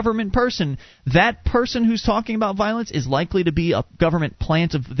a government person, that person who's talking about violence is likely to be a government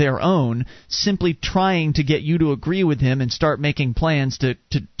plant of their own, simply trying to get you to agree with him and start making plans to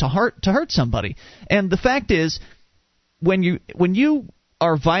hurt somebody. And the fact is, when you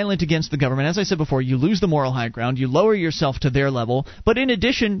are violent against the government, as I said before, you lose the moral high ground, you lower yourself to their level, but in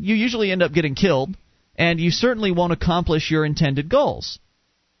addition, you usually end up getting killed, and you certainly won't accomplish your intended goals.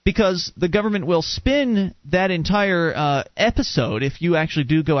 Because the government will spin that entire episode, if you actually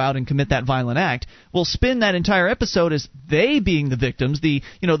do go out and commit that violent act, will spin that entire episode as they being the victims. The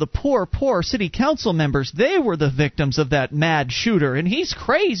poor city council members, they were the victims of that mad shooter, and he's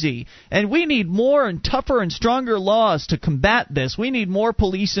crazy. And we need more and tougher and stronger laws to combat this. We need more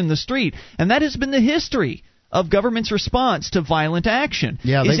police in the street. And that has been the history of government's response to violent action.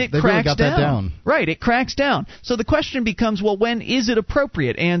 Yeah, they really got that down. Right, it cracks down. So the question becomes, well, when is it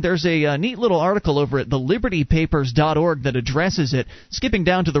appropriate? And there's a neat little article over at thelibertypapers.org that addresses it. Skipping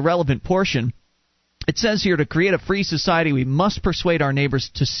down to the relevant portion, it says here, to create a free society, we must persuade our neighbors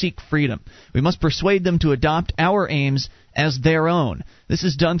to seek freedom. We must persuade them to adopt our aims as their own. This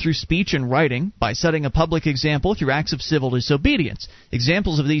is done through speech and writing, by setting a public example through acts of civil disobedience.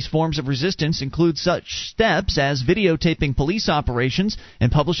 Examples of these forms of resistance include such steps as videotaping police operations and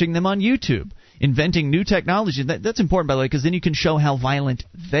publishing them on YouTube. Inventing new technology. That's important, by the way, because then you can show how violent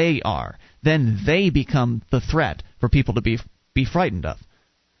they are. Then they become the threat for people to be frightened of.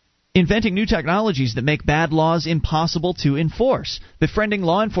 Inventing new technologies that make bad laws impossible to enforce. Befriending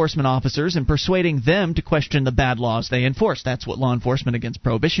law enforcement officers and persuading them to question the bad laws they enforce. That's what law enforcement against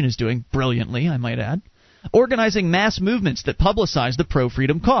prohibition is doing brilliantly, I might add. Organizing mass movements that publicize the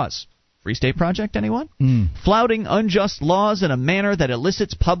pro-freedom cause. Free State Project, anyone? Flouting unjust laws in a manner that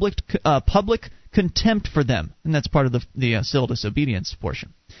elicits public contempt for them. And that's part of the civil disobedience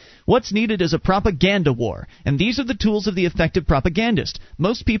portion. What's needed is a propaganda war, and these are the tools of the effective propagandist.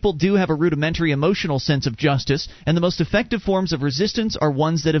 Most people do have a rudimentary emotional sense of justice, and the most effective forms of resistance are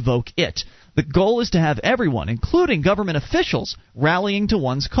ones that evoke it. The goal is to have everyone, including government officials, rallying to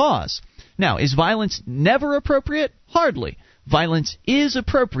one's cause. Now, is violence never appropriate? Hardly. Violence is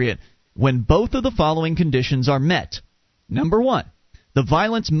appropriate when both of the following conditions are met. Number one, the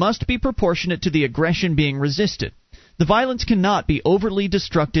violence must be proportionate to the aggression being resisted. The violence cannot be overly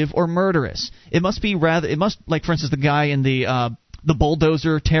destructive or murderous. It must, like for instance, the guy in the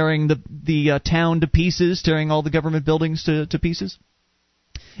bulldozer tearing the town to pieces, tearing all the government buildings to pieces.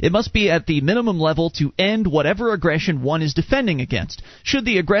 It must be at the minimum level to end whatever aggression one is defending against. Should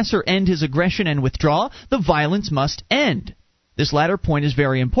the aggressor end his aggression and withdraw, the violence must end. This latter point is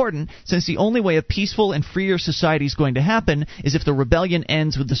very important, since the only way a peaceful and freer society is going to happen is if the rebellion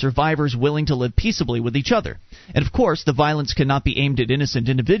ends with the survivors willing to live peaceably with each other. And of course, the violence cannot be aimed at innocent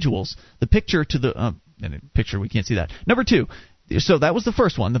individuals. The picture we can't see that. Number two, So that was the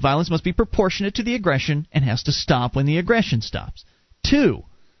first one. The violence must be proportionate to the aggression and has to stop when the aggression stops. 2,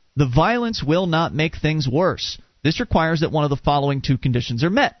 the violence will not make things worse. This requires that one of the following 2 conditions are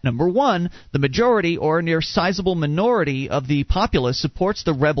met. Number 1, the majority or a near sizable minority of the populace supports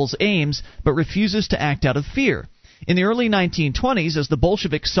the rebels' aims but refuses to act out of fear. In the early 1920s, as the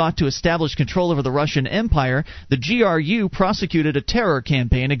Bolsheviks sought to establish control over the Russian Empire, the GRU prosecuted a terror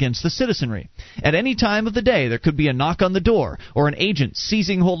campaign against the citizenry. At any time of the day, there could be a knock on the door, or an agent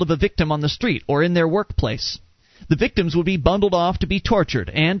seizing hold of a victim on the street or in their workplace. The victims would be bundled off to be tortured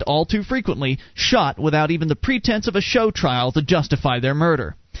and, all too frequently, shot without even the pretense of a show trial to justify their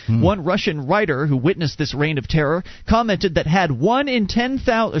murder. One Russian writer who witnessed this reign of terror commented that had 1 in 10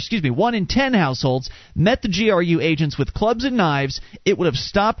 households met the GRU agents with clubs and knives, it would have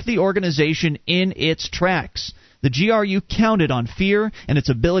stopped the organization in its tracks. The GRU counted on fear and its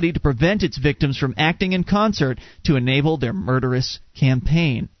ability to prevent its victims from acting in concert to enable their murderous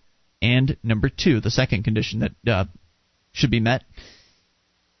campaign. And number 2, the second condition that should be met.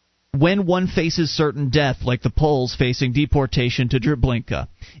 When one faces certain death, like the Poles facing deportation to Treblinka,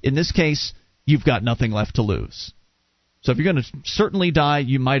 in this case, you've got nothing left to lose. So if you're going to certainly die,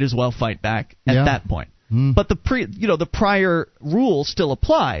 you might as well fight back at that point. But the prior rule still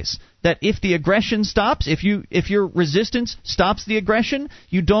applies, that if the aggression stops, if your resistance stops the aggression,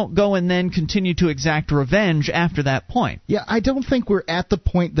 you don't go and then continue to exact revenge after that point. Yeah, I don't think we're at the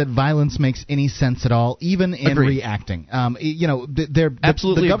point that violence makes any sense at all, even in reacting.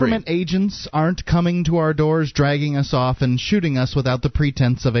 The government agents aren't coming to our doors, dragging us off, and shooting us without the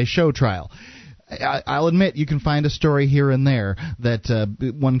pretense of a show trial. I'll admit you can find a story here and there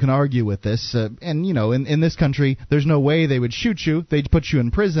that one can argue with this. And, in this country, there's no way they would shoot you. They'd put you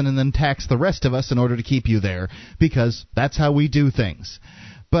in prison and then tax the rest of us in order to keep you there, because that's how we do things.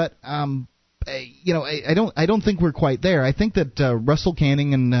 But, I don't think we're quite there. I think that Russell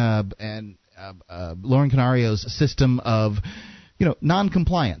Canning and Lauren Canario's system of,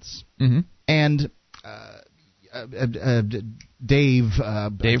 non-compliance and Dave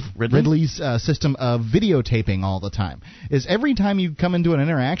Ridley's system of videotaping all the time is every time you come into an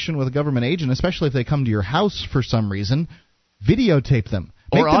interaction with a government agent, especially if they come to your house for some reason, videotape them.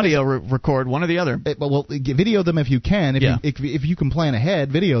 Or audio record, one or the other. Well, video them if you can. If you can plan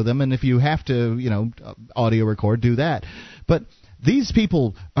ahead, video them, and if you have to, audio record, do that. But these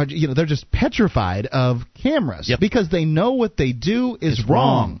people are, they're just petrified of cameras because they know what they do is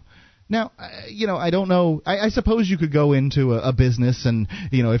wrong. Now, I don't know. I suppose you could go into a business and,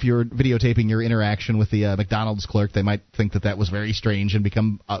 if you're videotaping your interaction with the McDonald's clerk, they might think that was very strange and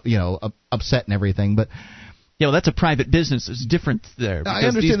become, upset and everything. But that's a private business. It's different there. Because I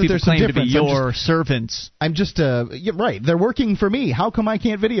understand these that there's claim some to be your servants. I'm just, right. They're working for me. How come I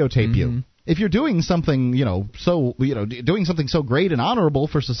can't videotape you? If you're doing something, doing something so great and honorable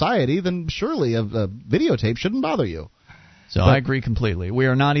for society, then surely a videotape shouldn't bother you. So I agree completely. We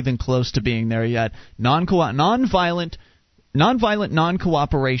are not even close to being there yet. Nonviolent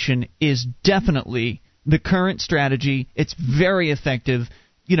non-cooperation is definitely the current strategy. It's very effective.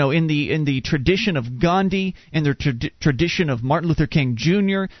 In the tradition of Gandhi, in the tradition of Martin Luther King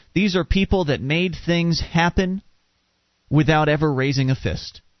Jr., these are people that made things happen without ever raising a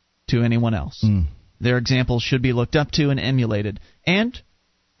fist to anyone else. Their examples should be looked up to and emulated. And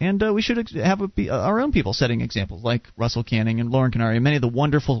we should have our own people setting examples, like Russell Canning and Lauren Canario, many of the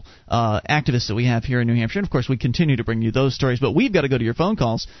wonderful activists that we have here in New Hampshire. And, of course, we continue to bring you those stories. But we've got to go to your phone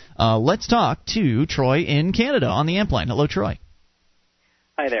calls. Let's talk to Troy in Canada on the amp line. Hello, Troy.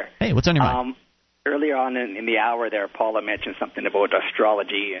 Hi there. Hey, what's on your mind? Earlier on in the hour there, Paula mentioned something about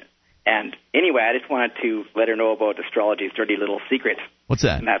astrology. And anyway, I just wanted to let her know about astrology's dirty little secret. What's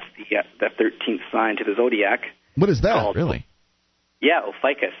that? And that's the 13th sign to the zodiac. What is that? Really? Yeah,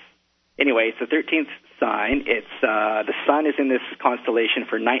 Ophiuchus. Anyway, it's the 13th sign. It's the sun is in this constellation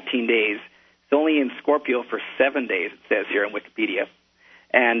for 19 days. It's only in Scorpio for 7 days, it says here on Wikipedia.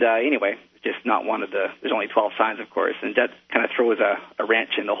 And anyway, it's just not one of there's only 12 signs, of course, and that kind of throws a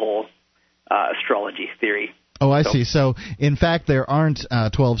wrench in the whole astrology theory. Oh, I see. So, in fact, there aren't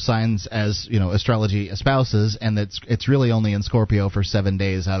 12 signs as, astrology espouses, and it's really only in Scorpio for 7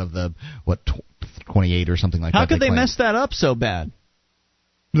 days out of the, 28 or something like that. How could they mess that up so bad?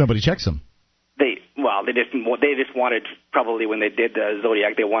 Nobody checks them. They just wanted, probably when they did the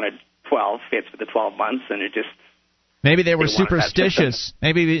zodiac, they wanted 12 fits for the 12 months, and it just... Maybe they were superstitious.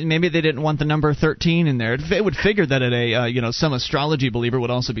 Maybe they didn't want the number 13 in there. It would figure that some astrology believer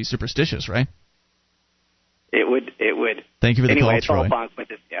would also be superstitious, right? It would. Thank you for the call, Troy.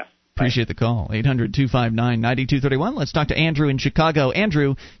 Appreciate the call. 800-259-9231. Let's talk to Andrew in Chicago.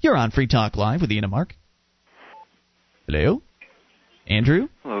 Andrew, you're on Free Talk Live with Ian and Mark. Hello? Andrew?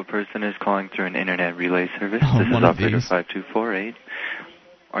 Hello, person is calling through an internet relay service. Oh, this is one of operator these. 5248.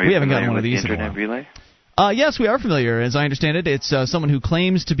 Are We you haven't gotten familiar one of with these the in a internet relay? Yes, we are familiar. As I understand it, it's someone who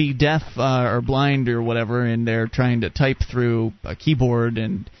claims to be deaf or blind or whatever, and they're trying to type through a keyboard,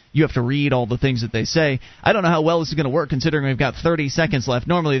 and you have to read all the things that they say. I don't know how well this is going to work, considering we've got 30 seconds left.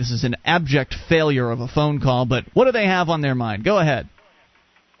 Normally, this is an abject failure of a phone call, but what do they have on their mind? Go ahead.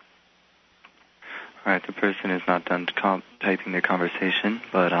 All right, the person is not done typing their conversation,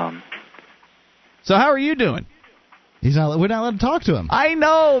 but So how are you doing? We're not allowed to talk to him. I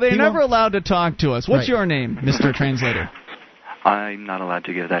know. They're never allowed to talk to us. What's your name, Mr. Translator? I'm not allowed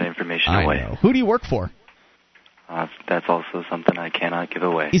to give that information away. I know. Who do you work for? That's also something I cannot give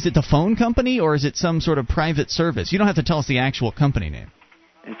away. Is it the phone company, or is it some sort of private service? You don't have to tell us the actual company name.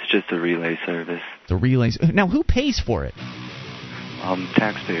 It's just a relay service. The relays. Now, who pays for it?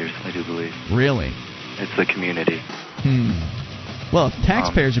 Taxpayers, I do believe. Really? It's the community. Well, if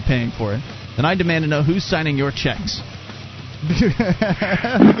taxpayers are paying for it, then I demand to know who's signing your checks.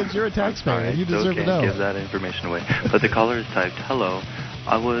 Because you're a taxpayer. Right, You deserve to know. Can't give that information away. But the caller has typed, hello.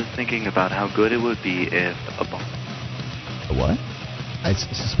 I was thinking about how good it would be if a what? I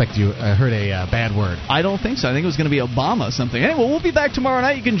suspect you heard a bad word. I don't think so. I think it was going to be Obama something. Anyway, we'll be back tomorrow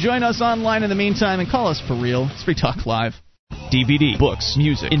night. You can join us online in the meantime and call us for real. It's Free Talk Live. DVD, books,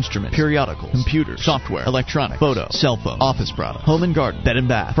 music, instruments, periodicals, computers, software, electronic, photo, cell phone, office product, home and garden, bed and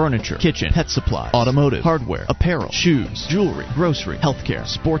bath, furniture, kitchen, pet supply, automotive, hardware, apparel, shoes, jewelry, grocery, healthcare,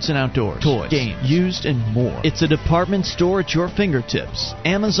 sports and outdoors, toys, games, used, and more. It's a department store at your fingertips.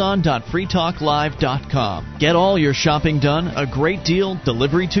 Amazon.freetalklive.com. Get all your shopping done, a great deal,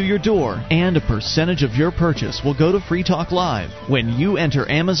 delivery to your door, and a percentage of your purchase will go to Free Talk Live when you enter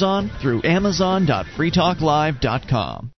Amazon through Amazon.freetalklive.com.